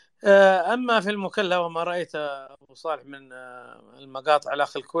 أما في المكلا وما رأيت أبو صالح من المقاطع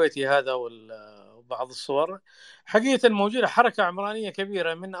الأخ الكويتي هذا وبعض الصور، حقيقة موجودة حركة عمرانية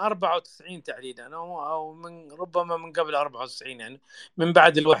كبيرة من 94 تحديدا، أو من ربما من قبل 94 يعني من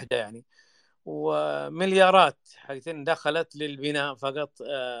بعد الوحدة يعني، ومليارات حقيقة دخلت للبناء فقط،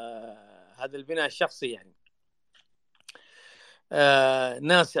 هذا البناء الشخصي يعني،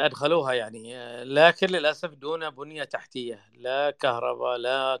 ناس أدخلوها يعني، لكن للأسف دون بنية تحتية، لا كهرباء،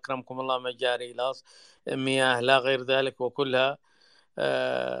 لا أكرمكم الله مجاري، لا مياه، لا غير ذلك. وكلها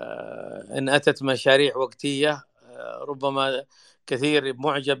إن أتت مشاريع وقتية. ربما كثير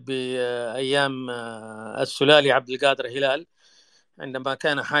معجب بأيام السلالي عبد القادر هلال عندما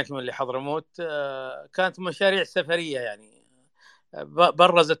كان حاكما لحضرموت، كانت مشاريع سفرية يعني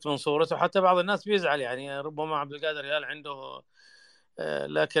برزت من صورته، حتى بعض الناس بيزعل يعني ربما عبد القادر هلال عنده،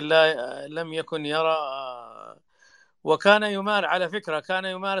 لكن لم يكن يرى. وكان يمارس على فكرة، كان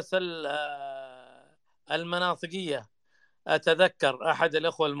يمارس المناطقية. أتذكر أحد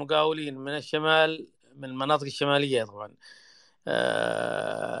الأخوة المقاولين من الشمال، من المناطق الشمالية طبعا،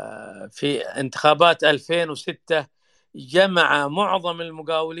 في انتخابات 2006 جمع معظم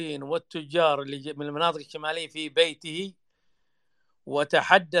المقاولين والتجار اللي من المناطق الشمالية في بيته،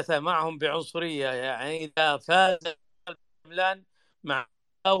 وتحدث معهم بعنصرية، يعني إذا فاز الحملان مع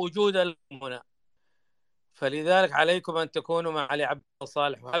وجود هنا، فلذلك عليكم أن تكونوا مع علي عبد الله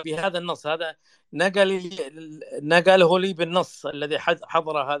صالح. بهذا النص، هذا نقله لي بالنص الذي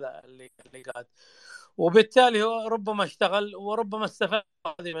حضر هذا اللي قال، وبالتالي هو ربما اشتغل وربما استفاد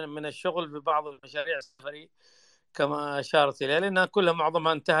من الشغل ببعض المشاريع السفرية كما أشارت إليه، لأنها كلها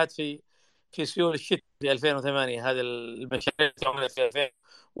معظمها انتهت في سيول الشتاء في 2008. هذه المشاريع عملت في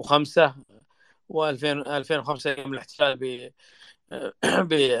 2005 و2005 يوم الاحتفال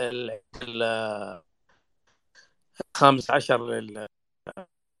بال 15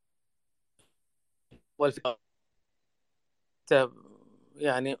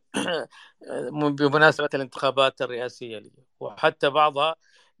 يعني بمناسبة الانتخابات الرئاسية لي. وحتى بعضها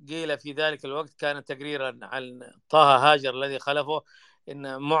قيل في ذلك الوقت كان تقريرا عن طه هاجر الذي خلفه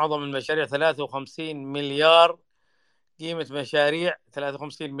إن معظم المشاريع 53 مليار قيمة مشاريع،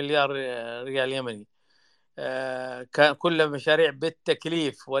 53 مليار ريال يمني، كان كل مشاريع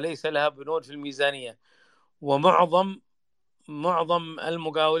بالتكليف وليس لها بنود في الميزانية. ومعظم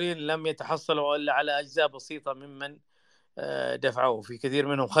المقاولين لم يتحصلوا إلا على أجزاء بسيطة ممن دفعوا، في كثير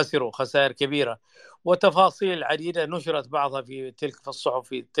منهم خسروا خسائر كبيرة، وتفاصيل عديدة نشرت بعضها في الصحف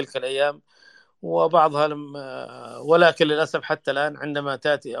في تلك الأيام، وبعضها ولكن للأسف حتى الآن عندما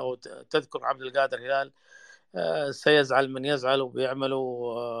تأتي أو تذكر عبد القادر هلال سيزعل من يزعل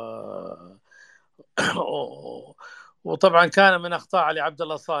وبيعملوا. وطبعا كان من أخطاء علي عبد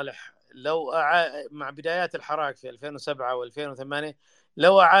الله صالح لو مع بدايات الحراك في 2007 و2008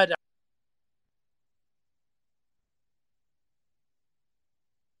 لو أعاد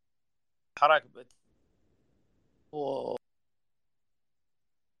حراك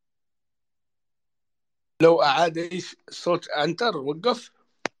لو أعاد إيش صوت أنتر وقف.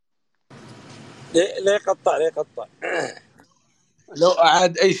 ليه قطع لو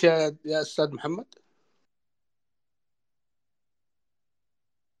أعاد إيش يا أستاذ محمد؟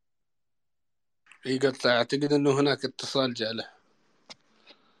 يقطع، أعتقد أنه هناك اتصال جاء له.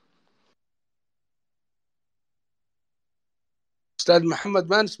 أستاذ محمد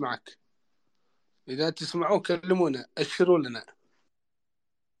ما نسمعك، إذا تسمعوا كلمونا أشروا لنا.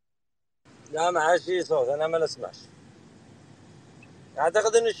 لا ما شيء صوت، أنا ما نسمعش.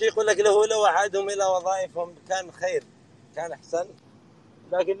 أعتقد أن الشيخ يقول لك لو أعادهم إلى وظائفهم كان خير، كان أحسن،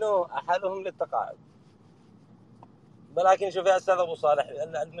 لكنه أحالهم للتقاعد. ولكن شوف يا أستاذ أبو صالح،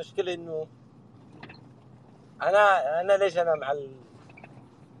 المشكلة إنه أنا ليش أنا مع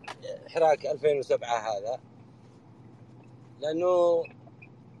حراك 2007 هذا، لأنه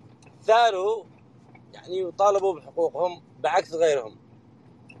ثاروا يعني وطالبوا بحقوقهم بعكس غيرهم،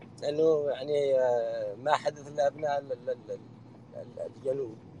 لأنه يعني ما حدث لأبناء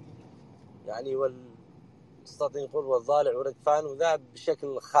الجنوب يعني والمستوطنين والضالع وردفان، وذا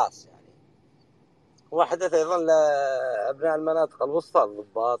بشكل خاص يعني. وحدث أيضا لأبناء المناطق الوسطى،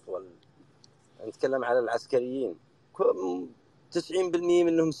 الضباط نتكلم على العسكريين 90%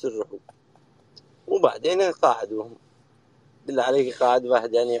 منهم سرحوا، وبعدين قاعدوهم. بالله عليك قاعد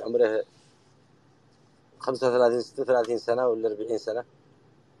واحد يعني عمره 35 36 سنة ولا 40 سنة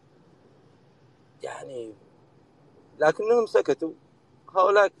يعني، لكنهم سكتوا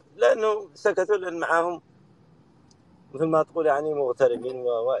هؤلاء، لأنه سكتوا لأن معاهم مثل ما تقول يعني مغتربين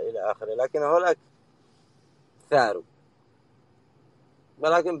وإلى آخره، لكن هؤلاء ثاروا.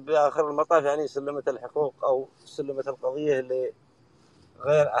 ولكن بآخر المطاف يعني سلمت الحقوق أو سلمت القضية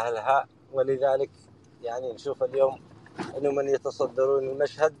لغير أهلها، ولذلك يعني نشوف اليوم أنه من يتصدرون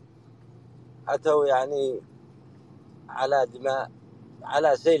المشهد أتوا يعني على دماء،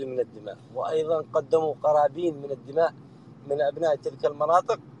 على سيل من الدماء، وأيضا قدموا قرابين من الدماء من أبناء تلك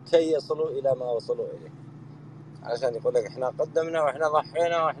المناطق كي يصلوا إلى ما وصلوا إليه، عشان يقول لك إحنا قدمنا وإحنا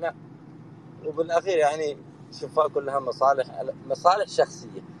ضحينا وإحنا، وبالأخير يعني شوفها كلها مصالح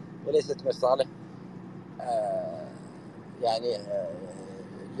شخصية وليست مصالح يعني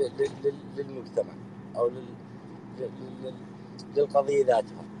للمجتمع أو للقضية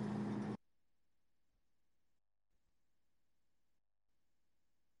ذاتها.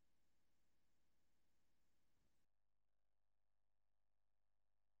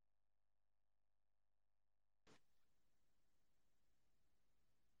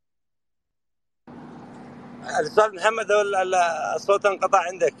 الأستاذ محمد الصوت انقطع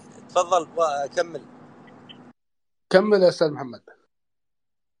عندك، تفضل وكمل. كمل يا أستاذ محمد.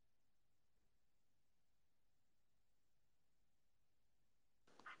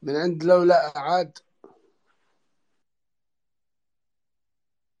 من عند لولا أعاد.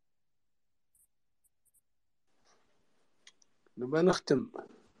 نبغى نختم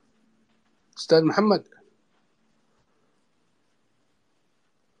أستاذ محمد.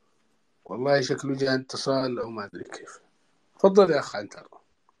 والله شكله جاء اتصال أو ما أدري كيف. تفضل يا أخ عنتر.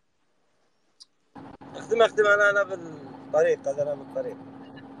 اختم أنا بالطريق، أنا بالطريق.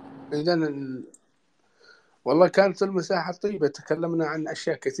 إذن والله كانت المساحة طيبة، تكلمنا عن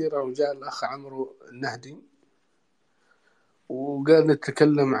أشياء كثيرة، وجاء الأخ عمرو النهدي وقال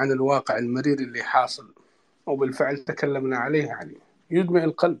نتكلم عن الواقع المرير اللي حاصل، وبالفعل تكلمنا عليه. يعني يدمع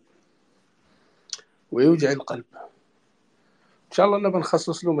القلب ويوجع القلب. إن شاء الله نبغى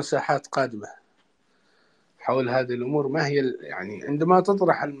نخصص له مساحات قادمة حول هذه الأمور. ما هي يعني عندما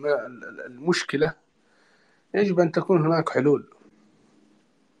تطرح المشكلة يجب أن تكون هناك حلول.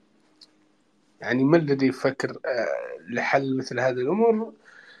 يعني ما الذي يفكر لحل مثل هذه الأمور؟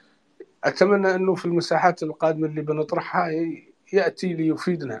 أتمنى أنه في المساحات القادمة اللي بنطرحها يأتي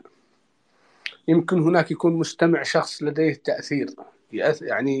ليفيدنا. يمكن هناك يكون مستمع شخص لديه تأثير،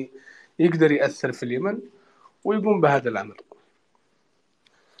 يعني يقدر يأثر في اليمن ويقوم بهذا الأمر.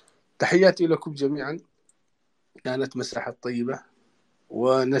 تحياتي لكم جميعا، كانت مساحة طيبة،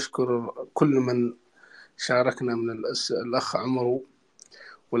 ونشكر كل من شاركنا من الأخ عمرو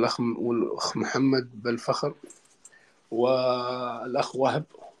والأخ محمد بالفخر، والأخ وهب،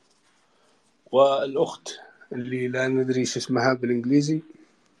 والأخت اللي لا ندري ايش اسمها بالإنجليزي،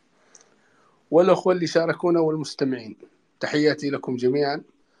 والأخوة اللي شاركونا والمستمعين. تحياتي لكم جميعا،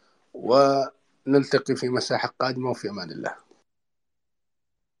 ونلتقي في مساحة قادمة، وفي أمان الله.